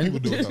let black Klan. people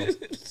do it though,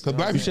 because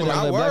black people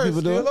Not let like, black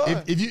people do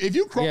it.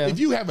 if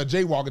you have a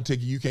jaywalking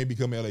ticket, you can't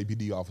become an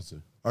LAPD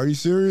officer. Are you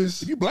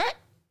serious? If you black.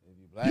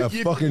 A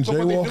fucking but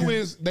what they do jaywalking?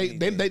 is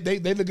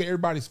they look at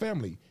everybody's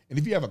family, and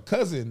if you have a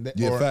cousin that,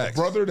 or facts.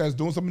 a brother that's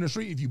doing something in the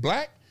street, if you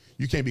black,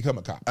 you can't become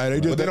a cop. Hey, they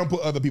but do they that. don't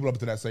put other people up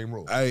to that same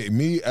role. Hey,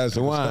 me as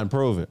a Dewan,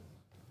 prove it.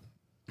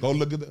 Go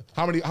look at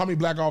how many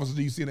black officers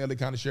do you see in LA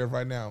County Sheriff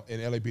right now in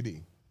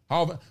LAPD?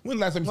 When the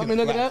last time you Want seen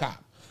me a to look it black up?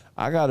 cop?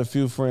 I got a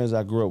few friends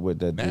I grew up with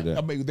that do Man, that.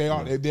 I mean,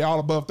 they all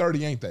above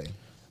 30, ain't they?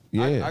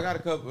 Yeah. I got a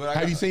couple. But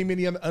Have you seen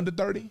many under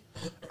 30?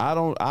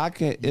 I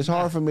can't. It's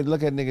hard for me to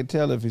look at nigga and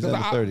tell if he's under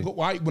 30.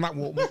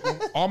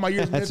 All my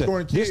years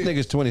mentoring This kids.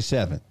 nigga's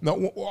 27.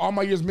 No, all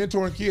my years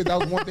mentoring kids, that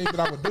was one thing that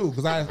I would do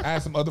because I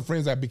had some other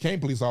friends that became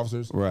police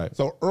officers. Right.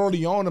 So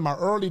early on in my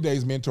early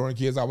days mentoring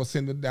kids, I was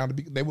sending them down to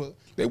be. They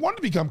wanted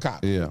to become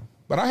cops. Yeah.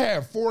 But I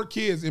had 4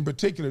 kids in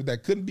particular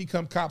that couldn't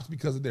become cops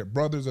because of their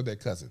brothers or their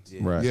cousins.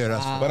 Right. Yeah,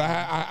 that's But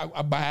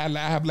I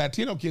have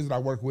Latino kids that I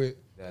work with.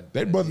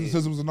 Their brothers and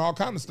sisters and all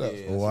kind of stuff.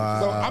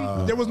 Wow.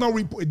 So there was no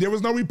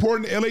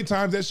report in the LA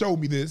Times that showed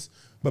me this.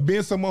 But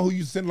being someone who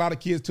used to send a lot of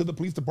kids to the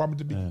police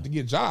department to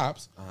get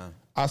jobs,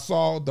 I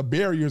saw the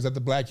barriers that the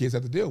black kids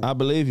had to deal with. I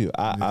believe you.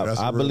 that's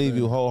a I real believe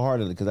thing. you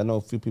wholeheartedly because I know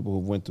a few people who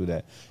went through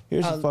that.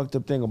 Here's the fucked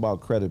up thing about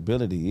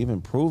credibility,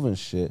 even proving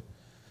shit.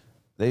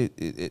 They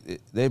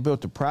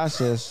built a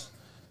process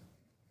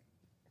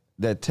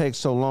that takes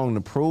so long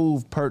to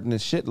prove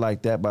pertinent shit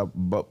like that, but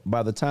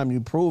by the time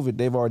you prove it,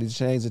 they've already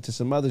changed it to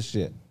some other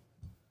shit.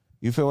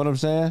 You feel what I'm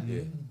saying?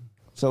 Yeah.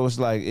 So it's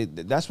like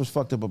that's what's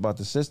fucked up about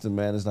the system,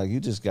 man. It's like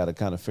you just got to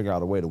kind of figure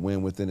out a way to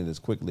win within it as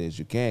quickly as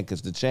you can,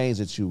 because the change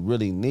that you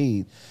really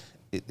need,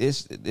 it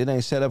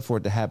ain't set up for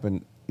it to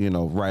happen,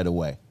 right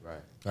away. Right.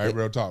 All right,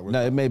 real talk.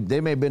 Now they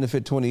may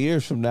benefit 20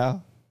 years from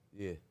now,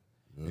 Yeah.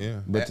 Yeah.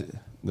 but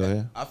go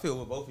ahead. I feel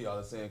what both of y'all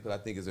are saying because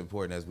I think it's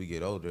important as we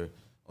get older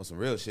on some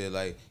real shit.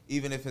 Like,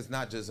 even if it's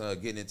not just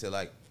getting into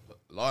like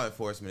law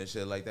enforcement and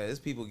shit like that, it's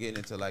people getting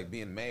into like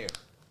being mayor.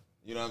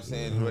 You know what I'm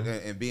saying?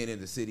 And being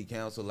in the city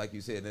council, like you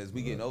said, as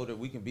we getting older,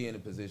 we can be in a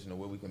position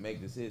where we can make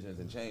decisions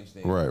and change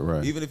things.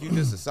 Right. Even if you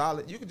just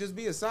you can just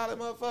be a solid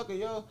motherfucker,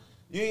 yo.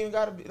 You ain't even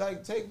gotta be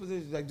like take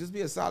positions. Like, just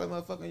be a solid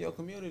motherfucker in your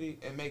community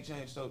and make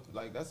change. So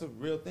like that's a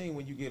real thing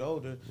when you get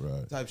older,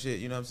 Right. type shit.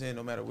 You know what I'm saying?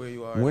 No matter where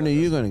you are. When are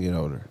you gonna get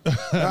older? This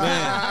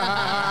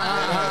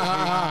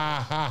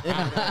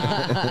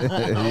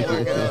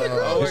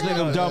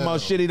nigga talking about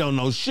shit he don't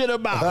know shit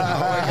about.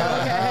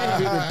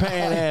 Keep it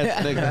paying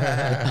ass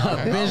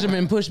nigga.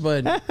 Benjamin push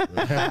button. I'm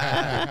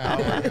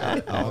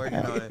working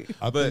on it.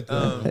 But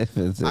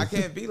I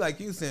can't be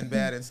like you,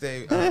 Sinbad, and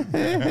stay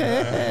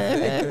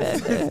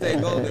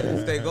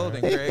stay golden,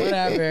 Craig.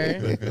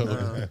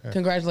 Whatever.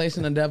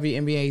 Congratulations on the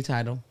WNBA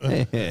title.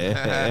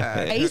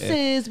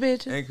 Aces,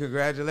 bitch. And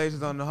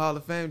congratulations on the Hall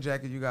of Fame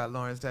jacket you got,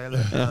 Lawrence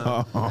Taylor.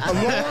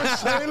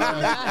 Lawrence Taylor?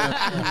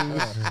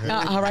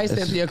 All right,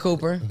 Cynthia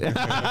Cooper.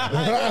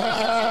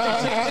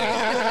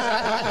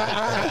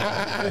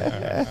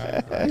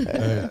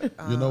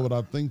 You know what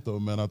I think though,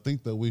 man? I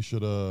think that we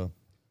should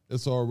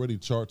it's already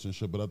charts and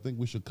shit, but I think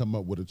we should come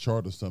up with a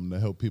chart or something to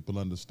help people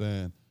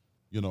understand,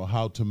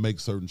 how to make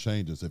certain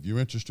changes. If you're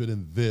interested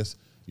in this,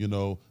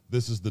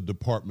 this is the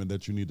department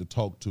that you need to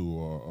talk to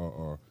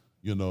or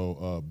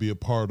be a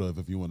part of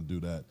if you want to do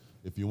that.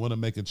 If you want to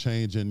make a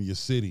change in your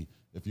city,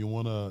 if you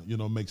want to,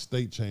 make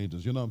state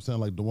changes, you know what I'm saying?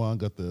 Like Dewan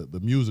got the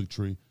music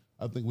tree.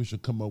 I think we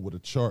should come up with a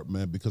chart,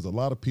 man, because a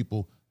lot of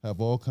people have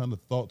all kind of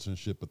thoughts and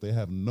shit, but they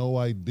have no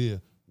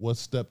idea what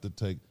step to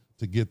take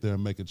to get there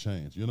and make a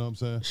change. You know what I'm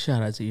saying?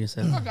 Shout out to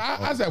yourself. I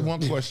just have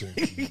one question.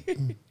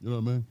 You know what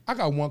I mean? I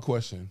got one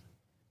question.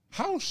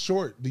 How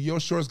short do your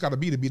shorts got to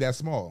be that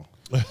small?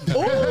 If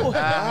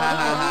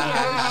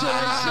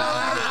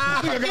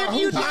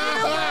you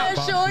didn't wear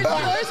short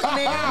shorts,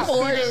 nigga,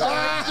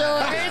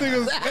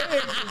 shorts.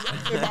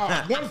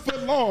 About 1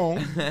 foot long,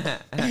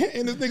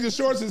 and this nigga's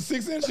shorts is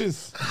 6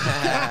 inches. Because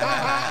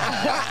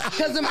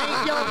them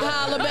ain't your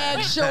holla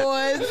back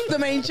shorts.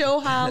 Them ain't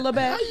your holla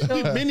back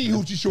shorts. Mini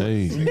hoochie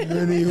shorts.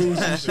 Mini who's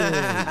short.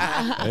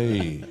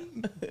 Hey.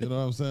 You know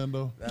what I'm saying,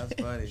 though? That's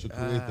funny. You should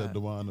create that,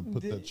 Dewan, and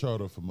put that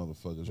chart up for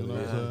motherfuckers. You know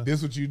what I'm saying?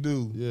 This what you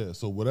do. Yeah,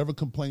 so whatever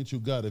complaints you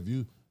got, if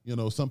you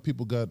some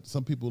people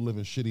live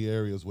in shitty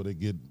areas where they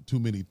get too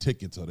many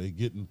tickets or they're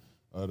getting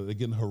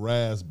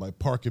harassed by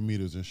parking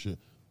meters and shit.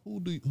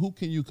 Who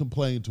can you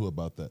complain to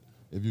about that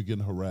if you're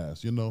getting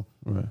harassed?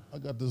 Right. I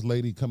got this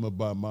lady coming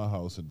by my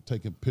house and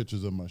taking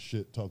pictures of my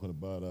shit, talking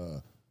about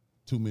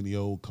too many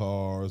old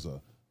cars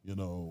or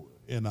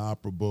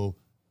inoperable.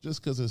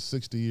 Just because it's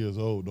 60 years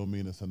old don't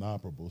mean it's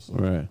inoperable. So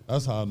Right.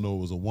 that's how I know it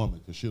was a woman,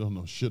 because she don't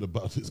know shit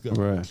about this guy.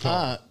 Right.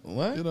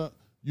 What?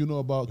 You know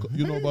about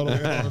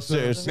all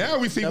Seriously. Now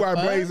we see why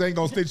Blaze ain't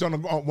gonna want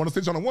to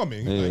stitch on a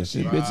woman. Yeah, Like,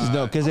 see, bitches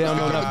know because they don't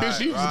know nothing. bitch,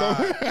 she used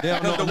to They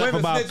don't know The nothing women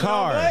about snitching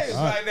on Blaze cars.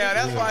 right now.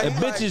 That's why A he's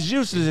bitch like, is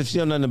useless if she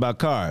don't know nothing about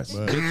cars.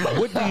 Bitch,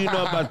 what do you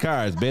know about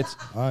cars, bitch?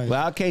 Well,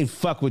 I can't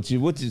fuck with you.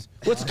 What's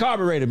the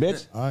carburetor,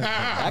 bitch?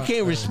 I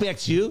can't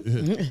respect you. I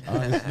ain't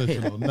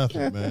snitching on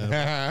nothing,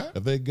 man.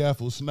 If they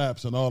gaffle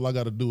snaps and all I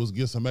got to do is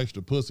get some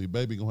extra pussy,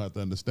 baby gonna have to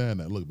understand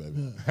that. Look,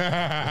 baby,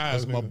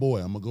 that's my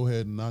boy. I'm gonna go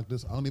ahead and knock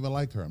this. I don't even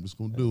like her. I'm just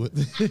gonna do it.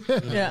 You know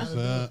what I'm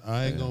saying?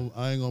 I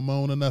ain't gonna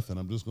moan or nothing.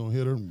 I'm just gonna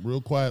hit her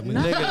real quietly.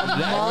 Nigga,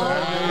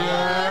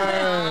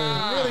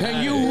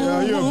 Can you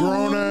Yeah, you a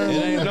grown ass. it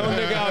ain't no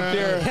nigga out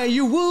there Can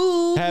you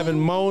woo? having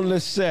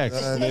moanless sex.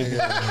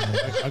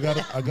 I got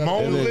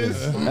Moanless?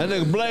 That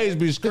nigga Blaze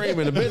be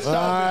screaming. The bitch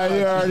Ah,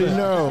 you already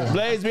know.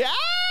 Blaze be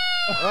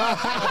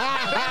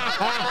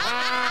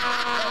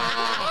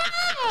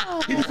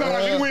He just sound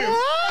like he wins.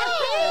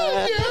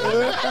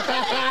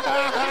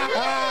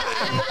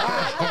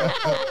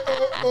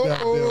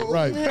 Goddamn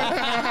right.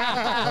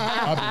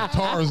 I be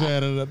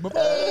Tarzan in that.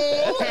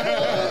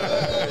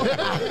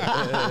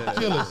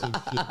 Killing some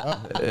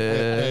shit.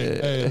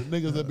 Hey,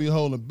 niggas that be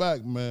holding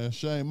back, man.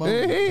 Shame on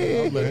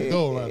me. I'm letting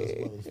go around this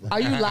motherfucker. Are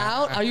you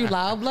loud? Are you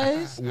loud,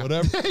 Blaze?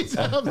 Whatever.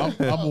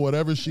 I'm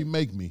whatever she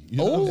make me. You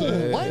know Oh, what I'm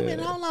saying? wait a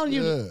minute. Hold on.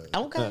 You Yeah.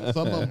 okay?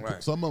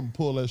 Some of them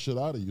pull that shit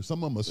out of you.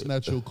 Some of them will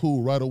snatch your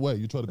cool right away.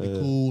 You try to be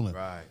cool and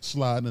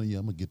slide in. Yeah,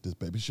 I'm gonna get this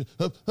baby shit.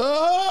 That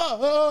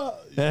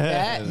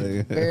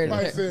very,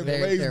 Mike said very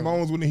Blaze terrible.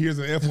 moans when he hears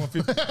an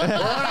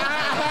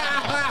F-150.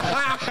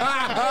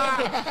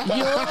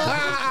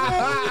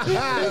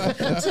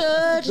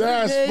 Touch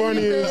That's me,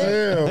 funny baby. as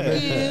hell,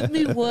 man. Give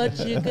me what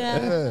you got.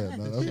 Yeah,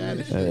 no,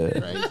 that's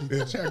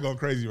The chat going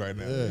crazy right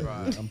now.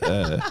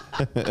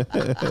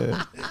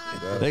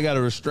 They got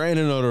a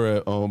restraining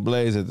order on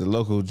Blaze at the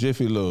local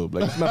Jiffy Lube.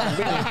 Like, it's my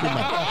convenience too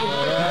much.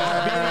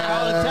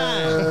 All the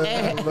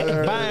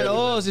time. Buying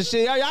oils and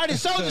shit. I already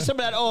sold you some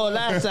of that oil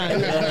last time.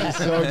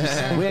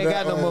 We ain't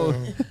got no more.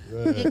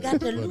 You got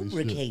to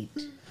lubricate.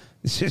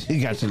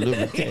 You got to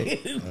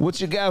lubricate.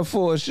 What you got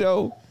for a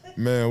show?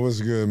 Man, what's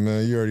good,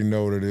 man? You already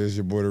know what it is.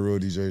 Your boy, the Real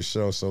DJ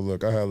Show. So,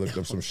 look, I had looked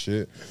up some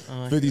shit.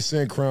 50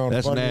 Cent Crown.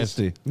 That's funniest.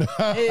 nasty. Look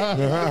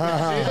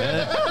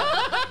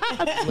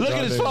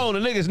at his phone. The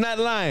nigga's not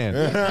lying.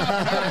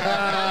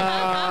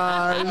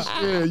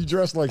 Shit, you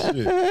dress like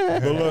shit.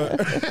 But look,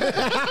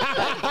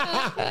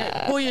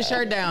 Pull your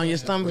shirt down. Your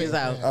stomach is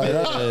out.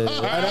 that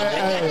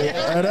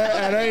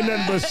ain't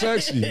nothing but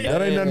sexy.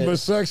 That ain't nothing but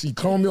sexy.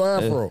 Comb your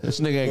afro. This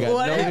nigga ain't got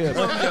What? no hips.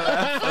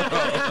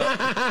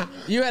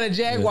 You had a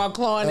jaguar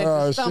clawing at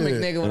your stomach,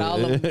 shit. nigga, with all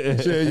them.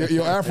 Shit,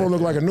 your afro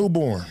look like a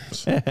newborn.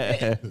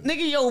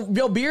 Nigga,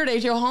 your beard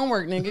ain't your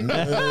homework, nigga.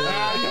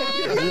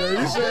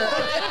 Yeah, you said,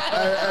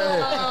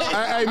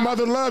 hey,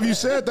 Mother Love, you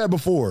said that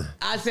before.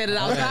 I said it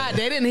outside.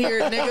 They didn't hear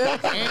it, nigga.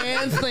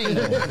 And sing.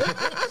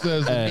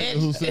 Says the nigga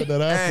who said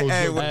that afro.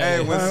 Hey, when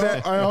Hey,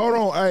 hold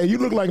on. Hey, you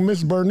look like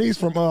Miss Bernice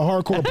from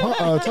Hardcore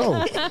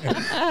Toe.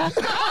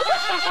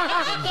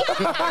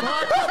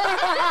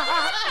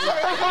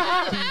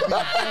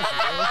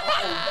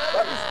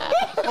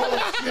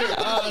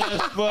 Oh,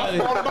 that's funny.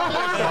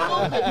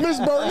 Miss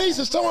Bernice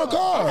is towing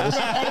cars.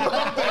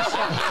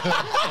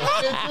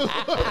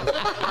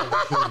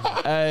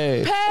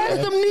 Hey, Pass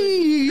them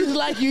knees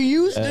like you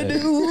used to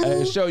do.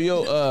 hey, show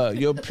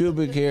your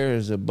pubic hair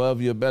is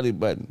above your belly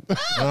button. Oh,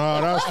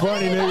 that's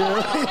funny,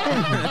 nigga.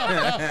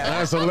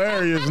 That's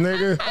hilarious,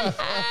 nigga.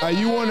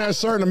 You won that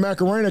shirt in the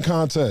Macarena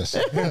contest.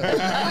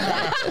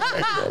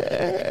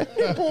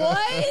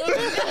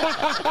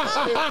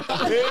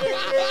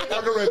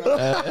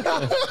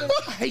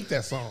 I hate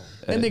that song.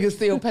 That nigga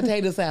steal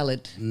potato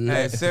salad.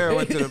 Hey, Sarah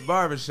went to the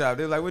barber shop.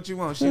 They're like, "What you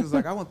want?" She was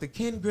like, "I want the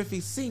Ken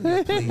Griffey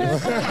Senior, please." Tighten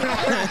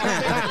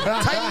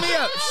me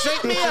up,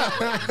 shake me up,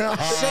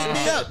 shake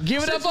me up.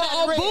 Give it up for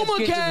Obama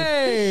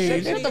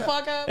K. Shut the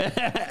fuck up.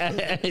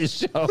 Hey,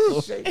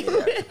 show,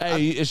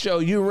 hey, show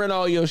you rent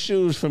all your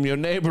shoes from your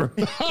neighbor.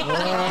 You stupid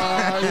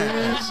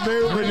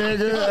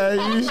nigga. Hey,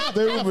 you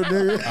stupid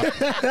nigga.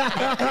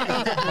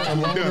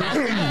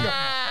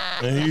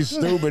 And he's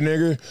stupid,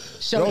 nigga.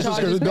 Show Those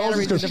charges is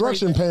batteries in the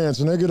construction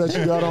pants, nigga, that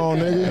you got on,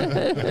 nigga.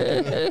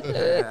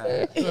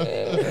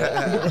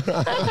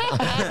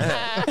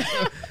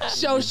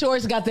 Show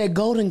shorts got that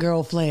golden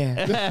girl flair.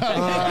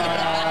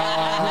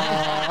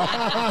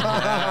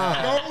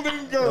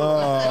 Golden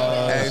girl.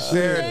 Hey,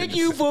 Sarah. Thank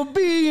you for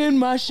being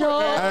my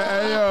short.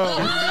 Hey, yo.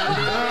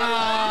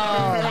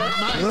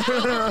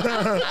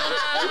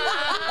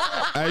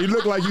 Hey, you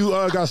look like you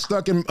got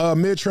stuck in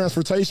mid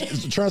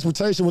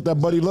transportation with that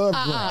Buddy Love.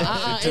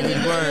 Too many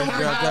words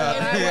dropped out.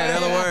 Yeah,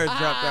 the words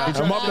dropped out.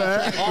 Come up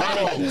there.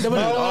 Almost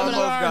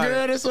got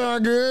it. It's all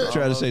good.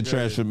 Try to say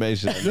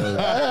transformation.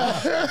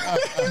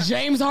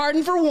 James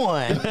Harden for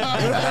one. Tell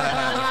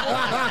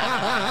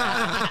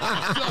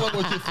her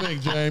what you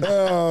think, James.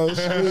 Oh,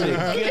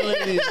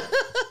 shit.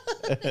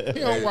 He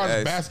don't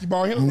watch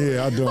basketball. He don't,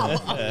 Yeah, I don't.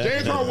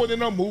 James Harden wasn't in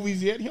no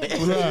movies yet. He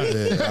don't know.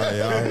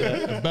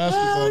 Right.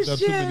 Basketball got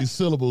too many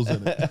syllables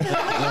in it.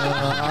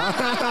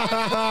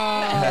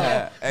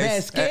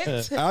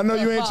 Basket. I know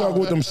you ain't talking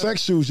with them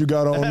sex shoes you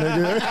got on,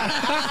 nigga.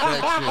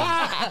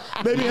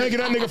 They be hanging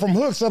that nigga from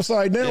hooks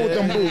upside down with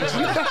them boots.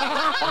 You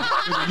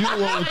the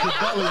one with your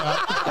belly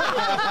out.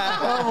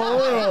 Oh, for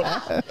real.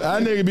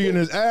 That nigga be getting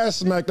his ass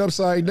smacked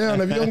upside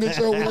down. If you don't get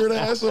your weird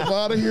ass up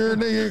out of here,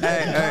 nigga, you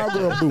got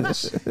cowgirl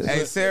boots.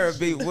 Hey, Sarah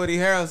beat Woody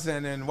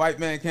Harrelson and White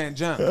Man Can't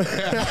Jump.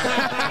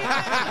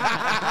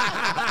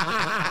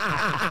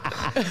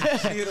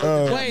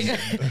 Wait,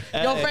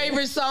 your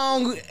favorite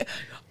song?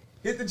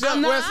 Hit the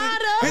jump, Wesley.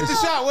 Hit the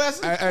shot,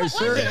 Wesley. Hey,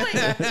 Sarah,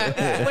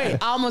 Wait,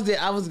 I almost did.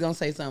 I was gonna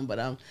say something,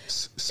 but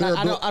Sarah,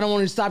 I don't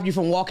want to stop you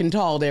from walking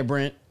tall, there,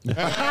 Brent.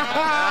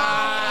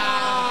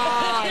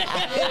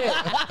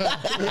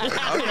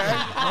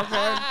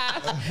 Okay.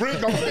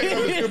 Brent gonna stand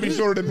up and still be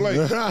shorter than Blake.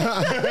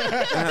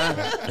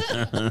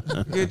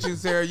 Get you,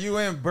 Sarah. You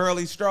and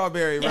Burley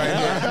Strawberry right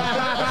here.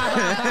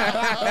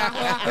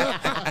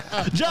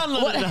 John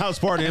Lennon at the house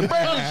party. And Okay,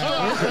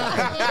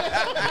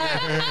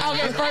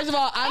 first of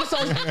all,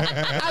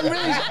 I'm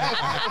really.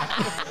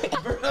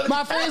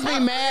 My friends be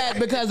mad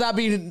because I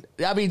be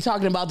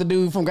talking about the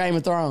dude from Game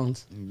of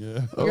Thrones.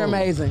 Yeah. You're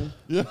amazing.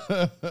 Yeah.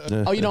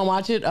 Oh, you don't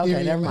watch it? Okay,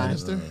 Tyrion never mind.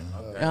 Lannister.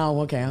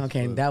 Oh,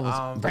 okay. That was.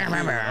 I'm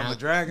a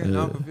dragon.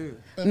 I'm confused.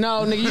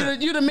 No,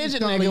 nigga, you the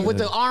midget nigga with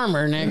the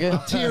armor,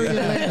 nigga. Tyrion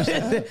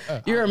Lannister.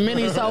 You're a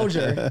mini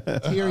soldier.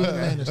 Tyrion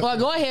Lannister. Well,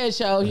 go ahead,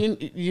 show you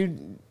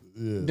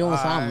doing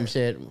some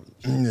shit.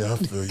 yeah, I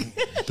feel you.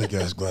 Big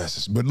ass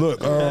glasses. But look,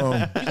 You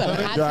got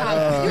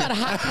a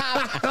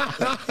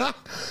hot top.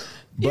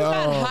 You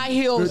got high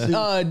heels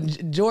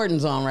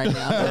Jordans on right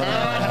now.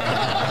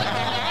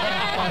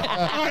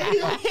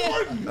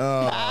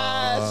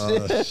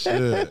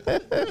 shit.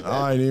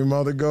 I ain't even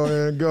about to go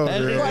ahead and go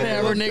there.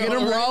 Whatever, nigga,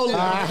 them rolling.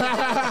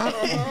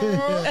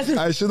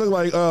 I should look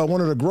like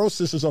one of the Gross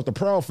sisters off the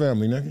Proud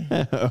Family,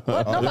 nigga.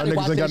 What? Y'all Nobody niggas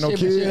watch ain't got that no shit,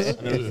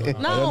 kids?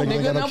 Michelle. No, Y'all niggas ain't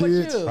nigga, got no, no but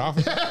kids? you.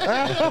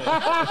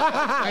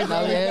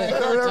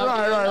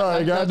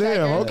 Right.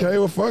 Goddamn. Okay,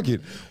 well, fuck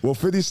it. Well,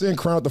 50 Cent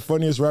crowned the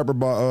funniest rapper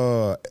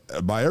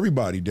by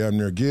everybody, damn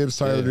near Gibbs,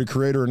 Tyler, the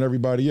Creator, and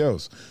everybody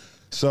else.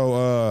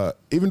 So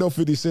even though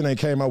 50 Cent ain't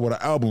came out with an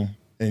album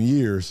in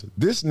years,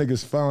 this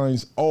nigga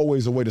finds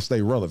always a way to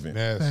stay relevant.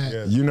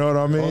 Yes. You know what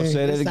I mean?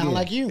 Say that again. Sound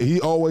like you. He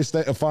always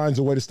finds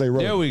a way to stay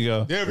relevant. there we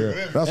go. Yeah.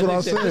 That's what I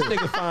This said.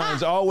 nigga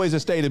finds always a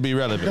stay to be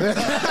relevant.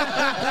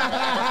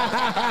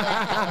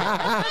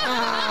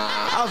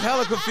 I was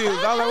hella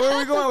confused. I was like, where are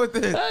we going with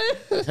this?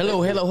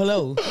 Hello.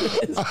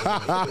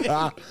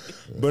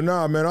 But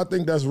nah, man, I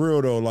think that's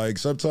real though. Like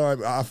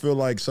sometimes I feel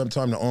like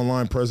sometimes the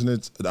online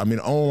presence.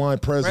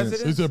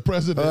 He said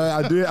president.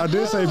 I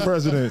did say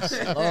presidents.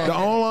 The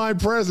online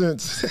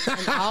presence.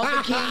 All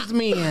the King's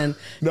men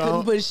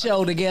couldn't put a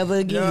show together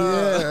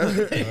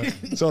again.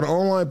 So the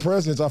online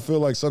presence, I feel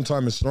like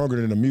sometimes it's stronger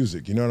than the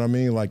music. You know what I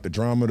mean? Like the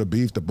drama, the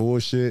beef, the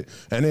bullshit,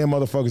 and then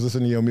motherfuckers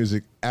listen to your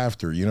music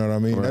after. You know what I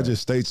mean? That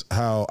just states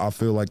how I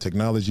feel like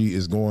technology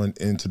is going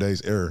in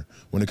today's era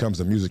when it comes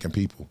to music and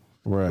people.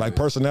 Right. Like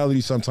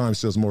personality sometimes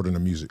sells more than the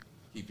music.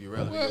 Keep you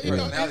relevant.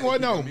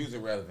 Well,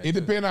 Music relevant. It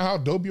depends on how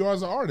dope you are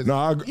as an artist. No,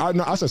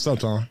 I said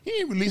sometimes. He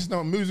ain't releasing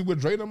no music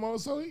with Dre no more,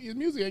 so his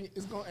music ain't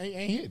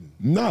hitting.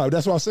 No,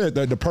 that's why I said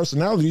that the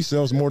personality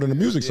sells more than the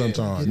music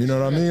sometimes. You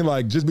know what I mean?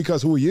 Like just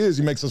because who he is,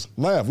 he makes us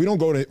laugh. We don't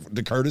go to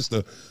Curtis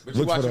to But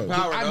you look for watching the.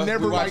 Power, I though.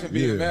 never We watching liked-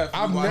 BMF.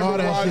 I've We never watching all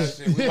that watched.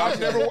 shit. We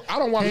watching- I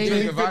don't watch Drink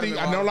Drink your 50. vitamin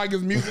I don't like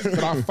his music,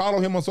 but I follow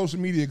him on social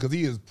media because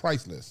he is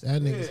priceless.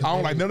 That nigga's I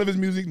don't like none of his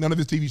music, none of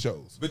his TV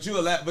shows. But you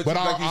But like you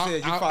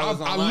said, you follow his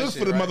I online look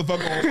shit, for the right?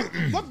 motherfucker.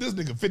 What this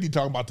nigga 50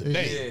 talking about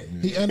today?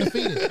 He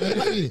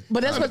undefeated.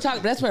 But that's what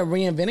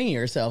reinventing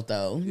yourself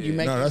though. You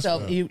make No, that's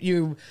yourself fair.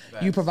 you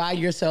provide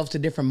yourself to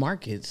different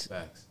markets.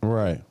 Facts.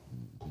 Right.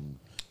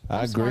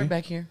 I Smart agree.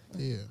 back here.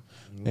 Yeah.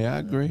 Yeah, I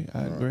agree.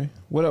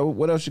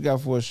 What else you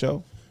got for a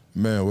show?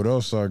 Man, what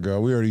else I got?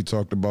 We already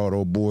talked about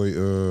old boy.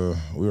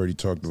 We already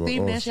talked about.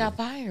 Steve Nash Offset. got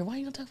fired. Why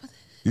you don't talk about that?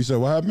 You said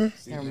what happened?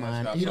 Never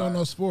mind. You don't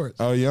know sports.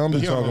 Oh yeah, I'm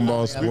be talking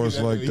about sports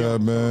like that,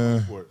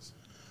 man.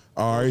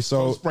 All right,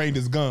 so Sprained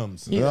his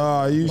gums.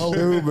 ah, you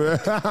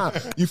stupid.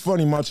 You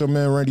funny, Macho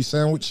Man Randy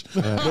Sandwich.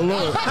 But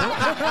look,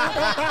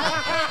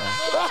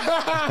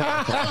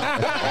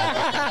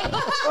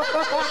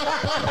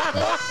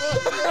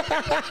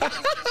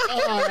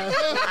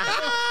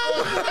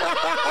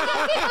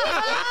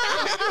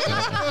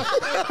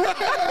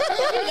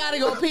 I gotta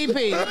go pee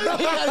pee. He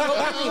gotta go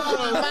pee.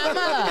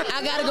 Mama,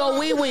 I gotta go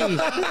wee wee.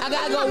 I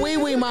gotta go wee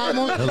wee,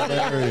 mama.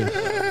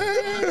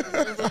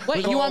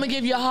 Wait, you want me to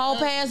give you a hall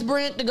pass,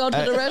 Brent, to go to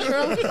the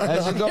restroom?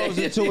 As it goes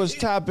into his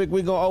topic,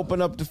 we're going to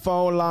open up the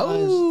phone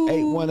lines,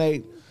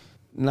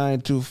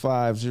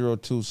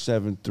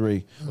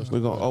 818-925-0273. We're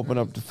going to open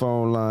up the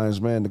phone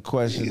lines, man. The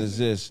question is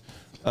this.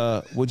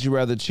 Would you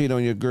rather cheat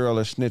on your girl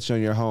or snitch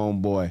on your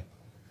homeboy?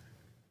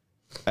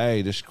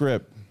 Hey, the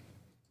script.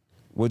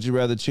 Would you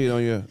rather cheat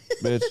on your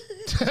bitch?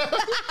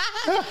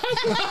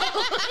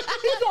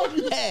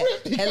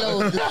 Hello.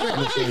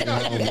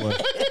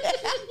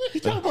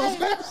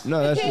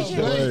 No, that's the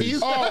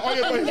script.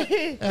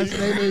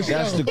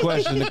 That's the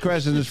question. The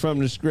question is from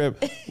the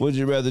script. Would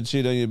you rather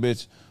cheat on your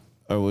bitch,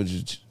 or would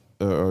you,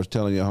 or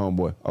telling your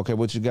homeboy? Okay,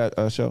 what you got,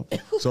 show?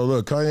 So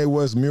look, Kanye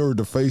West mirrored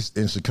the face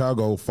in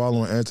Chicago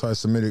following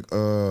anti-Semitic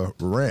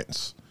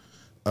rants.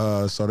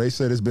 So they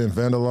said it's been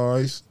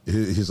vandalized.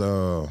 His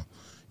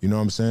you know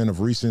what I'm saying,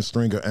 of recent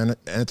string of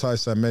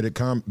anti-Semitic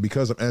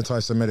because of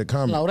anti-Semitic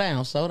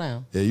comments. Slow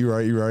down. Yeah, you're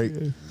right.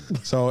 Yeah.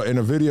 So in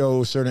a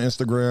video shared on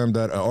Instagram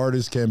that an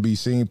artist can be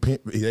seen,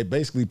 they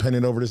basically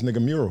painted over this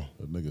nigga mural.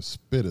 That nigga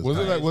spit his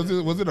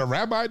Was it a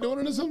rabbi doing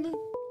it or something?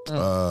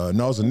 No, it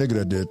was a nigga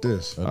that did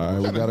this. All right,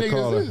 we got a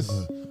caller.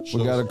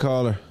 We got a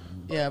caller.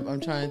 Yeah,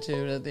 I'm trying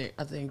to.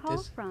 I think Call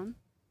this. from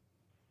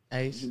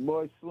Ace.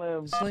 Boy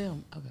Slim.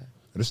 Slim. Okay.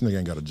 This nigga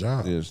ain't got a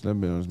job. Yeah,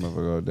 Slim been on this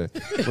motherfucker all day.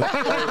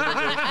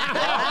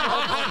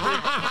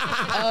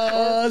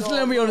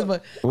 Slim be on his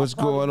butt. What's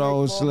going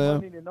on, Slim?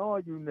 Money than all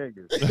you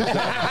niggas.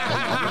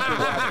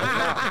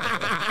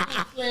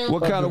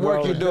 What kind of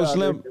work you do,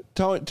 Slim?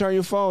 Turn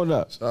your phone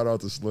up. Shout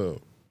out to Slim.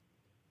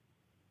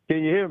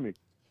 Can you hear me?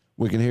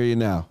 We can hear you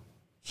now.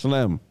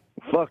 Slim.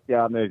 Fuck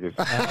y'all niggas.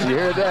 You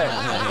hear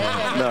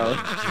that?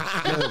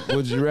 No.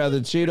 Would you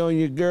rather cheat on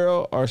your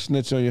girl or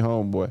snitch on your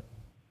homeboy?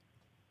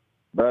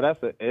 Bro,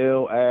 that's an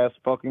ill-ass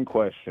fucking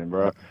question,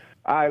 bro.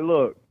 All right,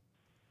 look.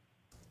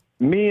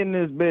 Me and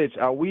this bitch,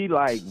 are we,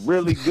 like,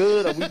 really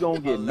good? Are we going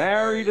to get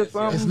married or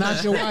something? It's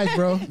not your wife,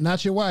 bro.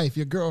 Not your wife.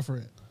 Your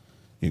girlfriend.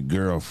 Your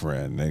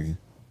girlfriend, nigga.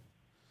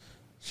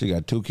 She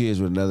got 2 kids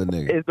with another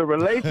nigga. Is the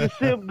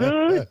relationship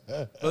good?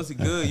 Pussy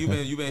good. You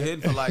been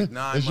hitting for like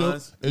 9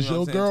 months. It's You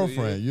know your what I'm saying? 2 years.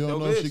 girlfriend. You don't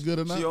know if she good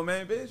or not? She your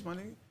main bitch, my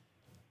nigga.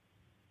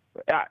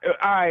 All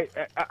right.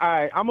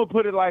 I'm going to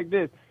put it like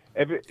this.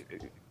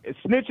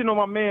 Snitching on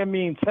my man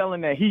means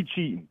telling that he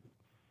cheating.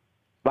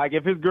 Like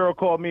if his girl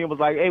called me and was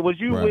like, hey, was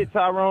you with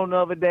Tyrone the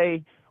other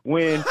day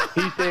when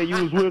he said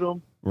you was with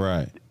him?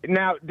 Right.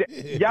 Now,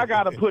 y'all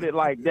got to put it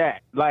like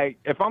that. Like,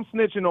 if I'm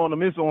snitching on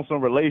him, it's on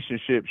some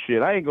relationship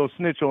shit. I ain't going to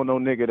snitch on no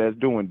nigga that's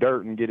doing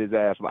dirt and get his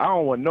ass. I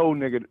don't want no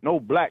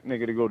black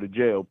nigga to go to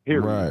jail,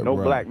 period. Right, no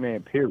right. black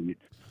man, period.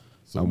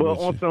 I'm But with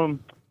on you. some,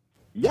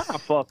 y'all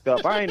fucked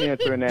up. I ain't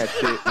answering that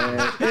shit, man.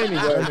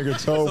 Anyway, That nigga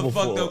told That's a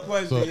fucked before. up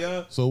question,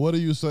 yo. So what do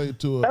you say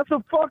to a? that's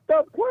a fucked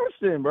up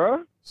question,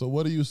 bro. So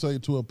what do you say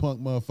to a punk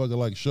motherfucker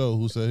like Show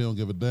who said he don't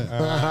give a damn?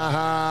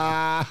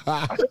 Y'all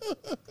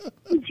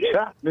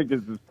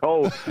niggas is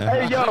cold.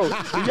 Hey, yo, do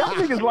y'all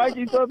niggas like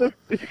each other?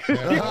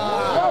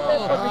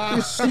 Y'all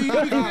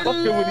motherfuckers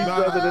fucking with each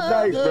other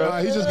tonight, bro.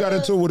 He just got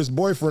into it with his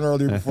boyfriend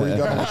earlier before he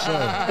got on the show.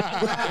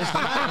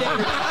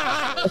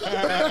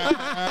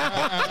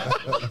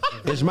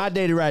 It's my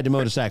day to ride the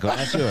motorcycle.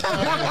 That's yours.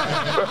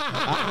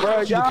 Bro,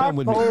 you to y'all come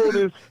with me. cold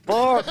as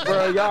fuck,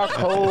 bro. Y'all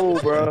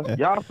cold, bro.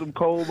 Y'all some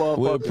cold motherfuckers,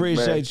 We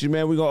appreciate you,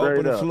 man. We're going to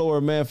open the Straight up.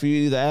 floor, man, for you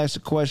to either ask a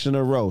question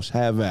or roast.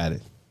 Have at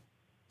it.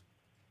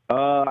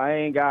 I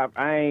ain't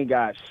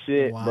got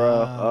shit,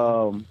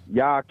 bro.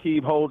 Y'all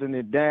keep holding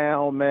it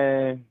down,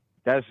 man.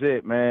 That's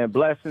it, man.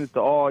 Blessings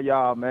to all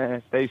y'all,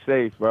 man. Stay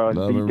safe, bro.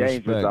 Love Be and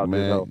dangerous respect, out there,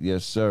 man. though.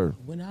 Yes, sir.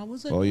 When I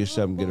was All your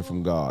something, get it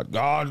from God.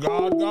 God.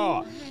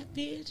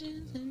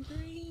 visions and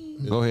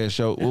dreams. Go ahead,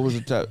 show. What was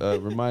the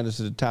remind us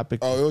of the topic?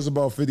 Oh, it was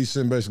about 50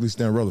 Cent basically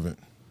staying relevant.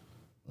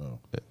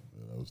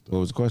 What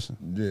was the question?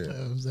 Yeah.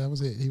 That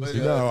was it. He was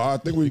No, I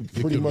think we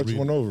pretty couldn't much read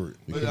went it. over it.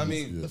 He But I couldn't-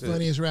 mean, the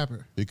funniest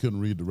rapper. he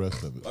couldn't read the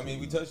rest of it. I mean,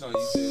 we touched on it.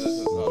 You said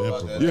let's talk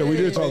about that. Yeah, we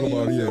did talk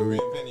about it.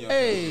 Yeah,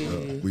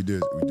 Hey. we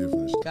did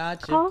finish it.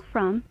 Gotcha. call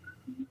from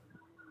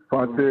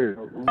Fontaine.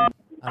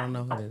 I don't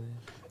know who that is.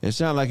 It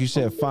sounded like you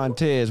said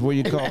Fontez. Where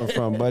you calling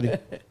from, buddy?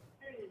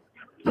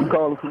 I'm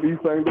calling from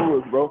East St.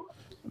 Louis, bro.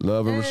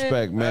 Love and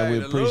respect, man. Hey, We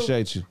the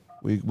appreciate you.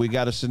 We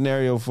got a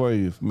scenario for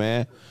you,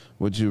 man.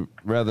 Would you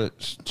rather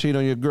cheat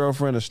on your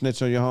girlfriend or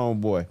snitch on your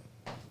homeboy?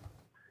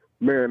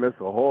 Man, that's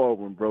a hard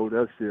one, bro.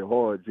 That shit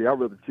hard, G. I'd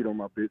rather cheat on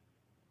my bitch.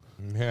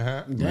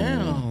 Yeah.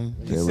 Damn.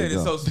 He There we said it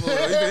go. so smooth. He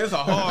said it's a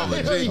hard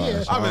one, G.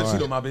 I'm gonna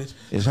cheat on my bitch.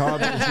 It's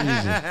hard, but it's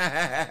easy.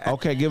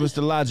 Okay, give us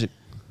the logic.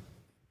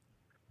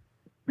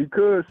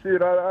 Because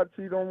shit, I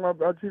cheated on my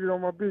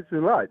bitch a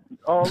lot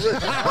already.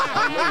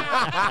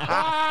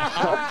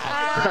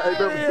 I ain't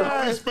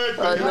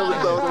never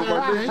told on my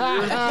bitch.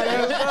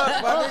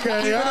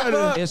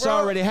 It's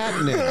already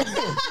happening.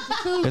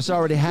 It's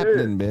already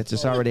happening, bitch.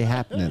 It's already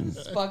happening.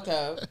 Fucked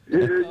up.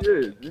 Yeah.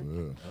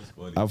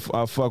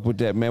 I fuck with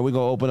that, man. We're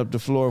going to open up the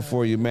floor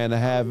for you, man, to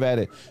have at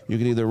it. You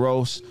can either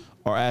roast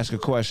or ask a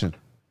question.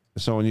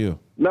 It's on you.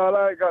 No,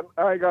 I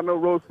ain't got no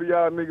roast for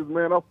y'all niggas,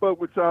 man. I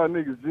fuck with y'all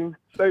niggas, G.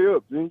 Stay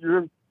up, G. You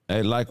hear me?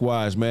 Hey,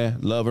 likewise, man.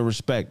 Love and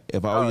respect.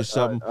 If I owe you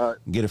something,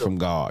 get it from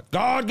God.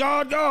 God.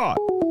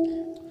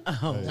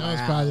 Oh, That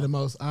was probably the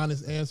most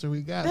honest answer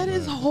we got. That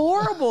is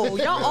horrible.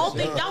 Y'all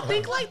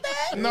think like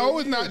that? No,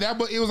 it's not that,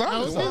 but it was That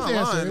honest. was his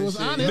answer. It was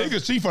honest.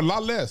 Niggas cheat for a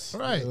lot less.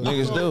 Right.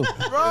 Niggas do.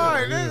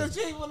 Right, niggas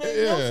cheat when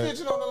they no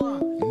snitching on the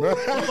line.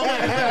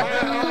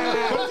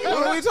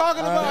 What are we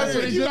talking about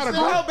here? You gotta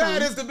How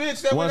bad is the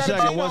bitch that we gotta cheat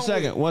on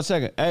with? One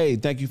second. Hey,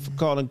 thank you for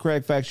calling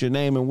Craig Facts. Your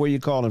name and where you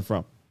calling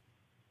from?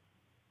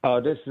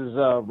 This is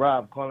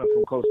Rob calling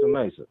from Costa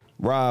Mesa.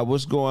 Rob,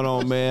 what's going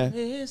on,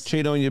 man?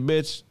 Cheat on your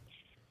bitch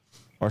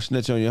or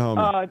snitch on your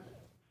homie?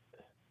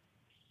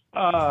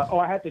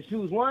 I had to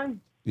choose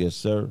one? Yes,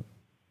 sir.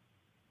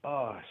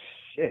 Oh,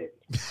 shit.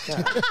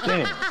 God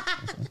damn.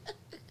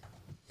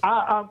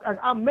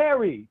 I'm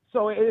married,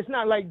 so it's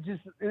not like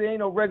just, it ain't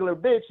no regular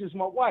bitch, it's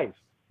my wife.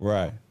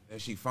 Right.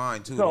 And she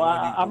fine too. So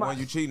the one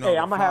you cheating on,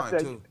 I'm gonna have fine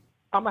to. too.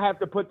 I'm gonna have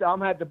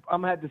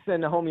to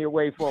send the homie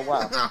away for a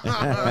while.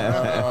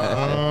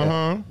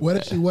 What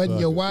if she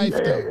wasn't your wife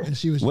though, and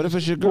she was? What if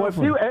it's your Or if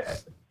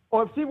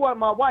girlfriend? she wasn't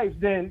my wife,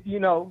 then she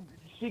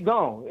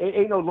gone. It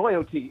ain't no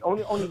loyalty.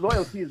 Only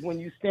loyalty is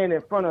when you stand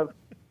in front of,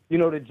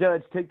 the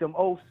judge, take them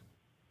oaths,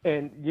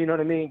 and you know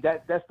what I mean.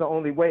 That's the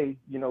only way.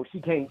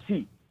 She can't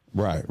cheat.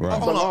 Right. It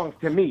belongs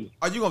to me.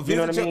 Are you gonna You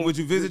know visit? what I mean? Would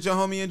you visit your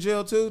homie in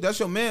jail too? That's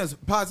your man's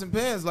pots and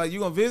pans. Like you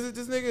gonna visit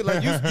this nigga?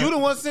 Like you the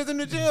one sent him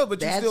to jail,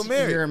 but you still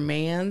married. Your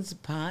man's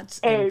pots.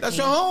 Hey, That's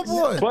your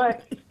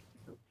homeboy.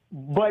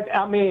 But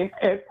I mean,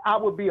 if I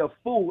would be a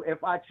fool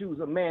if I choose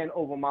a man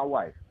over my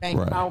wife. Thank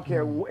you. I don't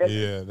care.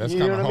 Yeah, that's you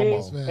kind know of what I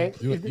mean? homo.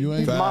 And You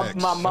ain't my That's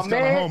man,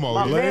 kinda homo.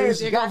 my man's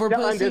Dick got over to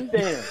pussy?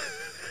 understand.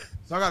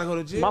 So I gotta go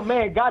to jail. My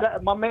man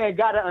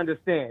gotta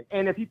understand.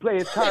 And if he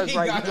plays his cards He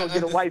right, he's gotta gonna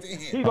get a wife.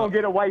 understand. He's gonna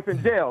get a wife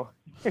in jail.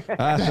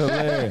 That's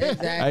hilarious.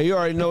 Hey, you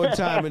already know what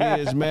time it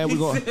is, man. We're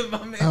going.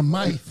 I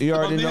might. You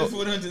already know.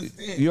 would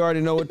understand. You already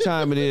know what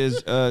time it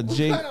is,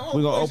 G.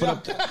 We're gonna open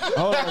up.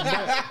 Hold on,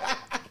 Brent.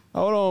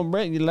 Hold on,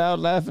 Brent. You loud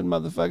laughing,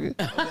 motherfucker.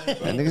 That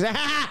nigga say,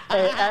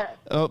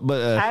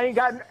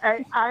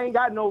 I ain't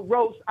got no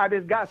roast. I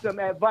just got some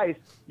advice.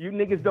 You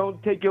niggas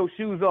don't take your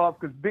shoes off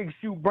because Big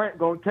Shoe Brent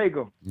gonna take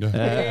them. And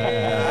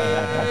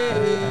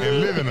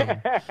live in them.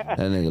 That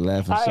nigga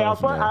laughing I'll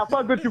soft.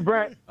 fuck with you,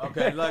 Brent.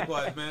 Okay,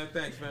 likewise, man.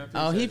 Thanks, man.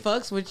 Oh, he Appreciate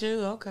fucks with you.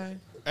 Okay.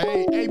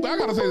 Hey, but I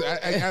gotta say,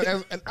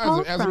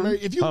 as a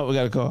married, if you Oh, we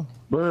got a call.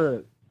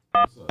 Bud,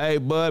 Hey,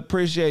 bud,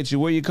 appreciate you.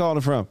 Where you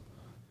calling from?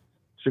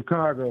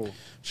 Chicago.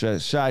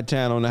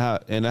 Chi-Town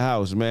in the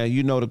house, man.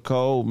 You know the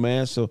code,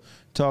 man. So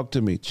talk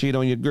to me. Cheat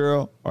on your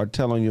girl or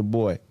tell on your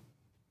boy?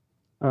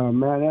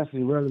 Man, that's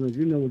irrelevant.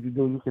 You know what you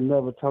do. You can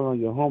never tell on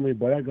your homie,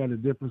 but I got a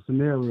different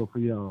scenario for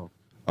y'all.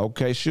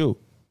 Okay, shoot.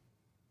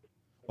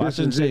 Well, I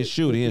shouldn't say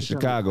shoot. He in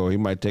Chicago. He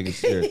might take it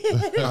serious.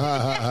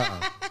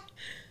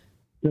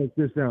 Check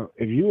this out.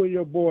 If you and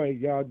your boy,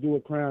 y'all do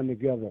a crime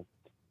together,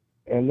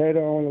 and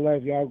later on in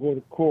life, y'all go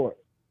to court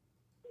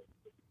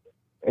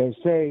and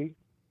say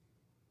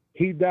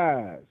he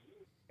dies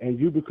and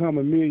you become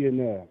a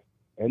millionaire,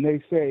 and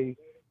they say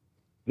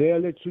they'll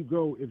let you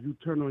go if you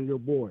turn on your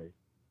boy,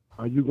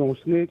 are you going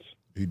to snitch?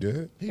 He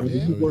did. Or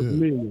did you worth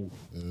millions?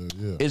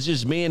 It's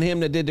just me and him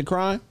that did the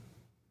crime?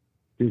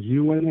 It's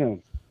you and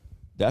him.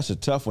 That's a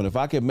tough one. If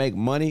I could make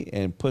money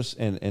and push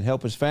and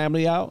help his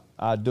family out,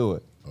 I'd do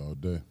it. All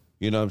day.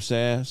 You know what I'm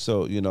saying?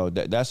 So,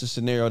 that's a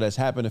scenario that's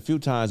happened a few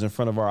times in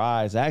front of our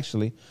eyes,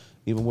 actually,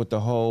 even with the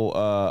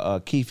whole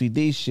Keefe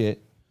D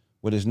shit,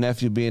 with his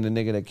nephew being the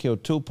nigga that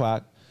killed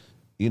Tupac.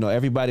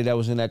 Everybody that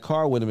was in that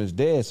car with him is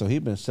dead, so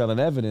he's been selling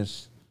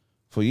evidence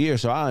for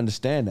years, so I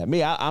understand that.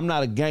 Me, I'm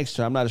not a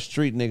gangster. I'm not a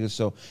street nigga,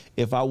 so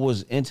if I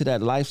was into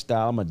that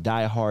lifestyle, I'm a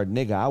diehard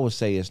nigga. I would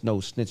say it's no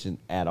snitching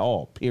at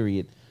all,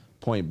 period,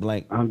 point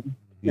blank. But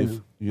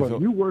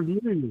you worth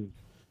millions.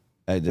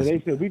 Hey, So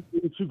they said, we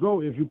let you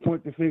go if you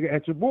point the finger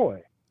at your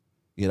boy.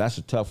 Yeah, that's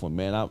a tough one,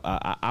 man.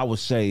 I would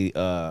say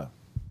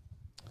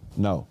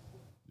no.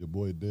 Your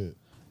boy dead.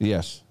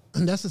 Yes.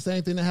 And that's the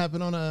same thing that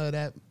happened on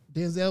that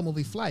Denzel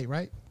movie Flight,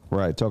 right?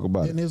 Right. Talk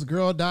about And it. his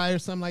girl died or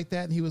something like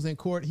that, and he was in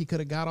court. He could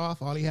have got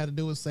off. All he had to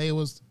do was say it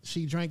was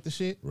she drank the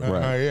shit.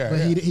 Right.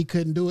 But he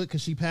couldn't do it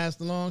because she passed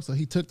along, so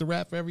he took the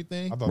rap for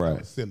everything. I thought that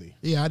was silly.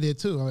 Yeah, I did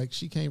too. I'm like,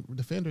 she can't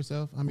defend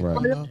herself. I mean,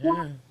 Right. you know.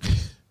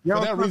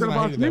 For that reason,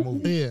 I hated that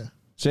movie. Yeah.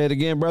 Say it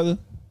again, brother.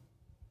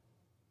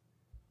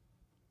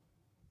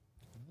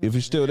 If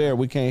you're still there,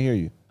 we can't hear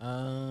you.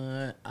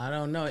 I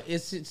don't know. It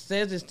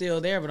says it's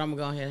still there, but I'm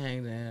gonna go ahead and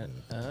hang that.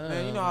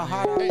 Man, you know how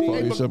hot I Oh,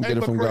 you something get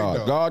it from Craig,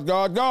 God.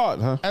 though. God,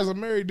 huh? As a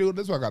married dude,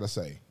 that's what I gotta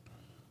say.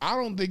 I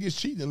don't think it's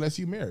cheating unless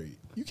you married.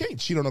 You can't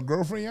cheat on a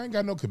girlfriend. You ain't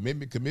got no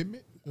commitment.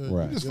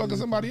 Right. You just fucking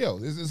somebody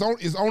else.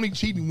 It's only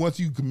cheating once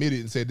you committed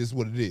and said this is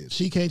what it is.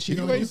 She can't cheat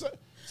If on you you. ain't,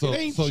 it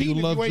ain't cheating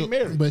if you ain't your,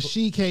 married. But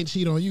she can't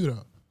cheat on you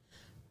though.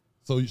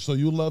 So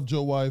you loved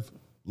your wife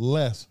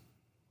less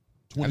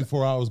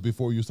 24 hours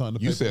before you signed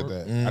the You paperwork?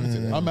 said that. I didn't say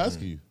that. I'm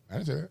asking you. I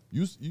didn't say that.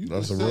 You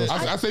That's a said- real-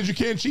 I said you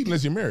can't cheat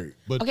unless you're married.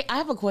 But Okay, I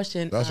have a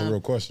question. That's a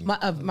real question.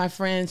 My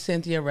friend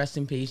Cynthia, rest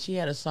in peace. She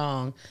had a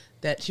song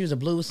that she was a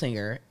blues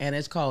singer, and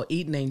it's called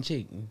 "Eating Ain't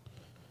Cheating."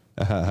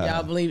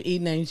 Y'all believe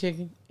eating ain't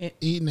chicken?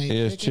 Eating ain't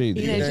It's chicken.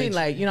 cheating. Eating ain't cheating.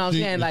 Like, you know what I'm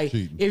Cheating saying? is Like,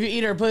 cheating. if you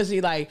eat her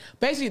pussy, like,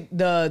 basically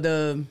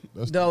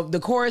the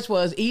chorus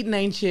was eating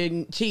ain't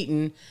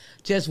cheating.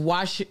 Just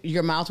wash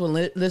your mouth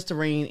with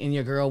Listerine and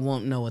your girl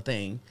won't know a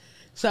thing.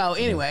 So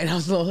anyway, that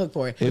was a little hook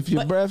for it. If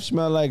your breath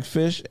smell like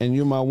fish and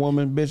you my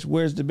woman, bitch,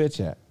 where's the bitch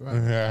at?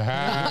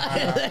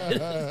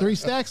 3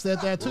 Stacks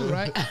said that too,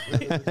 right?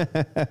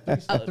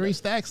 3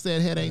 Stacks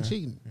said head ain't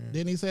cheating.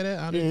 Didn't he say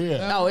that?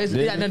 Yeah. Oh, it's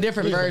a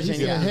different version. He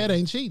said Yeah. head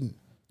ain't cheating.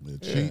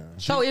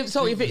 So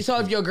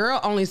if your girl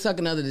only suck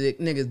another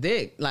nigga's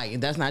dick, like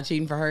that's not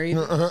cheating for her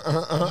either.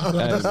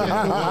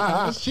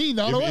 It's cheating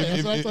all the way.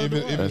 That's what I'm talking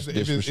about. That's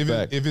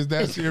disrespect. If it's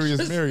that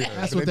serious, marry her.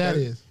 That's If what it that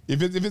ain't is.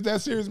 If it's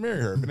that serious,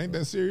 marry her. If it ain't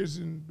that serious,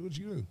 then do what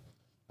you do.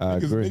 I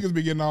agree. Niggas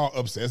be getting all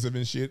obsessive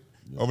and shit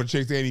over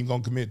chicks they ain't even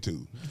gonna commit to.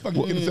 What the fuck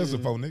you getting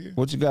obsessive for, nigga?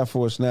 What you got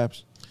for us,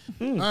 Snaps?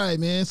 All right,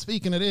 man.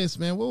 Speaking of this,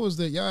 man, what was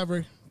that? Y'all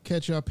ever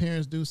catch your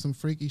parents do some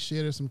freaky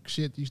shit or some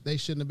shit they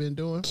shouldn't have been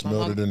doing?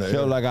 Smelled it in the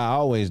Feel air. like I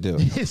always do.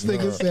 This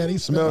nigga said he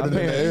Smelled smelled it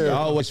in the Parents air.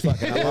 always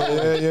fucking.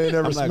 Yeah, you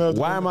never I'm like, smelled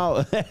why it. am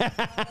I?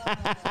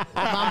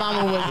 My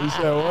mama You was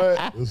said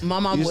what? my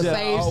mom You was said I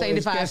saved, always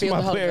sanctified, catch filled my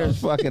the Holy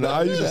parents Ghost. fucking.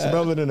 I used to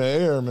smell it in the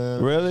air,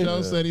 man. Really?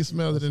 Joe said he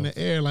smelled it in the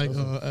air like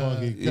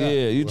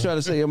Yeah, you try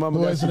to say your mama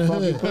got Boys in some the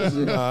funky hood.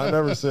 pussy. Nah, I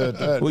never said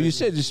that. Well, you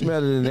said you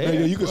smelled it in the Nigga,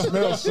 air. you can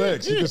smell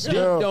sex. You can You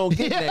smell. don't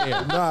get in the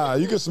air. Nah,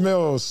 you can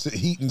smell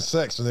heat and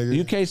sex, nigga.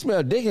 You can't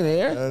smell dick in the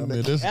air. I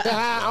mean, this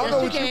I don't know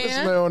what you can.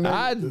 can smell,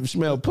 nigga. I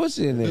smell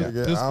pussy in there.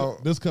 Nigga, I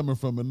don't- this coming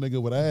from a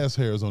nigga with ass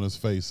hairs on his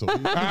face, so he,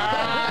 God.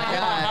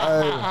 I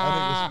think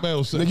it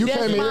smells. Nigga, you That's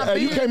came in here. my Hey,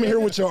 you beard. came in here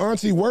with your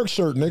auntie work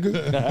shirt, nigga.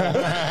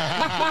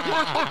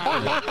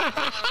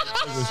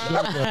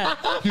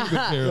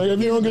 Like, if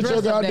you don't get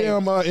your Dress up day.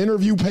 goddamn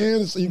interview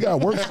pants, you got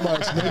work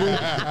slacks,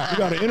 nigga. You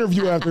got an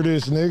interview after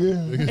this,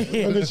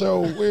 nigga. Look at your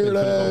weird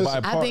ass.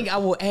 I think I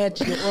will add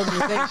to your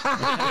organization.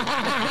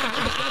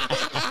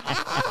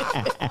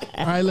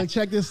 All right, look,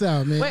 check this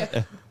out, man. Wait,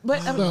 but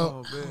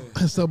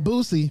So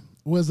Boosie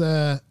was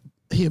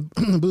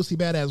Boosie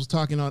Badass was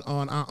talking on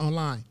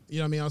online. You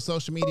know what I mean, on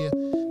social media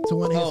to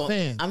one of his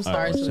fans. I'm sorry,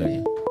 All right,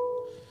 Sweetie.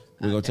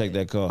 We're gonna take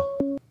that call.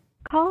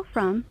 Call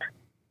from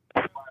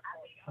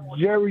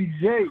Jerry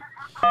J.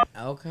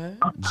 Okay.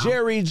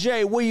 Jerry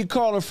J, where you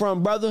calling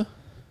from, brother?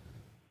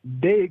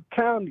 Dade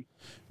County.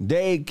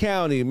 Dade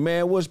County,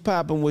 man. What's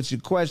popping with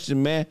your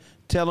question, man?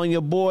 Tell on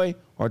your boy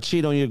or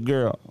cheat on your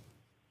girl?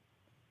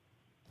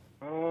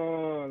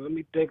 Let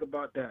me think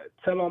about that.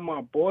 Tell on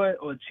my boy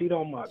or cheat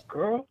on my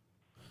girl?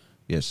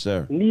 Yes,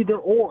 sir. Neither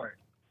or.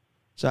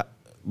 So,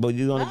 but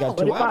you only got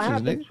But two if I had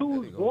options, to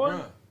nigga. choose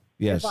one,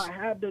 Yes. if I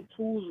had to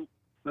choose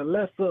the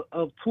lesser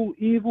of two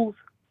evils,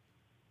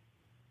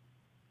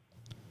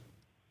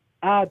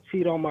 I'd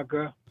cheat on my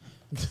girl.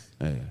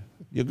 Hey,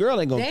 your girl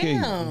ain't gonna kill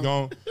you.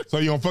 Damn. So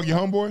you gonna fuck your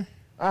homeboy?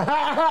 Tell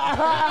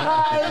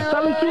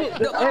the truth.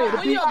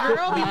 Will your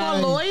girl be more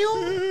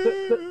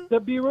loyal? To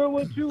be real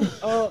with you,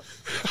 I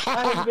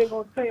ain't been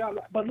gonna tell y'all,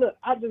 but look,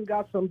 I just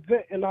got some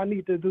venting I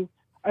need to do.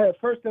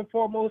 First and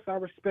foremost, I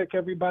respect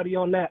everybody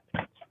on that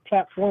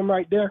platform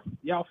right there.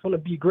 Y'all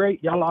finna be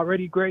great. Y'all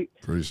already great.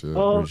 Appreciate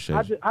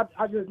it.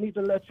 I just need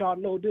to let y'all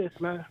know this,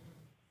 man.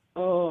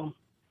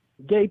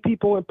 Gay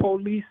people and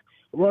police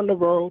run the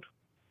road,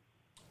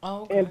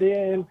 Okay. and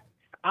then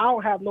I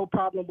don't have no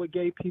problem with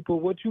gay people.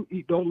 What you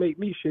eat don't make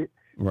me shit.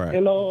 Right.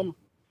 And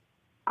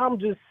I'm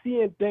just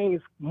seeing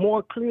things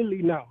more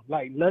clearly now.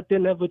 Like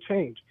nothing ever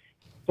changed.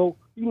 So,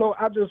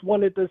 I just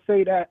wanted to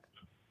say that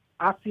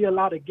I see a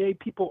lot of gay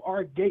people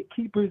are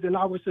gatekeepers in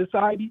our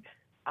society.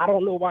 I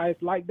don't know why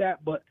it's like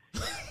that, but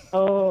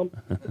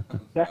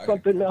that's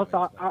something else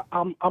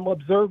I'm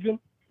observing,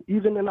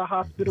 even in the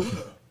hospital.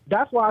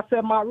 That's why I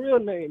said my real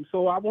name,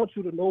 so I want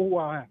you to know who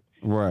I am.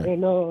 Right.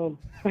 And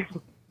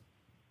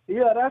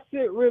yeah, that's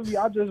it. Really,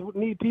 I just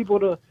need people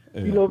to,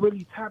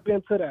 really tap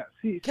into that.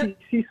 See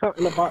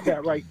something about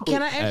that right quick.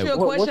 Can I ask you a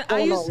What's question?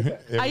 going on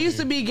with that? I used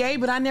to be gay,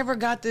 but I never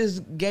got this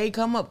gay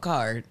come up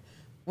card.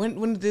 When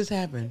did this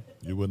happen?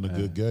 You wasn't a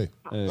good gay.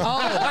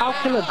 How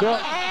can a girl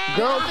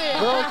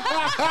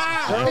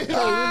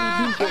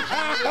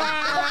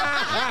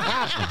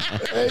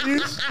Hey, you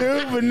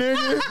stupid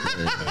nigga.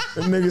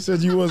 That nigga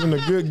said you wasn't a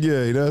good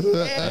gay. That's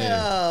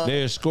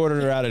They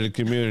escorted her out of the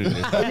community.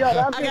 I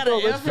got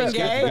an F in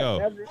gay.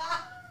 Yo,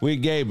 we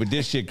gay, but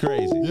this shit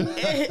crazy.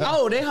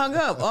 Oh, they hung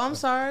up. Oh, I'm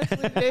sorry.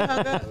 They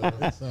hung up.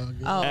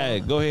 Oh. Hey,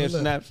 go ahead,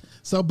 Snaps.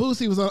 So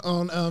Boosie was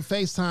on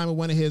FaceTime with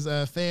one of his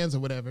fans or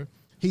whatever.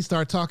 He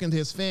started talking to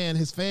his fan.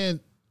 His fan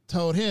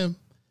told him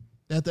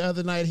that the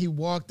other night he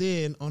walked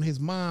in on his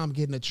mom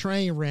getting a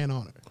train ran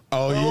on her.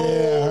 Oh, yeah,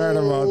 I heard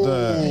about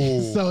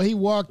that. So he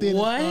walked in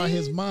What? on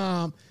his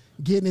mom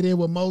getting it in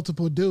with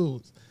multiple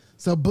dudes.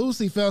 So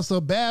Boosie felt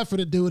so bad for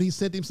the dude, he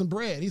sent him some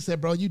bread. He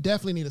said, bro, you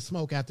definitely need to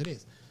smoke after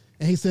this.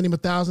 and he sent him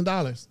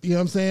 $1,000. You know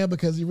what I'm saying?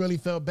 Because he really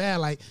felt bad.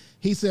 Like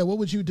he said, "What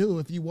would you do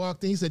if you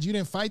walked in?" He said, "You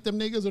didn't fight them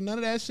niggas or none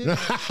of that shit."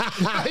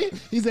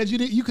 He said,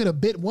 "You could have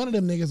bit one of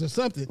them niggas or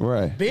something."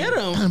 Right. Bit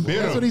him.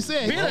 That's what he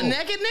said. Bit a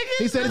naked nigga.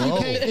 He said,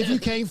 if you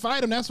can't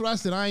fight them, that's what I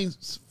said. I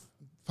ain't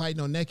fighting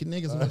no naked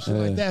niggas or shit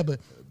like that. But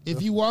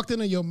if you walked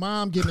into your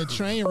mom getting a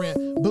train wreck,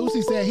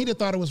 Boosie said he'd have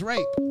thought it was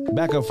rape.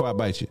 Back up before I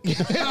bite you.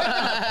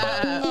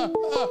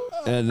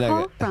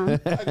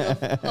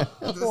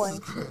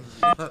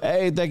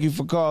 Hey, thank you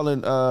for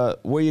calling.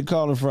 Where you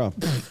calling from?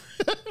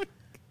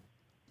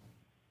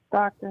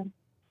 Stockton.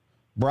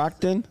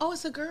 Brockton? Oh,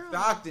 it's a girl.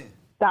 Stockton.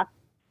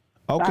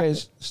 Okay,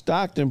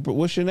 Stockton.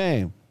 What's your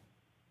name?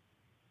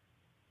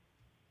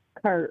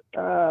 Kurt.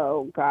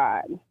 Oh,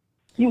 God.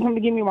 You want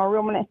to give me my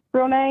real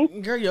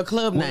name? Girl, your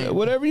club name.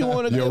 Whatever you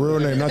want to Your give. real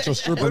name, not your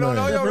stripper name.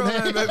 Your real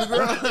name, baby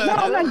girl. No,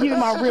 I'm not giving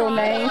my real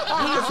name.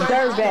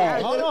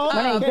 Dirtbag.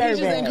 My name's Peaches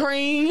and Dirtbag.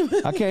 cream.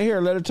 I can't hear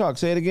her. Let her talk.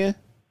 Say it again.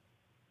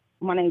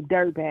 My name's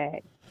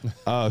Dirtbag.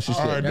 Oh, she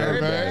said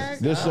Dirtbag.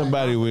 This is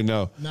somebody we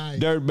know. Nice.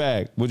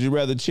 Dirtbag. Would you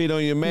rather cheat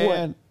on your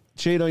man,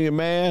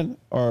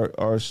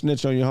 or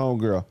snitch on your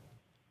homegirl?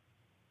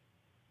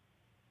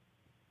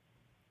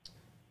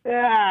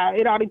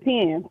 It all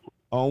depends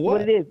On what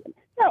what? it is.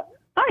 No,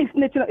 I ain't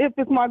snitching. If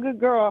it's my good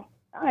girl,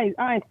 I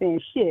ain't saying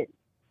shit.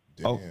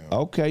 Oh,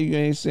 okay, you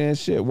ain't saying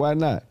shit. Why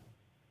not?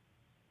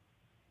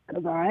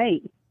 Because I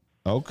ain't.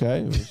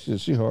 Okay, well,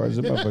 she hard as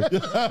a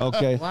motherfucker.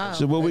 Okay, Wow.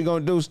 so what we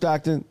gonna do,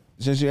 Stockton?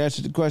 Since you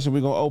answered the question,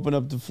 we're gonna open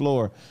up the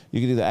floor.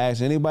 You can either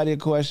ask anybody a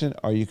question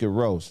or you can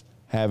roast.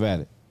 Have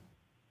at it.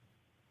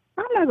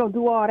 I'm not going to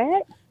do all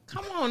that.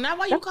 Come on, now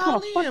why you That's call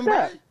kinda in,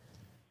 fucked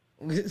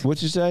bro?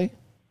 What you say?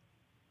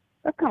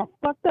 That's kind of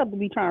fucked up to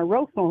be trying to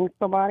roast on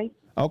somebody.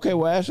 Okay,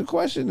 well, ask a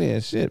question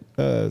then. Shit,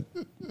 have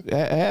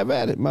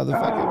at it,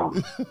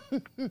 motherfucker.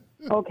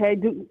 Okay,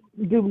 do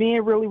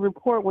men really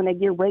report when they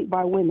get raped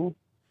by women?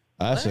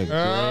 That's a great.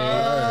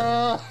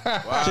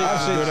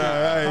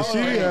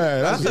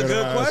 That's a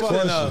good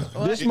question,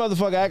 though. This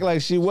motherfucker act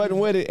like she wasn't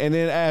with it and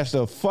then asked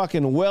a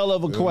fucking well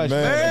of a question.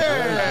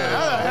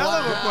 Hell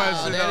of a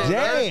question, though.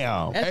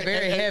 Damn. That's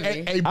very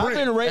heavy. Hey, Brent,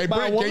 been raped by a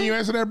Brent, woman. can you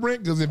answer that,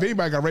 Brent? Because if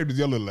anybody got raped, it's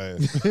your little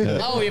ass.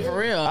 Oh, yeah, for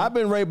real. I've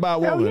been raped by a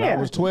woman. yeah. I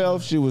was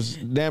 12. She was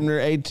damn near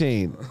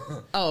 18.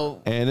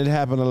 Oh, And it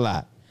happened a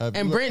lot.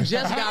 and Brent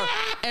just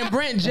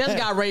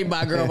got raped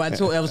by a girl by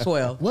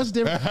 12. What's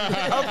different?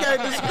 Okay,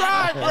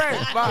 describe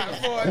rape for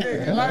a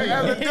nigga. Like,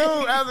 as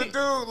a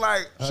dude,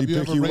 like, She you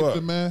pick ever you raped up.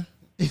 a man?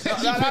 no,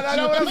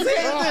 what I'm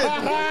saying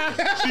is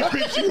this. She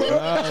picked you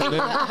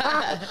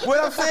up. What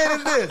I'm saying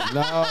is this.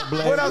 No,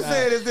 Blaze, What I'm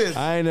saying is this.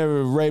 I ain't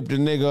never raped a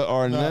nigga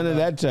or none of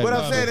that type. What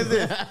of I'm saying is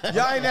this.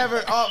 Y'all ain't never,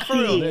 for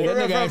real.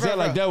 That nigga ain't said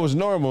like that was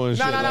normal and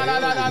shit.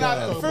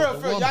 No. For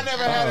real. Y'all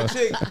never had a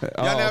chick.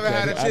 Y'all never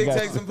had a chick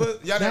take some pussy.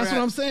 Y'all never That's what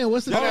had- I'm saying.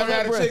 What's the Y'all never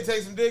had a difference? chick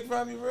take some dick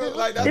from you, bro?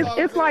 Like, that's all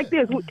I'm It's like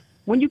saying. this.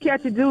 When you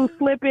catch a dude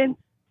slipping,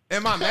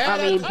 Am I mad?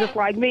 I mean, just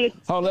like me.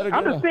 Oh, let her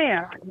I'm get just it.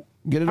 saying.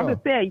 Get it I'm off.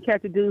 just saying, you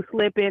catch a dude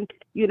slipping,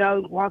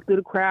 walk through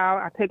the crowd.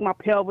 I take my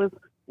pelvis,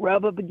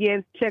 rub up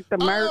against, check the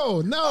merch.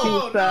 Oh, no. see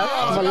what's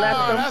up,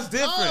 molest them. That's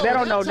different. They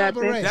don't know that type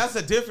of nothing. rape. That's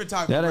a different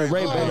type That of ain't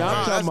rape, baby.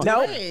 I'm talking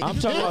about. Nope. I'm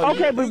talking about.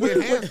 Okay, but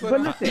get hands put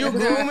on- listen. You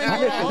grooming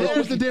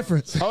What's the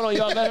difference? Hold on,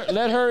 y'all.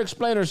 Let her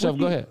explain herself.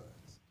 Go ahead.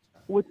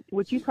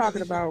 What you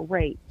talking about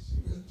rape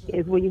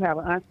is when you have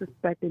an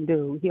unsuspecting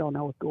dude. He don't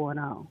know what's going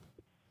on.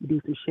 You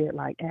do some shit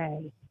like,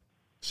 hey,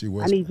 She I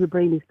was. need you to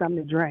bring me something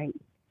to drink.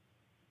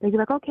 They be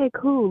like, okay,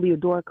 cool. Leave a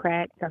door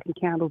cracked. Got some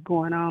candles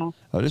going on.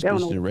 Oh, this They don't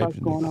bitch know didn't what rape the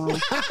the fuck's nigga. going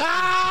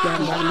on. Got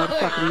him by the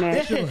motherfucking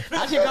neck.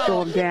 I should Throw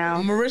call him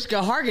down. Mariska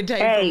Hargitay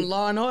Hey. from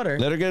Law and Order.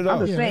 Let her get it I'm off.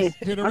 just Yeah, saying. let's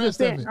hear the I'm just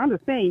rest of saying. it. I'm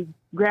just saying.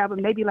 Grab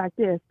him maybe like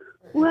this.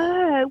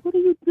 What? What are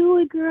you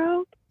doing,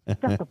 girl?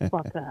 Shut the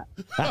fuck up.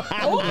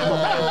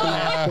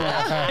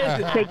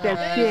 Take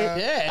that shit.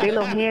 Yeah. They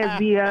little hands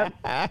be up.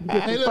 You get They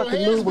some little fucking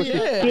hands move with be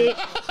your up. shit.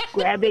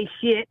 Grab their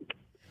shit.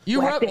 You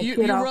whack rub that you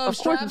shit off. rub Of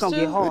course it's straps gonna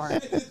too? get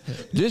hard.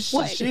 This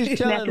What? she's Snatch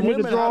telling a nigga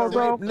women how to drawers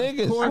rape off?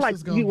 niggas. course I like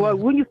it's gonna you. be.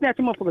 When you snatch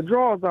them up for the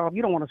drawers off,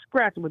 you don't want to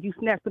scratch them, but you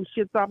snatch them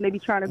shits off. And they be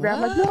trying to grab.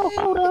 Like, no,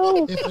 hold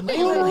on, If a hold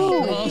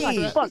nigga on. Hey.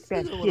 Like, fuck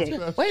that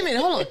shit. Wait a minute,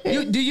 hold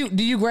on. Do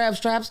you grab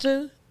straps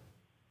too?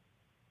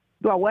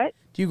 Do I what?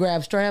 Do you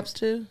grab straps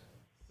too?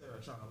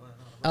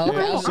 Oh, okay.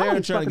 Yeah, I Sarah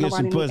don't trying to get some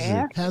fucking pussy. nobody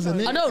in Has a Oh,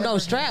 nigga, no,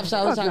 straps.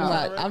 I was Fuck talking no.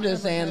 about. I'm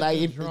just saying, like,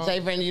 if say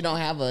for instance, you don't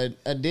have a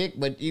dick,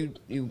 but you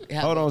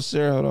have. Hold on,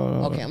 Sarah. Hold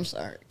on. Okay, I'm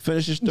sorry.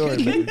 Finish your story.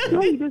 baby.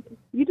 No, you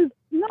just.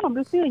 No, I'm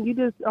just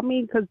saying. I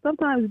mean, because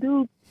sometimes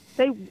dudes,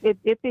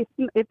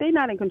 if they're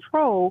not in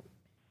control,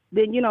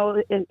 then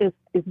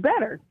it's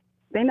better.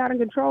 They're not in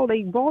control.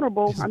 They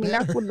vulnerable. I mean,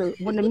 that's when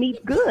the meat's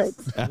good.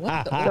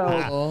 What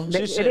the? So She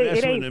it said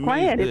that's when ain't the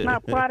planned. meat's It's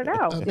not good. plotted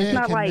out. A It's man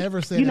not can like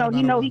never say he that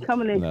about a he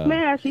coming in No.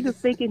 smash. He just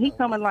thinking he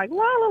coming like la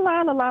la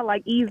la la la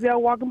like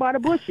Ezel walking by the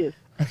bushes.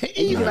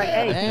 He be like,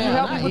 hey, can you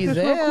help me with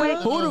this real quick?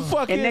 Who the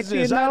fuck And is next thing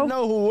this? you I know-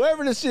 know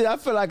whoever this is. I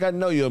feel like I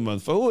know you a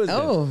motherfucker. Who is this?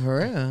 Oh, for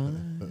real.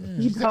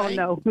 You don't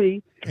know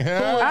me. I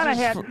done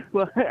had.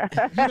 Who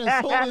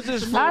is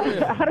this for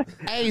real?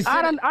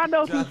 I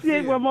know some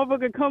shit where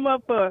motherfucker come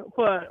up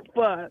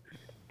for.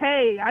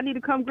 Hey, I need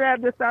to come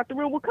grab this out the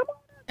room. Well, come on.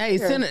 Hey,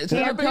 send it.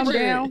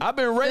 I've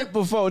been raped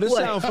before. This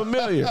sounds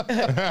familiar.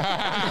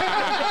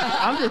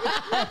 I'm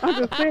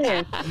just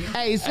saying.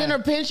 Hey, send a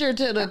picture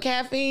to the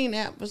caffeine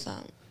app or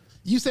something.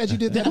 You said you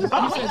did that.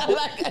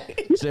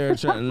 Sarah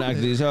trying to knock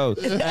these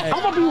hoes. Hey,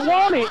 I'm gonna be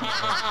wanted.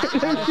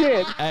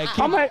 Shit. Hey,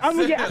 I'm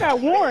gonna get. I got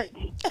warrants.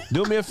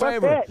 do me a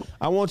favor. that?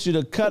 I want you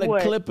to cut a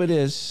What? clip of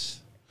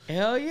this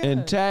Hell yeah.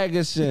 and tag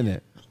us in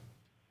it.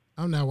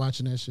 I'm not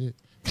watching that shit.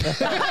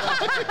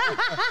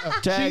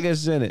 Tag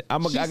us in it. I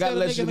gotta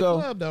let you go. In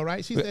the club, though,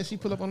 right? She said she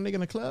pull up on a nigga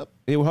in the club.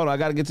 Yeah, well, hold on, I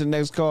gotta get to the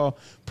next call.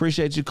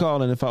 Appreciate you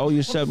calling. If I owe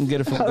you something, get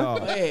it from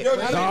God. Wait,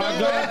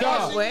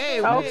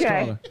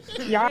 Okay.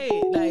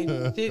 Hey, like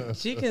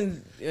she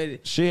can.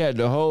 She had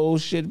the whole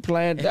shit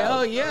planned Hell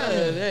out. yeah.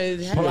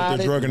 Like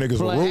the drugging niggas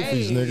with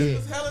roofies, nigga.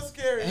 It's hella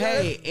scary.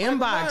 Hey,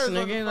 inbox,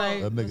 nigga.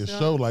 Like That nigga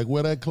show like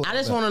where that club. I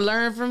just want to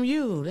learn from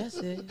you. That's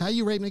it. How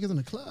you rape niggas in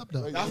the club,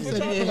 though? You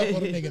said you pull up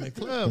on a nigga in the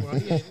club,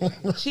 right?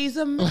 She's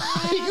a man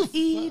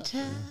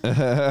eater.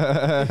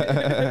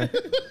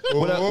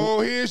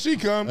 Oh, here she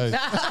comes. Hey.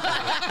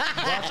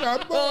 Watch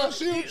out, boy.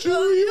 She'll chew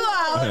you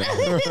out.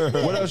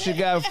 What else you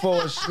got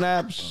for us,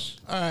 Snaps?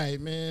 All right,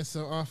 man.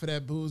 So off of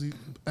that boozy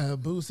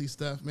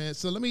stuff, man.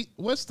 So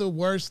what's the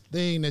worst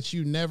thing that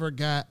you never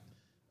got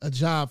a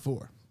job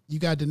for? You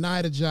got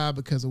denied a job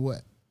because of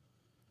what?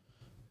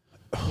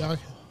 Y'all,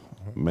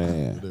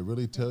 Man. Did they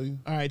really tell you?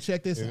 all right,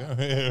 check this out.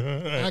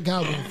 I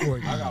got one for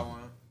you. I got one.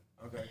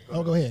 Okay.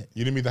 Oh, go ahead.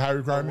 You didn't meet the high The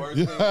requirement?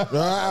 worst,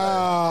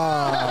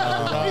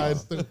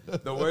 thing,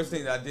 the worst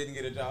thing that I didn't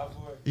get a job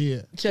for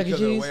Yeah. Chuck E.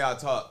 because of the Cheese. way I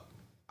talk.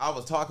 I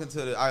was talking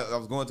to I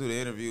was going through the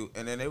interview,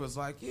 and then they was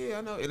like, yeah,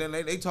 I know. And then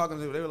they talking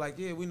to, they were like,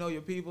 yeah, we know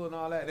your people and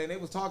all that. And they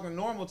was talking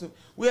normal to,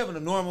 we having a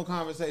normal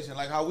conversation,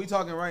 like how we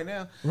talking right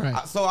now.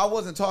 Right. So I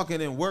wasn't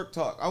talking in work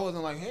talk. I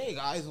wasn't like, hey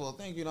guys, well,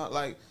 thank you. Not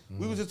like,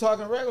 we was just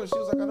talking regular. She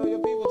was like, I know your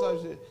people type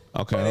shit.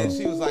 Okay. And then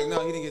she was like, no,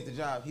 he didn't get the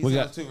job. He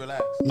sounds too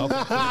relaxed.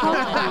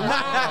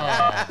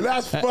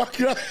 That's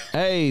fucked up.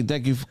 Hey,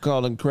 thank you for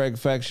calling Craig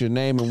Facts. Your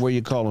name and where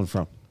you calling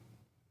from?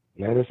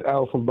 Man, it's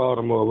Al from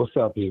Baltimore. What's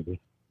up, people?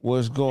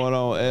 What's going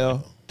on,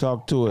 L?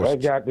 Talk to us.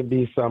 That got to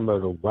be some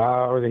of the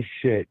wildest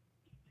shit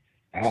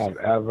I've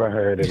ever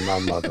heard in my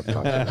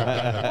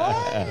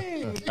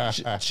motherfucking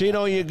life. Cheat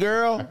on your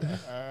girl?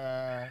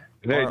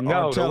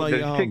 No, telling the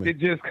your chick homie. that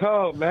just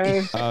called,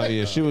 man. Oh,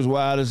 yeah. She was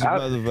wild as a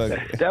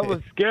motherfucker. That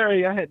was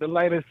scary. I had to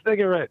light a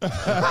cigarette.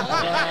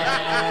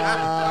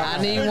 I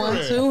need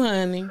one too,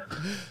 honey.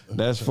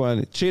 That's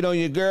funny. Cheat on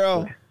your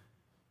girl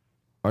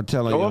or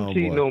telling your I'm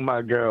cheating homeboy? on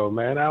my girl,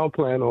 man. I don't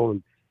plan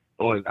on.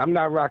 I'm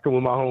not rocking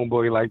with my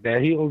homeboy like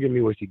that. He don't give me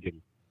what she give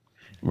me.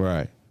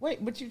 Right.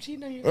 Wait, but you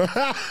cheating on your That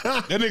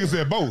nigga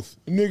said both.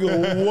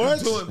 Nigga,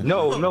 what?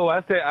 No.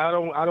 I said I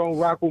don't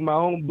rock with my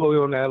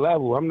homeboy on that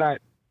level.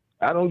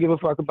 I don't give a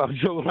fuck about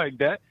Joe like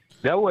that.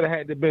 That would have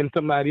had to been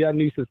somebody I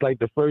knew since like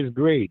the first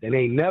grade, and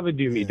they never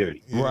do me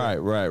dirty. Right.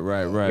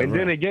 And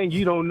then again,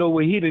 you don't know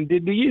what he done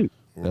did to you.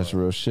 That's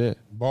real shit.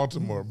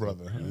 Baltimore,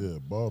 brother. Yeah,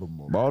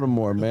 Baltimore.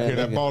 Baltimore, man. Hear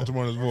that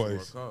Baltimore in his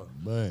voice.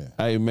 Man.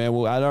 Hey, man,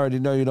 well, I already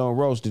know you don't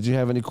roast. Did you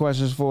have any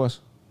questions for us?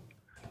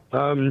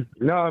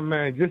 No,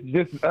 man.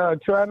 Just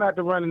try not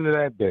to run into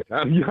that bitch.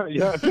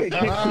 Y'all take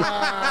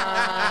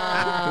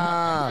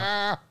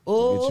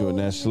Get you in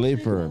that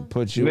sleeper and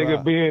put you nigga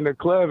out. be in the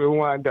club and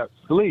wind up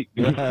sleep.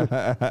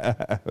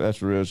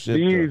 That's real shit.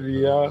 Easy,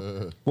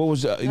 y'all. What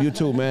was you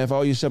two, man? If I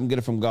owe you something, get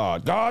it from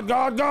God.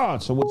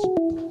 God. So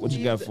what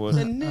you got for us?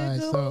 The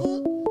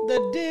nigga,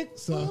 the dick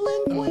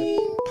pulling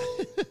queen.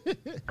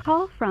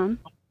 Call from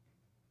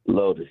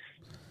Lotus.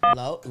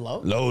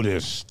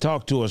 Lotus.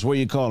 Talk to us. Where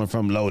you calling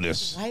from,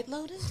 Lotus? White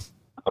Lotus?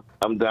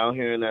 I'm down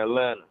here in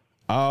Atlanta.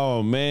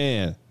 Oh,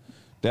 man.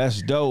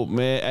 That's dope,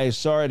 man. Hey,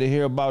 sorry to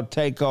hear about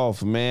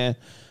Takeoff, man.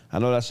 I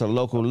know that's a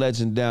local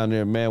legend down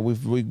there, man.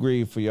 We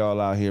grieve for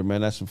y'all out here, man.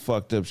 That's some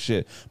fucked up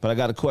shit. But I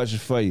got a question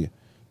for you.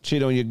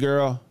 Cheat on your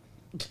girl?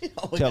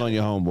 Tell on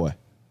your homeboy.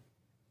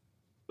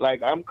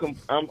 Like I'm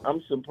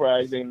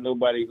surprised ain't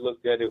nobody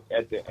looked at it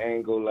at the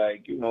angle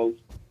like, you know,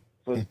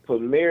 for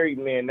married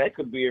men that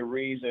could be a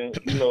reason,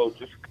 you know,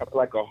 just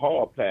like a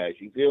hall pass.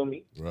 You feel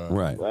me?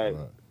 Right.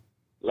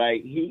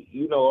 Like he,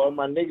 you know, all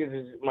my niggas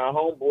is my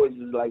homeboys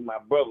is like my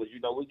brothers. You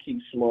know, we keep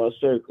small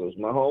circles.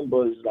 My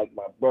homeboys is like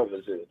my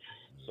brothers, and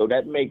so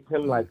that makes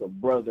him like a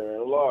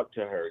brother-in-law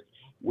to her,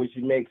 which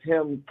makes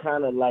him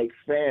kind of like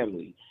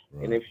family.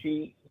 Right. And if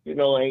she, you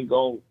know,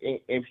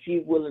 if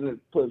she's willing to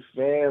put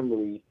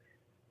family,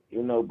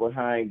 you know,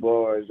 behind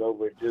bars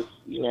over just,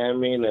 you know what I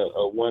mean,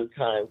 a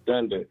one-time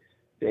thunder,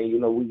 then, you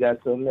know, we got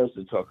something else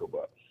to talk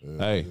about.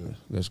 Hey,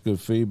 that's good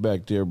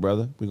feedback, dear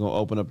brother. We're going to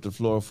open up the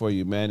floor for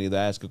you, man. Either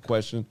ask a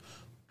question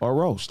or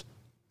roast.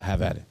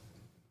 Have at it.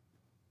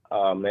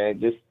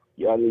 Man, just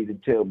y'all need to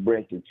tell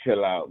Brent to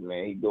chill out,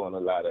 man. He's doing a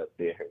lot up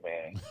there,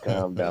 man.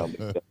 Calm down.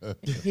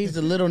 He's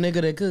the little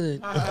nigga that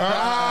could.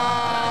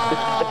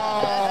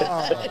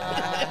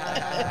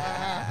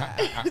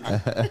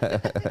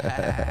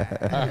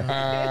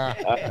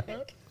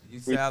 You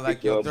sound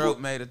like your throat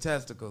made of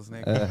testicles,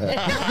 nigga.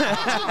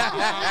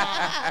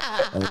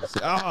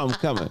 Oh, I'm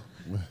coming.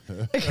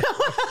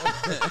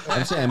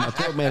 I'm saying my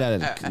throat made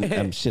out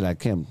of shit. I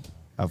can't.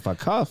 If I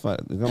cough,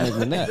 it's gonna make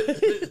me nut.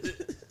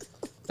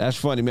 That's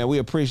funny, man. We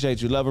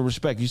appreciate you, love and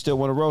respect. You still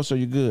want to roast, or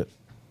you good?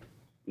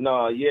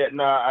 No,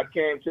 I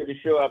came to the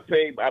show. I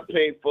paid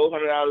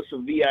 $400 for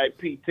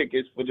VIP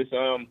tickets for this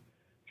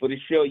for the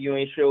show you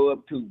ain't show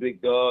up to,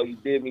 big dog. You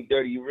did me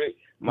dirty, Rick.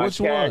 My Which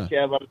cash one?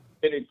 app, I'm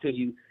sending it to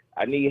you.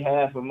 I need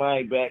half of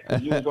mine back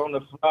because you was on the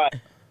fly.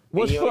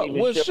 What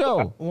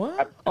show?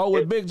 What? Oh,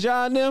 with Big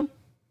John them?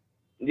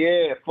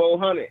 Yeah,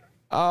 400.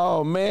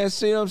 Oh, man,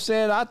 see what I'm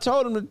saying? I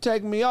told him to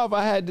take me off.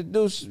 I had to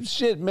do some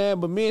shit, man,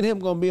 but me and him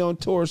going to be on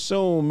tour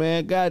soon,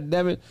 man. God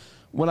damn it.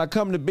 When I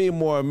come to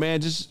Be-More,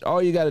 man, just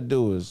all you got to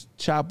do is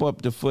chop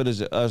up the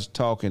footage of us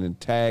talking and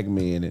tag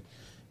me in it,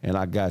 and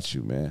I got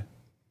you, man.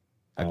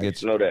 I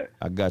get you. Know that.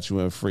 I got you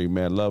in free,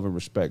 man. Love and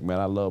respect, man.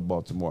 I love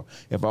Baltimore.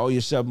 If I owe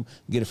you something,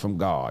 get it from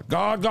God.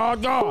 God.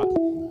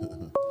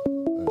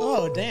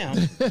 Oh,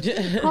 damn.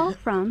 Call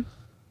from.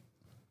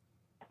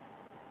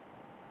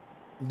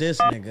 This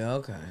nigga,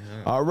 okay.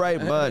 All right,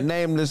 bud.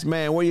 Nameless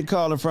man. Where you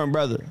calling from,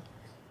 brother?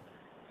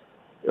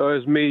 Yo,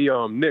 it's me,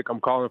 Nick.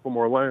 I'm calling from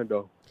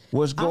Orlando.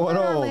 What's going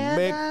on,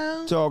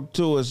 Mick? Talk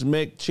to us,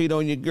 Mick. Cheat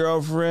on your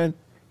girlfriend?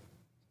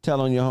 Tell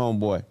on your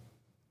homeboy.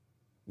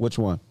 Which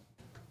one?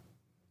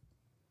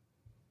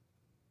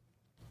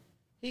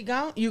 He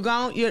gone? You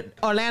gone? You're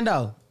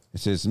Orlando. It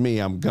says me,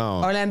 I'm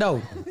gone.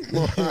 Orlando. It's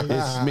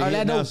me.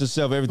 Orlando. Announce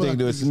yourself. Everything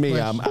do. It's me.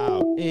 I'm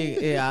out.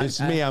 Yeah, It's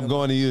me. I'm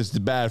going to use the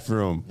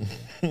bathroom.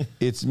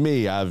 It's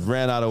me. I've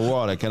ran out of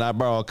water. Can I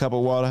borrow a cup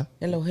of water?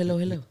 Hello.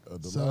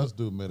 The last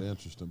dude made an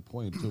interesting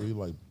point too. He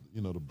like,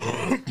 the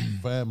brother,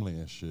 family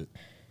and shit.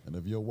 And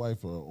if your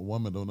wife or a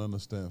woman don't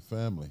understand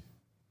family,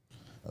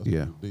 that's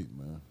pretty deep,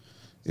 man.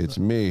 It's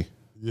me.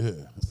 Yeah.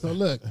 So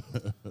look,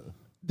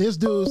 this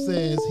dude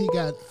says he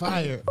got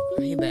fired.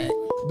 He back.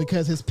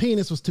 Because his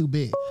penis was too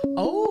big.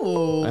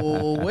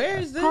 Oh, where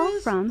is this? Call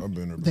from.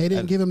 They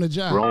didn't give him the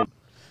job.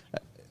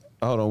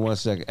 Hold on 1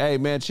 second. Hey,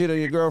 man, cheat on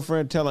your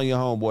girlfriend. Tell on your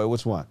homeboy.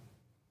 Which one?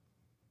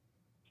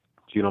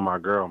 Cheat on my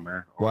girl,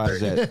 man. Why is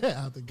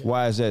that?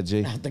 Why is that,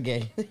 G? Out the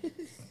gate.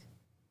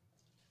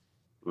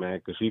 Man,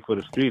 because she for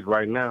the streets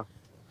right now.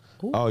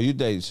 Oh, you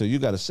date. So you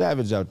got a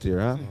savage out there,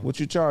 huh? What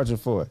you charging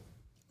for it?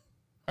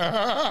 You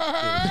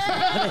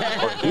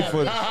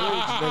for the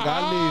streets, nigga. I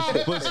need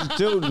some pussy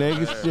too,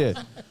 nigga. Shit.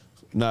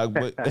 No,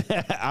 but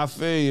I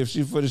feel you. If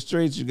she for the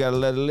streets, you gotta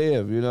let her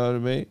live. You know what I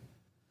mean?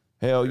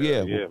 Hell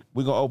yeah.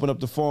 We're gonna open up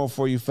the forum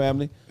for you,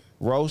 family.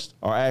 Roast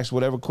or ask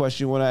whatever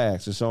question you want to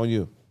ask. It's on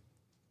you.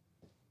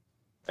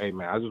 Hey,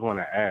 man, I just want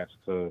to ask,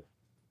 because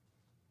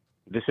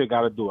this shit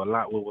got to do a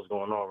lot with what's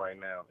going on right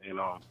now.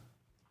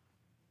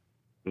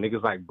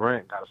 Niggas like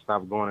Brent got to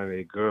stop going to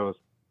their girls'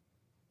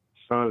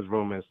 son's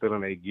room and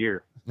stealing their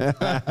gear. It's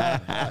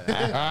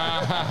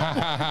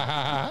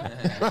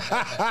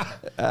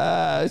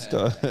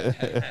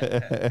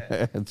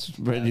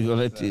when you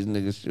gonna let these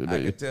niggas shoot.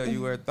 I can tell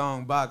you wear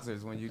thong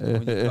boxers when you call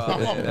it.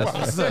 That's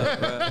what's up,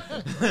 bro.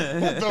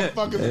 What the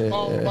fuck is a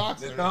thong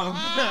boxer?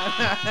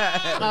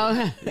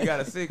 You got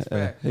a six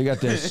pack. He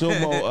got that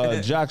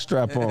sumo jock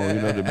strap on.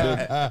 You know the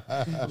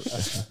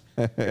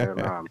big. Yeah,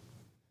 nah.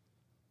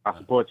 I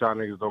support y'all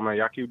niggas though, man.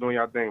 Y'all keep doing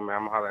y'all thing, man.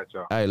 I'm gonna holler at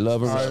y'all. Hey,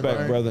 love and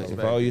respect, brother. If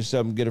I owe you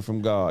something, get it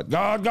from God.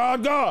 God.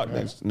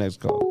 Next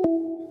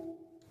call.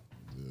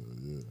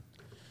 Yeah.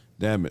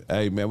 Damn it.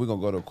 Hey, man, we're going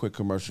to go to a quick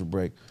commercial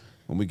break.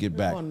 When we get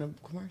back, On the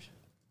commercial.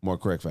 more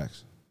correct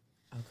facts.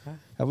 Okay.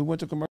 Have we went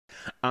to commercial?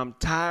 I'm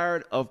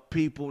tired of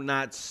people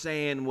not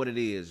saying what it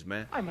is,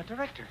 man. I'm a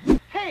director.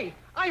 Hey,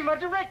 I'm a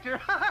director.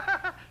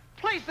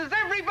 Places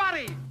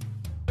everybody.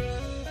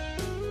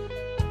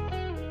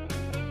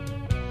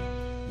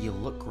 You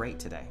look great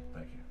today.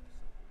 Thank you.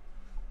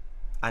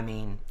 I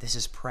mean, this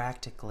is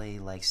practically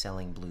like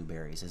selling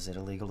blueberries. Is it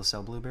illegal to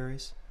sell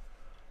blueberries?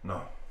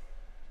 No.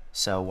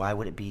 So why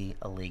would it be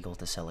illegal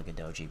to sell a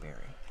Goji berry?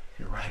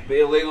 You're right. It'd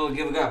be illegal to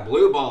give a guy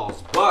blue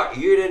balls, but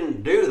you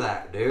didn't do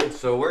that, dude,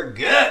 so we're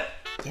good.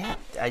 Yeah,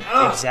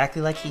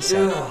 exactly like he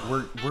said.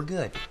 Ugh. We're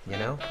good, you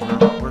know?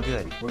 We're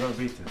good. We're gonna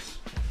beat this.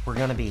 We're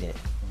gonna beat it.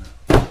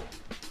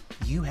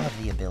 You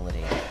have the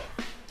ability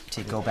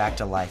to go back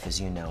to life as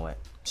you know it,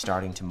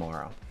 starting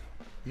tomorrow.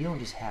 You don't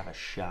just have a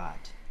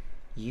shot.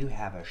 You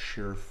have a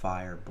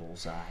surefire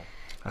bullseye.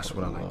 That's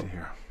what I like to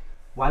hear.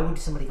 Why would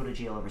somebody go to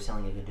jail over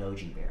selling a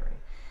Goji berry?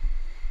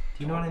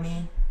 Do you know what I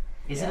mean?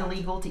 Is it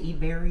illegal to eat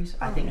berries?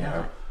 I think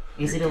not.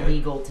 Is it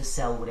illegal to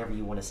sell whatever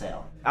you want to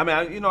sell? I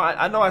mean,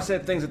 I know I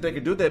said things that they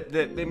could do that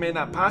they may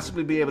not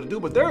possibly be able to do,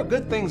 but there are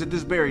good things that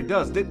this berry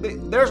does.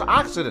 There's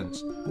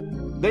oxidants.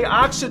 They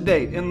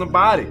oxidate in the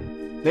body.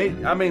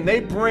 They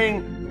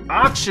bring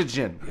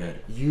oxygen.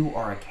 You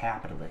are a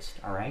capitalist,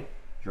 all right?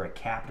 You're a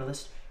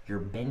capitalist. You're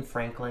Ben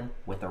Franklin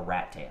with a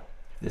rat tail.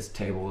 This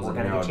table is We're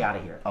gonna get you out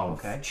of here.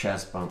 Okay.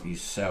 Chest bump you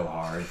so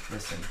hard.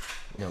 Listen,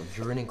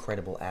 you're an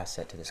incredible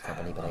asset to this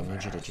company, but I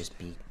need you to just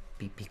be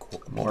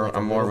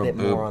I'm more of a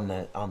boob. More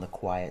on the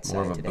quiet side.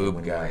 More of a today boob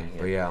when you're guy. in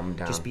here. But yeah, I'm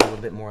down. Just be a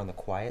little bit more on the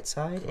quiet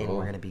side, and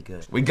we're gonna be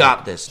good. We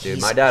got this,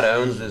 dude. My dad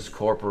owns this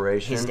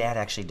corporation. His dad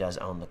actually does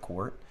own the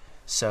court.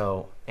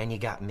 So, and you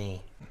got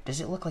me.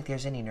 Does it look like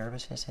there's any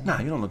nervousness in Nah,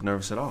 there? you don't look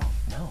nervous at all.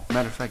 No.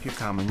 Matter of fact, you're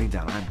calming me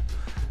down.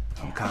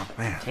 I'm calm,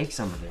 man. Take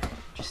some of it.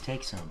 Just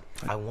take some.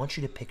 I want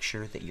you to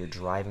picture that you're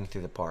driving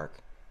through the park.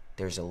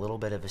 There's a little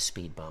bit of a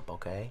speed bump,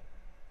 okay?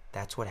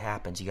 That's what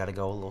happens. You got to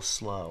go a little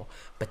slow.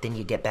 But then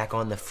you get back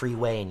on the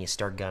freeway and you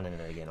start gunning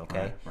it again,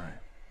 okay? Right.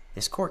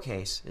 This court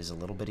case is a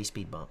little bitty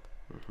speed bump,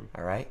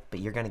 all right?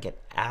 But you're going to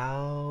get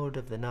out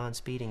of the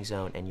non-speeding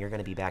zone and you're going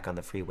to be back on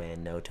the freeway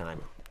in no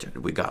time. Dude,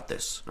 we got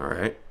this, all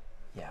right?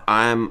 Yeah.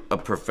 I'm a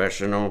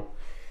professional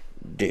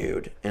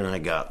dude, and I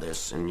got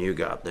this, and you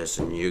got this,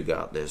 and you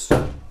got this.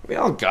 We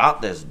all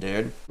got this,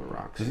 dude.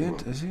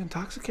 Is he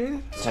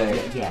intoxicated?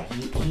 Yeah,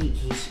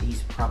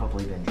 he's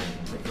probably been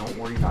drinking, but don't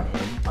worry about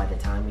him. By the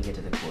time we get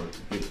to the court,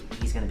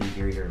 he's going to be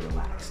very, very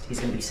relaxed. He's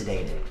going to be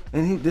sedated.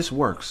 And this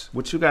works.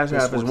 What you guys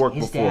have has worked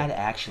before. His before. dad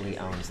actually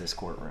owns this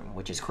courtroom,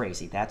 which is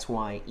crazy. That's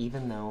why,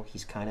 even though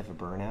he's kind of a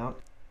burnout,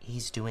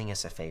 he's doing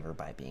us a favor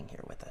by being here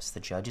with us. The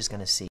judge is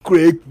going to see.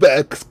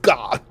 Craigback's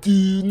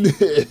cartoon.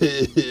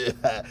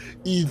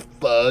 It's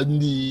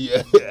funny.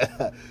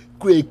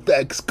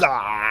 Craigback's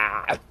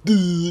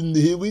cartoon.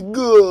 Here we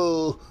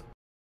go.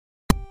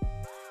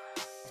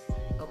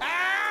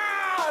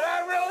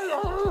 That really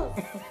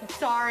hurts.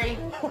 Sorry,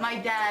 my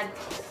dad.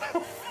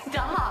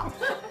 Stop.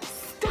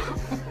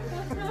 Stop.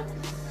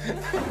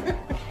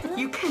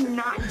 You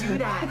cannot do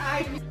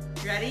that.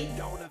 Ready?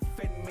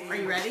 Are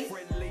you ready? Here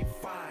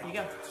you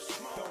go.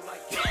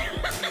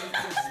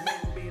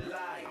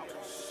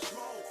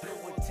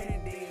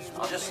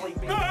 I'll just sleep.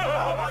 Is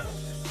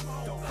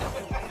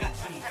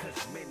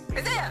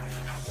it?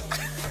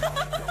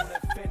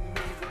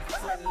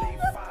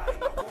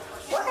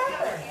 What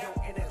happened?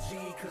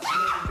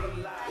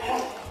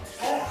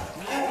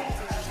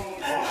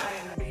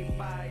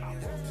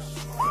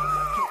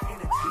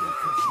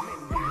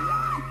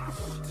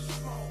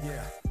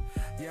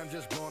 Yeah, I'm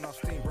just blowing off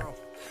steam, bro.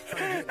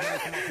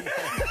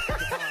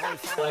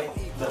 Like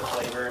the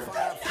flavor.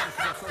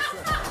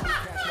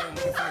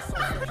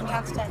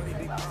 Counts 10.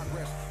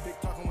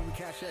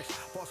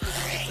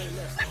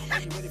 Are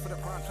you ready for the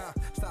prime time?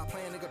 Stop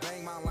playing, nigga,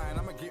 bang my line.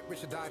 I'ma get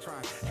rich or die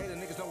trying. Hey, the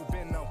niggas know we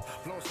been no.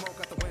 Blowing smoke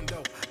out the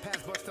window.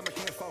 Pass bucks to my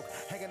kinfolk.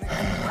 Hang a nigga.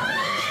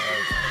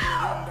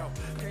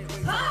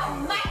 Oh,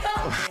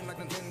 Michael!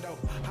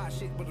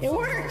 It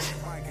worked.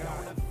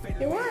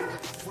 It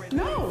worked.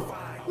 No.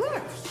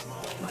 Look.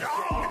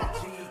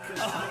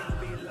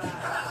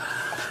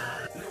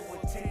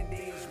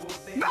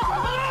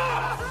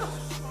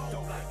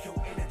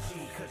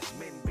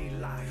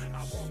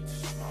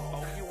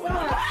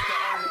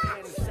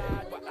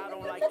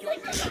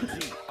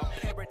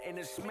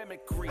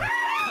 Mimicry.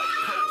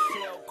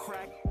 Shell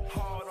crack,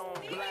 hard on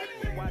black.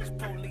 Watch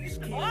police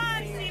kill.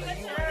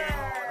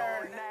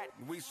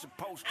 We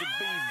supposed to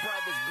be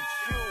brothers, but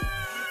you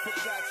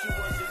forgot you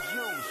was a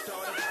Jew.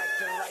 Started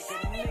acting like a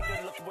nigga.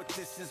 Look what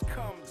this has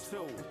come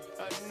to.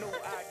 A new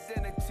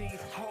identity.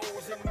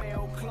 Holes in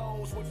male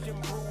clothes with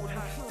improved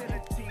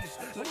hostilities.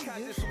 Look,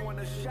 I just want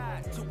a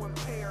shot to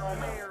impair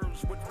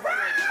mares with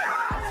red.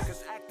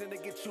 Cause acting to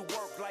get you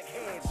work like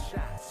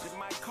headshots. In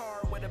my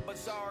car with a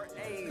bizarre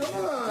age.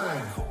 Come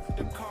on.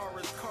 The car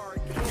is car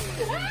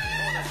gazing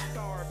on a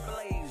star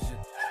blazing.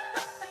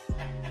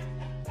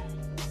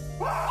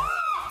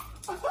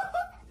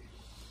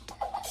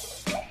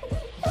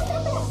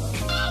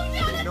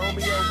 They know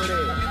me over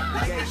there. The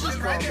gangsters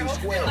call me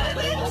square,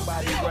 but ain't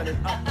nobody running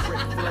up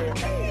Ric Flair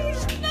airs.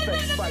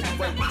 Face fight,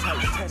 weight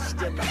tight,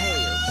 testing the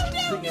hairs.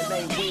 DNA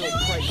will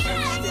pray,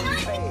 instant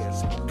pairs.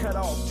 Cut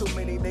off too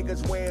many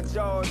niggas wearing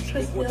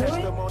Jordans. Equal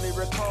testimony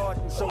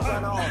recording, so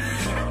run off.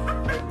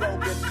 And go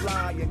get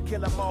fly and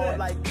kill them all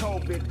like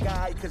COVID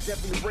guy, cause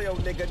every real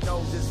nigga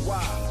knows it's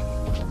why.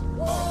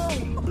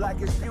 Black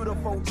is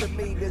beautiful to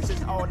me, this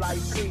is all I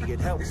see.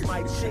 It helps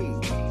my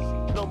cheese.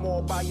 No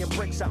more buying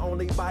bricks, I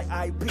only buy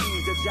IPs.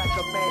 The jack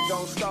of man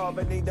gon' starve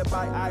and need to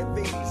buy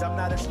IVs. I'm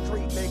not a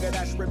street nigga,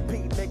 that's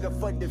repeat nigga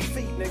for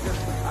defeat nigga.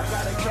 I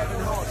got a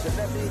Kevin Hart, so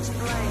let me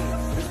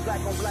explain. This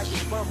black on black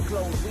is bum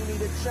clothes, we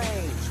need a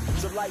change.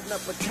 So lighten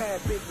up a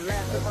tad bit and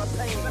laugh at my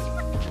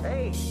pain.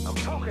 Hey, I'm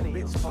talking to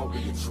you,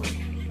 smoking your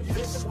tree.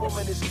 This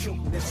woman is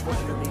cute, this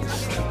woman is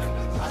slick.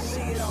 I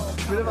see it all.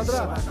 So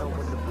I know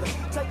when to blink.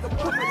 Take a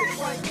bump of this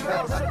white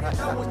girl, so you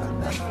know what to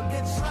think.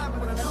 Get slapped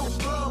with a new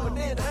glove and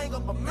then hang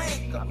up a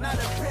mink. I'm not a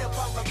pimp,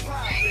 I'm a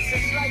practice.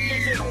 It's like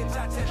this a bitch,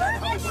 I tell that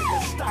hoe when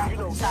to stop. You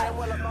know damn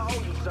well if I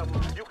owe you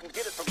something, you can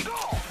get it from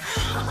God.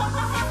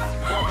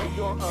 Woman,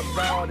 you're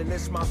avowed and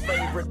it's my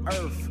favorite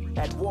earth.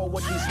 At war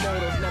with these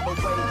mortals, never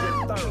wage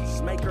your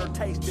thirst. Make her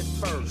taste it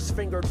first.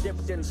 Finger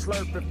dipped and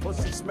slurping.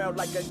 Pussy smelled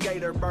like a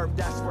gator burp.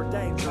 That's for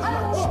danger.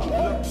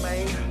 Look,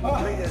 man,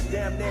 niggas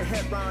damn near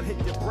head round, hit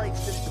your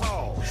brakes and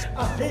pause.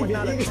 You are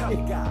not a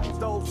tough guy.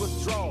 Those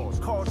withdrawals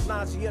cause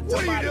nausea to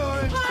body,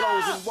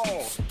 clothes and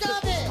walls.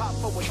 Stop it! Pop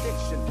for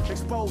addiction,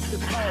 exposed to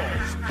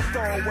cause.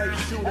 Throwaway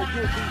shooter,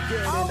 you'll be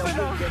dead in a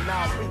week and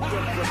I'll be in the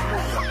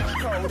mood.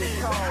 Cold and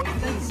cold,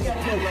 easy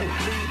killer,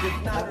 leave it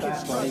not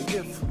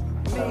constructive.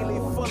 Nearly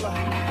full of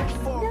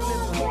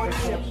forklift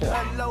courtship.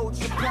 Unload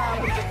your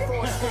problems and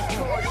force it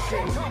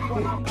caution.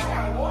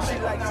 She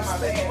likes to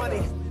spend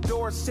money.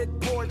 Door sit,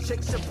 poor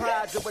chick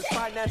surprise her with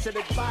financial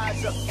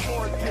advisor.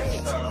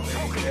 Mortgage.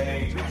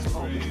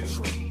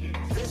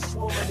 This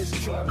woman is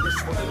cute,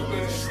 this woman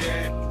is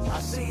shit. I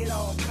see it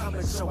all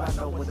coming, so I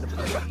know what to do.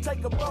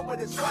 Take a bump with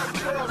this white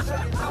girl, so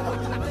you know what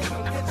you think.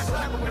 Get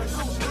slapped with a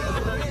loose deal,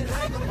 it ain't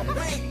a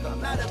pimp. I'm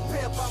not a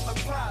pimp, I'm a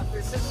prophet.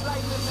 It's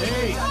like this, I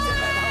did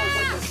that hoe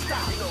when you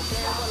stop. You know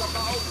damn well I'm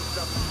my older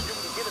stuff. You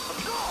can get it from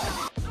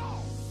God.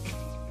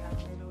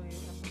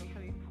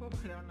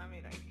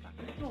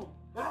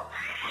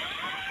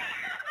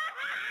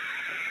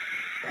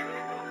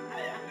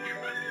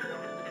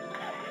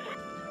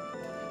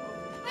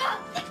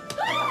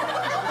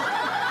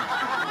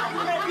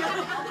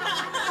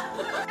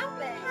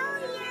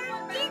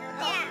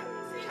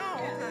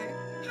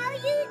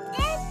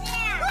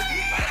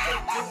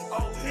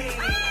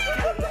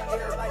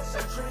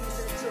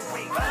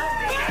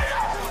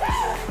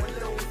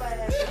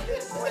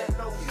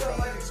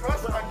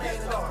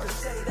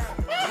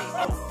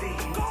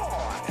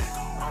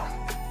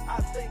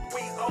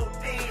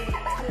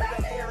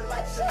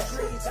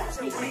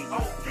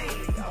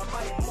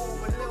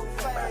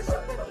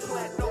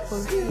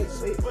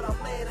 But I'm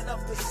man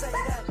enough to say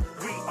that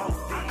we OD.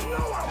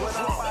 When I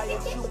buy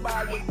it, you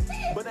buy it,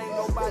 but ain't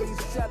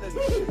nobody's jealous.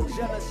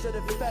 Jealous of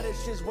the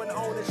fetishes when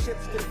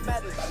ownerships get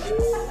medicine.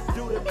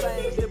 Do the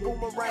things that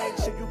boomerang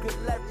so you can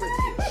leverage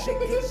it. Shit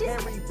gets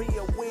hairy, be a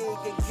wig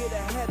and get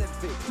ahead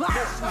of it.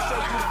 Unless you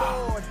say you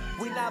bored,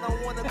 we not on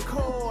one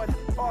accord.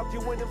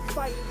 Arguing and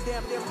fighting,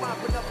 damn near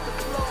mopping up the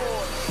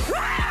floor.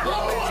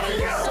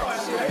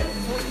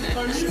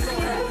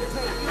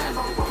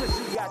 Cause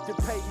you got to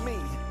pay me.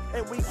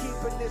 And we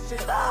keeping this in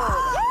order.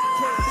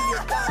 Can't be a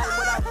dime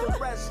without the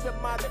rest of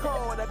my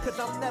corner, cause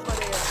I'm never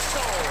there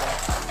sore.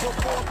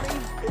 Before me,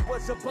 it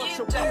was a bunch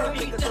of weird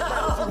niggas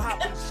around you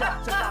hopping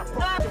shots and I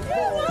broke the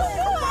wall.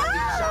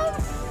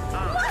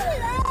 And I'm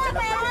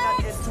really not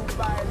into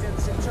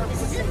violence,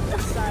 interpreting the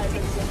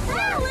silence and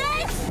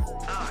silence.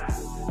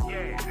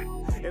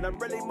 And I'm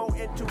really more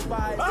into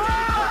violence,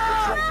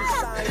 interpreting the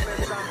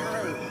silence I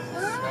heard.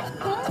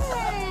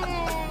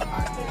 I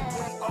think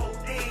we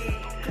OD.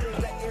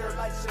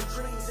 Like some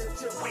trees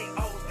until we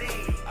OD.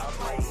 I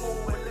might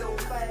move a little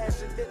fast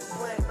and didn't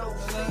plant no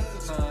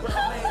seeds, but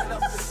I'm man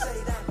enough to say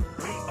that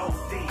we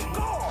OD.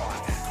 God,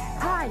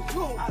 hi,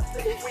 I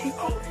think we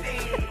OD.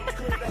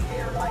 Clear the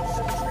air like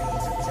some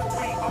trees until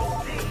we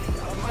OD.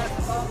 I might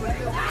move a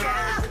little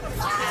fast and didn't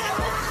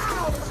plant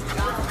no seeds,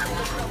 but I'm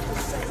man enough to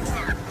say that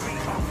we OD.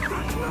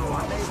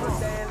 My neighbor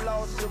Dan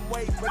lost some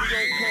weight, but he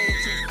ain't came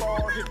too far.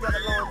 He got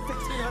along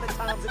 1,500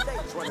 times a day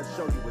trying to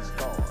show you his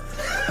scars.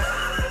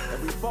 And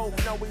we both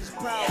know he's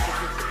proud of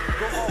it.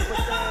 Go off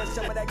and dance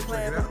some of that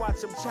clam and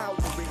watch him chow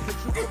to it. Cause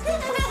you can be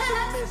with the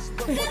miss,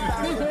 but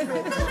without the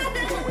bitch.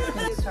 With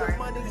it, the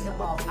money and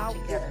without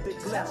it, the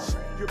glitch.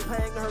 You're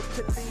paying her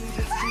to leave.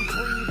 If she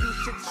breathe, you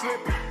should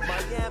trip.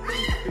 Miami,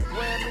 the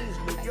Grammys,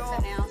 New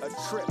York, a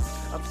trip.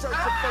 I'm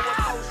searching for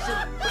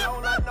emotion, but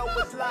all I know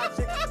is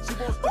logic. She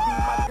wants to be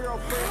my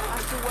girlfriend. I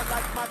do it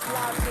like my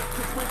closet.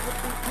 Cause we could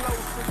be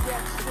close and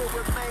yet still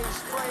remain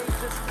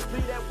strangers.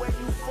 Be that where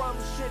you from,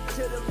 shit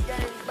to them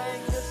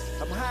gangbangers.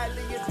 I'm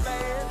highly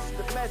advanced,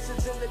 the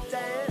message in the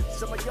dance.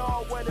 Some of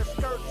y'all wear the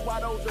skirts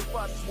while those of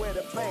us wear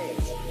the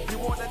pants. You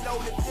wanna know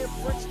the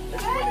difference?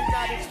 It's really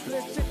not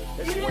explicit.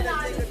 It's when a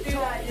nigga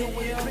talk you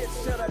and bitch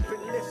shut up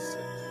and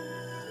listen.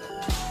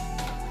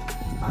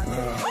 I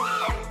think we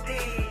OD,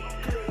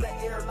 clear the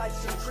air like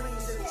some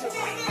trees until we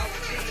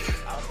OD.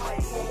 I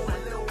might move a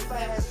little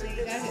fast and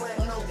didn't plant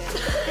no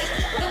seeds.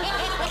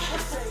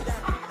 Say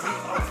that we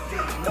OD.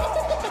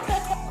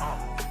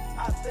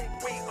 I think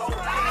we OD.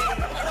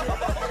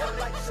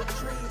 Like some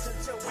trees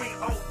until we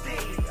OD.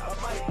 I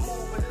might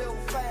move a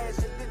little fast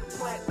and didn't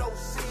plant no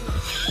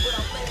seeds, but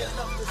I'm man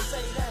enough to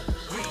say that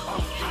we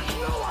OD. I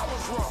know I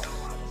was wrong.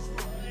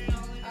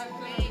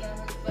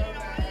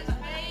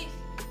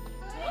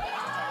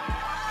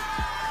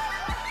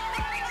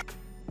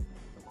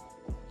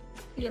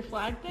 Your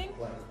flag thing?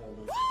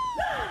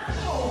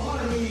 Oh,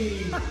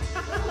 honey.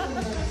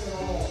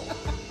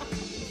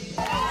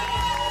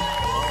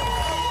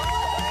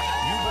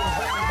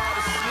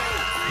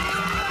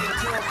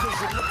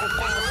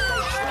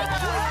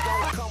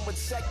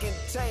 Second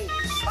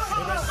takes,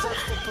 and I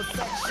search for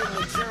perfection.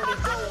 The journey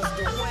goes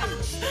the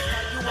ways.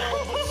 How you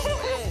on what you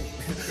in?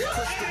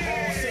 Crystal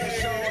ball says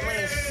y'all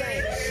ain't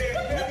saints,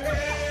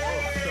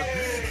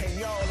 and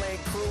y'all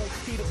ain't crew.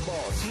 He the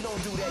boss. He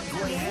don't do that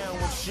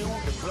greyhound with you.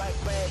 The black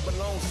bag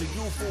belongs to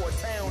you for a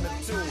town or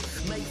two.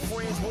 Make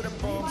friends with a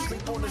bum,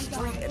 sleep on the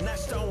street, and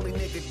that's the only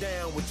nigga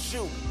down with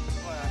you.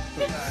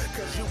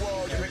 Cause you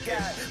all you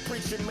got.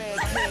 Preaching man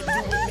can't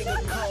do it,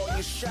 nigga call you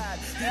a shot.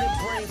 He done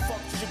brain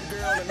fucked your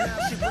girl, and now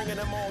she bringing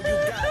them all you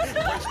got.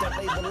 Breaks that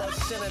label us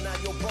sinning, now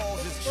your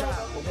balls is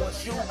chopped. But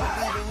once you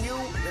believe in you,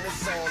 then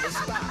it's all to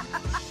stop.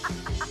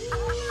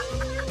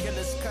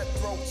 Killers,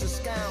 cutthroats, and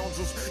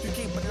scoundrels. You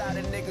keep a lot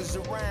of niggas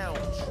around.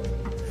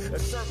 A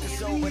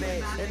circus over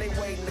there, and they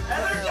waiting to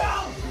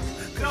crown.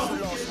 Cause you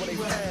lost what they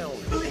found.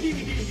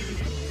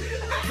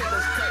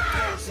 Killers,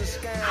 cutthroats, and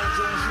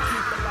scoundrels. You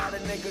keep a lot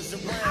of niggas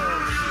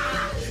around.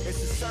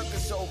 It's a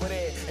circus over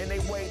there, and they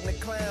waiting to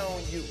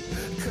clown you.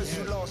 Cause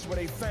you lost what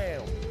they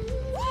found.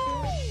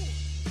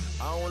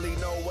 I only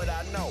know what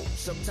I know.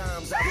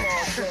 Sometimes I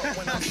fall short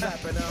when I'm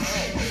slapping a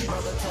hoe.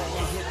 Mother told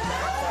me hit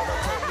back, father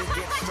told me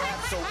get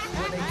strapped. So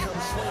when they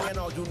come swinging,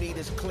 all you need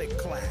is click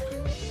clack.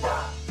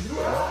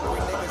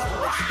 Hungry niggas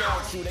will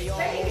extort you, they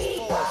almost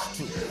forced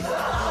to. How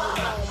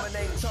you alone when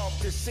they talk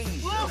to Caesar?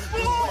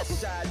 The west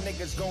side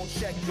niggas gon'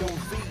 check your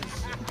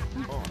visa.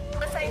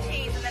 Let's say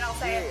cheese and then I'll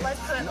say it. Let's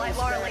put like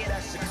Laura Lee.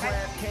 That's the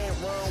crap, can't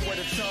run with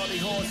a Charlie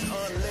horse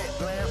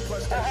unlit lamb.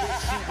 Plus that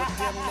bitch she with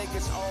them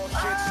niggas all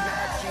shit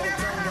snap. She done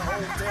turn the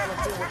whole down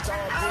until it's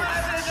all good.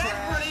 That's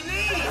pretty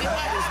neat. They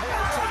might as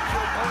well take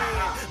your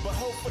bread, but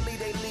hopefully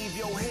they leave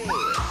your head.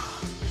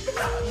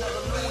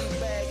 Another Louis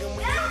bag and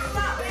we left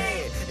for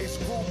bed. It's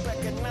group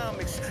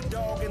economics,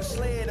 dog and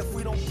sled. If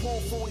we don't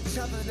pull for each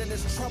other, then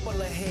there's trouble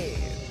ahead.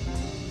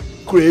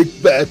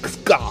 Craigback's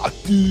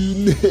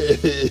cartoon.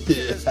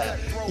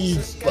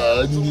 It's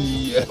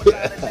funny.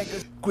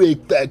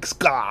 Craigback's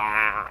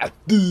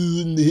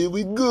cartoon. Here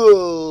we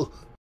go.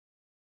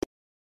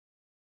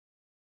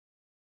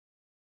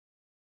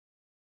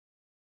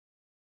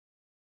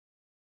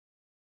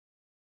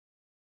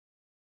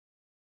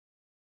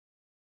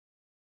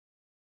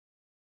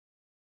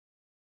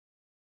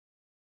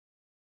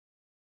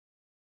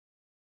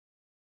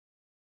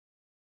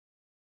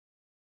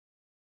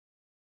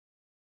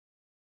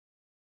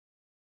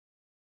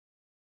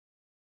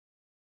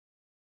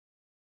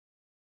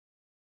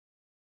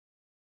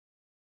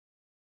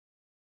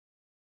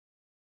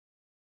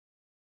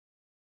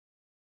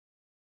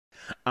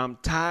 I'm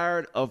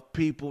tired of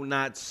people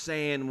not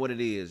saying what it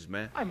is,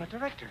 man. I'm a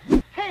director.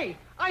 Hey,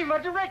 I'm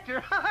a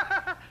director.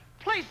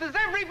 Places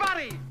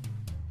everybody.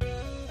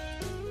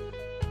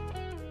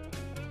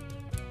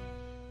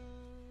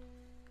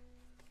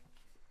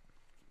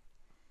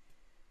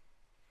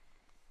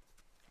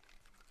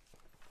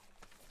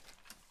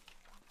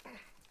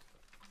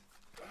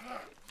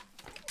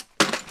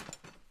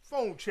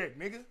 Phone check,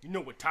 nigga. You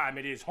know what time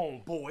it is,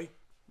 homeboy.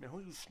 Man, who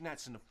you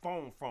snatching the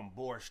phone from,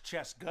 Boris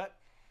Chestgut?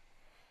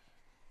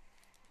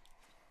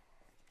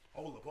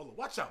 Hold up.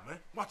 Watch out, man.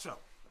 Watch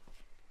out.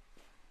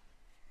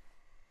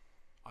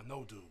 I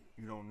know, dude.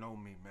 You don't know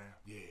me, man.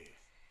 Yeah.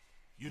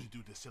 You the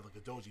dude that's selling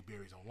Gadoji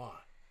berries online.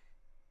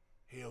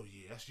 Hell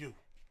yeah, that's you.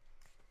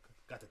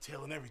 Got the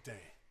tail and everything.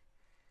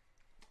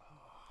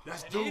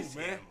 That's dude,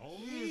 man.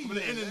 From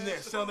the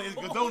internet selling his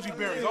Gadoji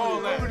berries, all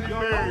that.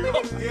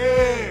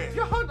 Yeah.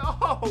 Yo, no.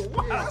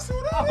 Wow. That's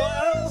what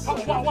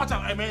Hold on, watch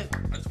out, hey, man.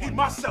 He's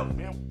my seller,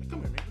 man.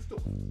 Come here, man. Let's do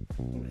it.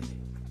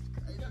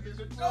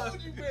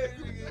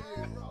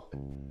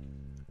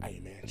 Hey,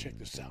 man, check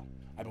this out.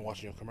 I've been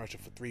watching your commercial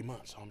for 3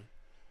 months, homie.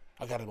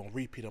 I got it on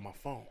repeat on my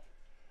phone.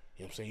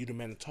 You know what I'm saying? You the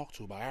man to talk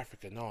to about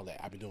Africa and all that.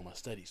 I've been doing my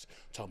studies.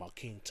 Talking about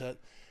King Tut,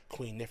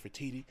 Queen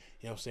Nefertiti, you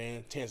know what I'm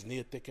saying?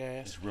 Tanzania thick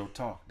ass. It's real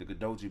talk. The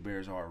Gadoji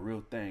berries are a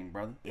real thing,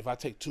 brother. If I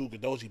take 2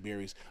 Gadoji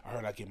berries, I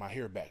heard I get my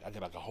hair back. I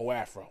get like a whole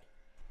afro.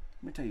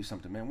 Let me tell you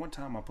something, man. One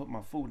time I put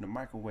my food in the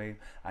microwave,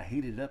 I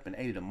heated it up and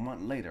ate it a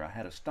month later. I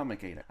had a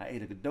stomach ache. I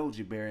ate a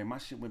Gadoji berry and my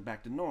shit went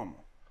back to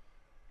normal.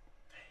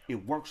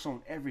 It works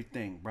on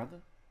everything, brother.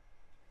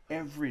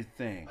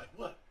 Everything. Like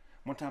what?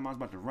 One time I was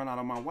about to run out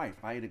on my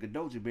wife. I ate a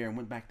Gadoji berry and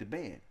went back to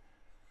bed.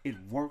 It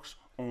works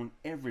on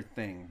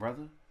everything,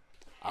 brother.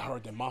 I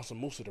heard that Mansa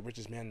Musa, the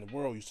richest man in the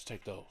world, used to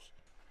take those.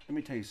 Let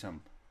me tell you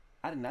something.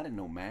 I didn't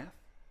know math.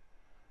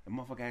 If a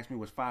motherfucker asked me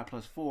what's 5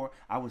 plus 4,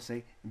 I would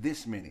say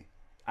this many.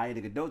 I ate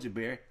a Gadoji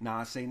berry, now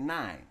I say 9.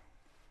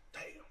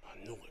 Damn,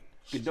 I knew it.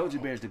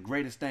 Gadoji berry is the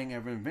greatest thing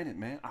ever invented,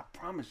 man. I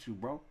promise you,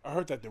 bro. I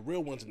heard that the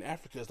real ones in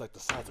Africa is like the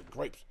size of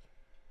grapes.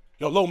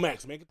 Yo,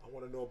 Lomax, man. I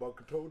want to know about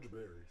Gadoji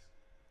berries.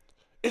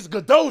 It's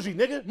Gadoji,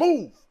 nigga.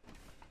 Move.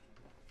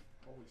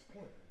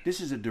 This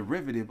is a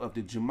derivative of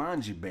the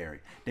Jumanji berry.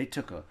 They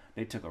took a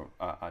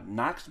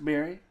Knox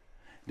berry,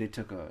 they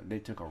took a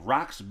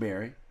Rox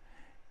berry,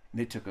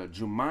 they took a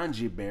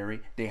Jumanji berry.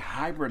 They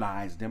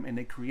hybridized them and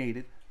they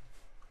created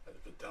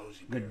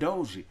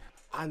Gadoji.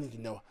 I need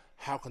to know,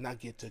 how can I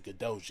get to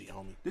Gadoji,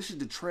 homie? This is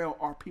the trail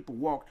our people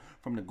walked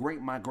from the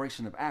Great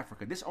Migration of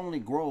Africa. This only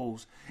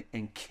grows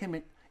in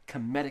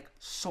Kemetic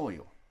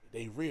soil.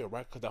 They real,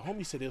 right? Because the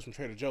homie said it was from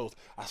Trader Joe's.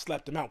 I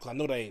slapped them out because I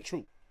know that ain't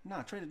true.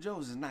 Nah, Trader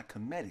Joe's is not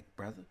Kemetic,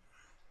 brother.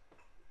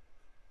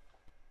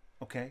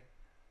 Okay?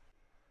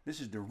 This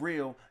is the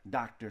real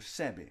Dr.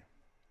 Sebi.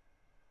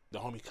 The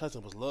homie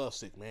cousin was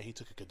lovesick, man. He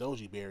took a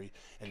Gadoji berry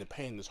and the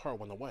pain in his heart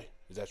went away.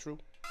 Is that true?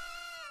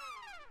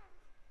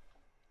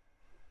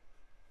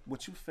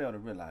 What you fail to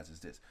realize is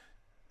this.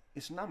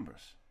 It's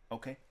numbers,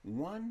 okay?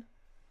 1,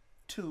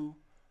 2,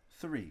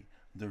 3,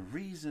 the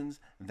reasons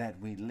that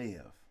we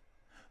live.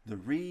 The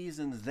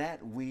reasons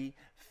that we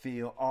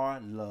feel our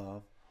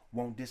love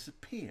won't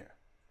disappear.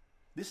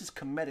 This is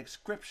comedic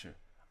scripture.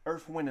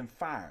 Earth, wind, and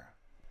fire.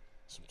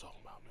 That's what I'm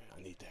talking about, man.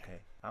 I need that.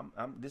 Okay,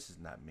 this is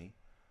not me.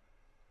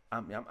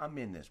 I'm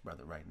in this,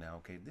 brother, right now.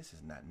 Okay, this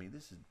is not me.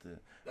 This is the.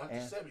 Dr.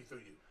 Sebi through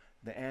you.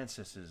 The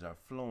ancestors are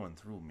flowing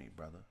through me,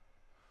 brother.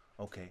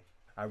 Okay,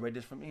 I read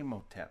this from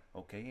Imhotep.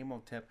 Okay,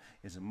 Imhotep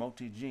is a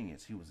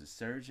multi-genius. He was a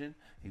surgeon.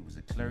 He was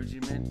a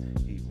clergyman.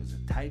 He was a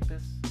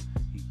typist.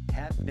 He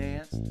tap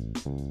danced.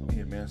 Oh,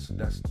 yeah, man. So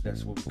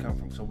that's where we come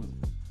from. So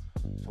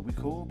we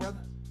cool,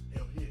 brother?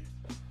 Hell yeah.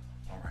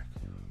 All right.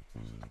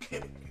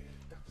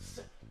 Dr.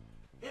 Sebi.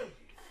 Hell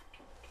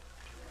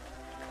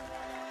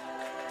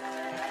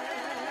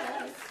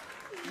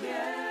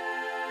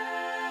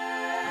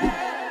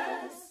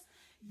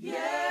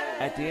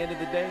At the end of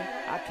the day,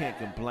 I can't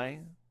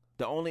complain.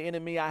 The only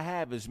enemy I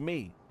have is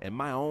me and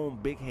my own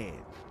big head.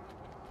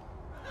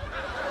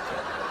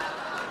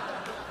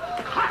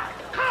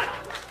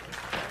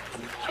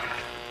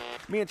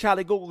 Me and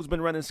Charlie Google's been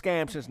running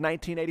scams since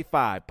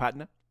 1985,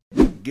 partner.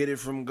 Get it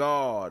from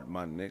God,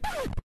 my nigga.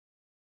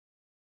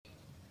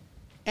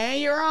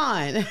 And you're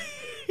on.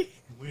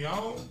 We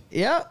on?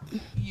 Yep.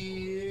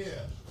 Yeah.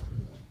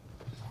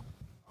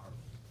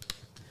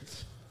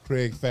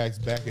 Craig Facts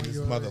back in this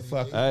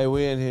motherfucker. Hey,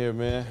 we in here,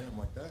 man.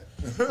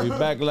 We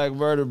back like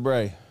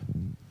vertebrae.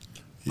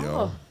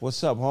 Yo.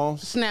 What's up,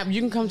 Holmes? Snap, you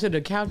can come to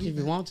the couch if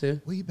you want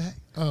to. We back.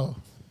 Oh.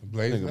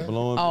 Blaze nigga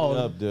blowing me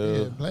up,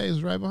 dude. Yeah, Blaze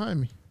is right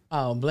behind me.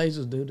 Oh, Blaze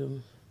was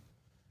doo-doo.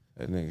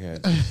 That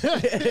nigga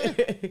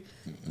had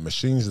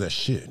machines that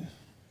shit.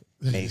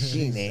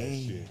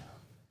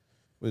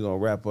 We're gonna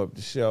wrap up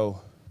the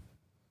show.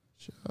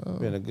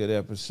 Been a good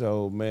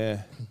episode,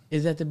 man.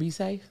 Is that to be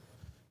safe?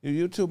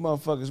 You two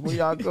motherfuckers, where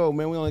y'all go,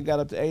 man? We only got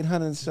up to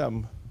 800 and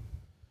something.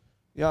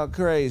 Y'all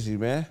crazy,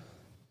 man.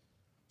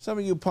 Some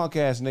of you punk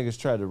ass niggas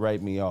tried to write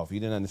me off.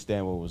 You didn't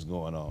understand what was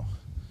going on.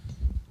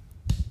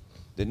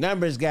 The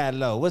numbers got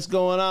low. What's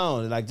going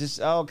on? Like just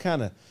all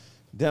kind of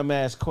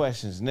dumbass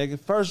questions, nigga.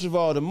 First of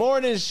all, the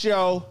morning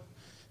show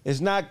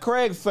is not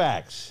Craig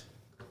Facts.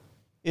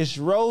 It's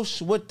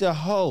Roast with the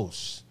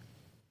host.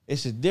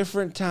 It's a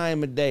different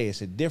time of day.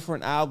 It's a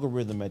different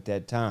algorithm at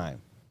that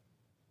time.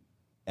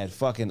 At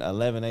fucking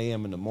 11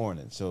 a.m. in the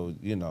morning. So,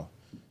 you know,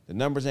 the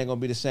numbers ain't going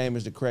to be the same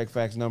as the Craig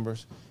Facts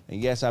numbers. And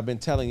yes, I've been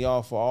telling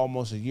y'all for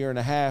almost a year and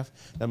a half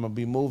that I'm going to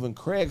be moving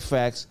Craig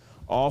Facts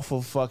off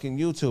of fucking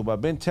YouTube.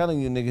 I've been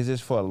telling you niggas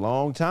this for a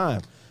long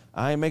time.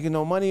 I ain't making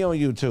no money on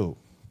YouTube.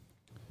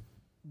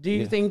 Do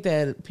you think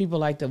that people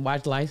like to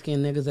watch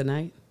light-skinned niggas at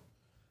night?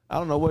 I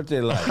don't know what they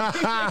like.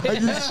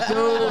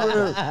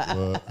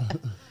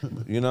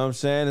 You know what I'm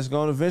saying? It's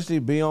going to eventually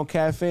be on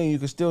Caffeine. You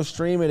can still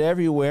stream it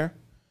everywhere.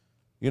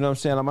 You know what I'm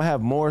saying? I'm going to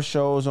have more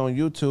shows on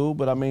YouTube,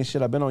 but I mean,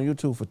 shit, I've been on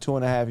YouTube for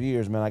 2.5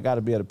 years, man. I got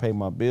to be able to pay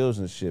my bills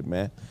and shit,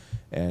 man.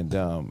 And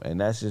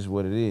that's just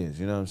what it is.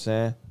 You know what I'm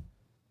saying?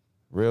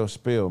 Real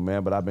spill,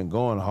 man. But I've been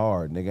going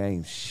hard, nigga.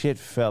 Ain't shit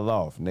fell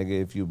off,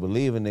 nigga. If you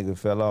believe a nigga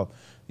fell off,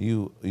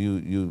 you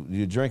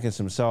drinking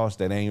some sauce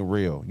that ain't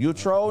real. You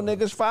troll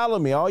niggas, follow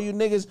me. All you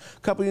niggas,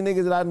 couple of you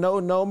niggas that I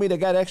know me, that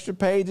got extra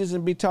pages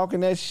and be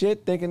talking that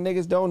shit, thinking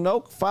niggas don't know.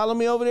 Follow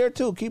me over there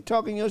too. Keep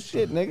talking your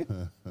shit,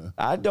 nigga.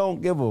 I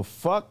don't give a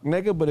fuck,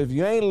 nigga. But if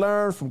you ain't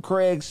learned from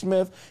Craig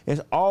Smith,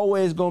 it's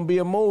always gonna be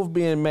a move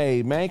being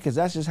made, man. Cause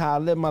that's just how I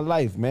live my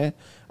life, man.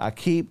 I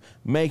keep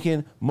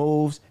making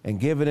moves and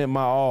giving it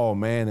my all,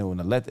 man.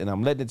 And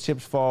I'm letting the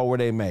chips fall where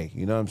they may.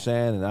 You know what I'm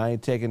saying? And I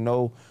ain't taking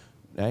no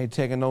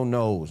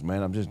nose,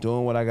 man. I'm just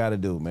doing what I got to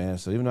do, man.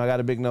 So even though I got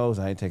a big nose,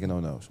 I ain't taking no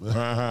nose.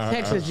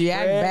 Texas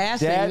Jack Bass.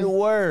 That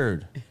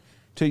word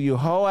to you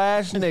hoe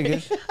ass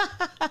niggas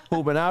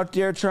who been out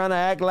there trying to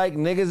act like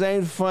niggas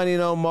ain't funny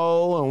no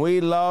more and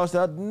we lost.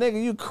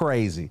 Nigga, you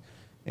crazy.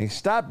 And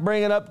stop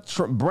bringing up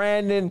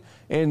Brandon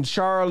and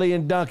Charlie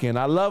and Duncan.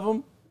 I love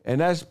them, and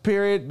that's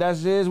period.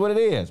 That is what it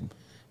is.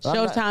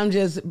 Showtime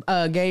just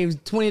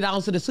gave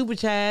 $20 to the super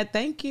chat.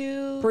 Thank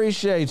you.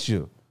 Appreciate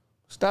you.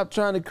 Stop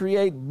trying to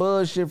create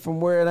bullshit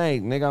from where it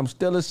ain't, nigga. I'm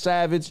still a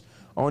savage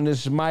on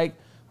this mic.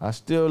 I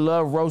still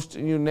love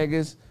roasting you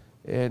niggas.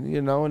 And,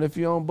 you know, and if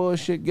you own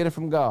bullshit, get it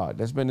from God.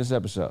 That's been this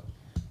episode.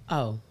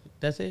 Oh,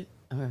 that's it?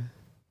 Okay.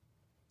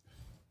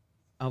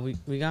 Oh,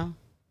 we gone?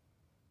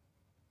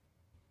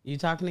 You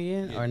talking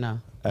again or no?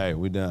 Hey,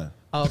 we done.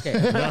 Oh, okay.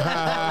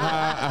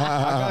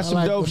 I got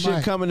some dope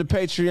shit coming to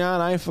Patreon.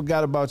 I ain't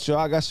forgot about y'all.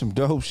 I got some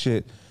dope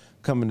shit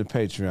coming to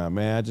Patreon,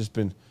 man. I just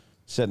been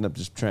setting up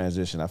this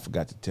transition. I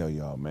forgot to tell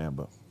y'all, man,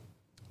 but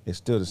it's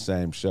still the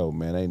same show,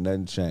 man. Ain't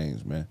nothing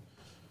changed, man.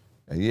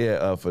 And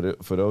yeah, for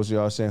those of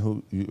y'all saying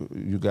who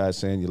you guys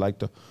saying you like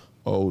the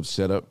old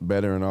setup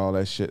better and all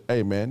that shit.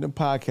 Hey, man, them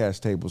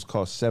podcast tables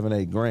cost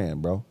 $7-8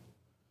 grand, bro.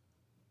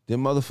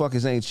 Them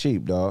motherfuckers ain't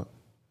cheap, dog.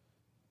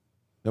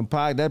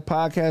 That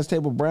podcast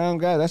table, Brown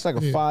guy, that's like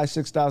a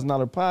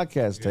 $5,000-$6,000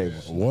 podcast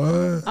table.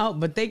 What? Oh,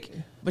 but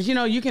you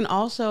know, you can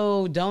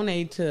also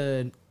donate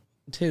to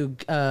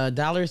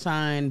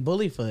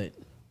 $Bullyfoot.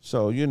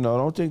 So, you know,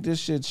 don't think this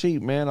shit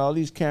cheap, man. All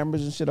these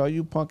cameras and shit, all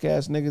you punk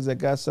ass niggas that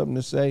got something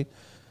to say,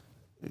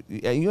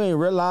 you ain't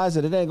realize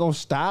that it ain't gonna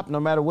stop no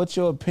matter what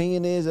your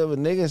opinion is of a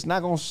nigga. It's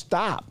not gonna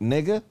stop,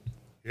 nigga.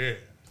 Yeah.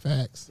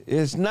 Facts.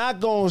 It's not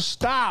gonna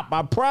stop.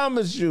 I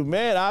promise you,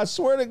 man. I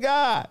swear to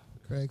God.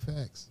 Craig,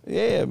 facts.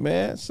 Yeah,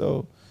 man.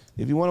 So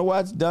if you want to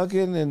watch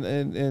Duncan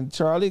and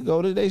Charlie,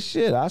 go to their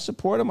shit. I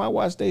support them. I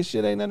watch their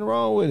shit. Ain't nothing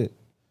wrong with it.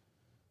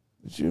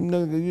 But you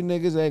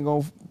niggas ain't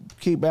gonna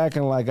keep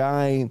acting like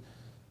I ain't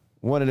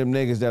one of them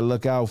niggas that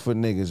look out for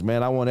niggas,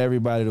 man. I want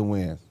everybody to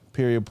win.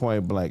 Period,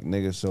 point blank,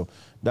 niggas. So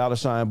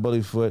 $,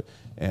 Bullyfoot,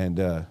 and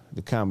the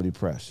Comedy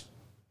Press.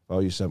 Owe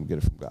you something, get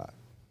it from God.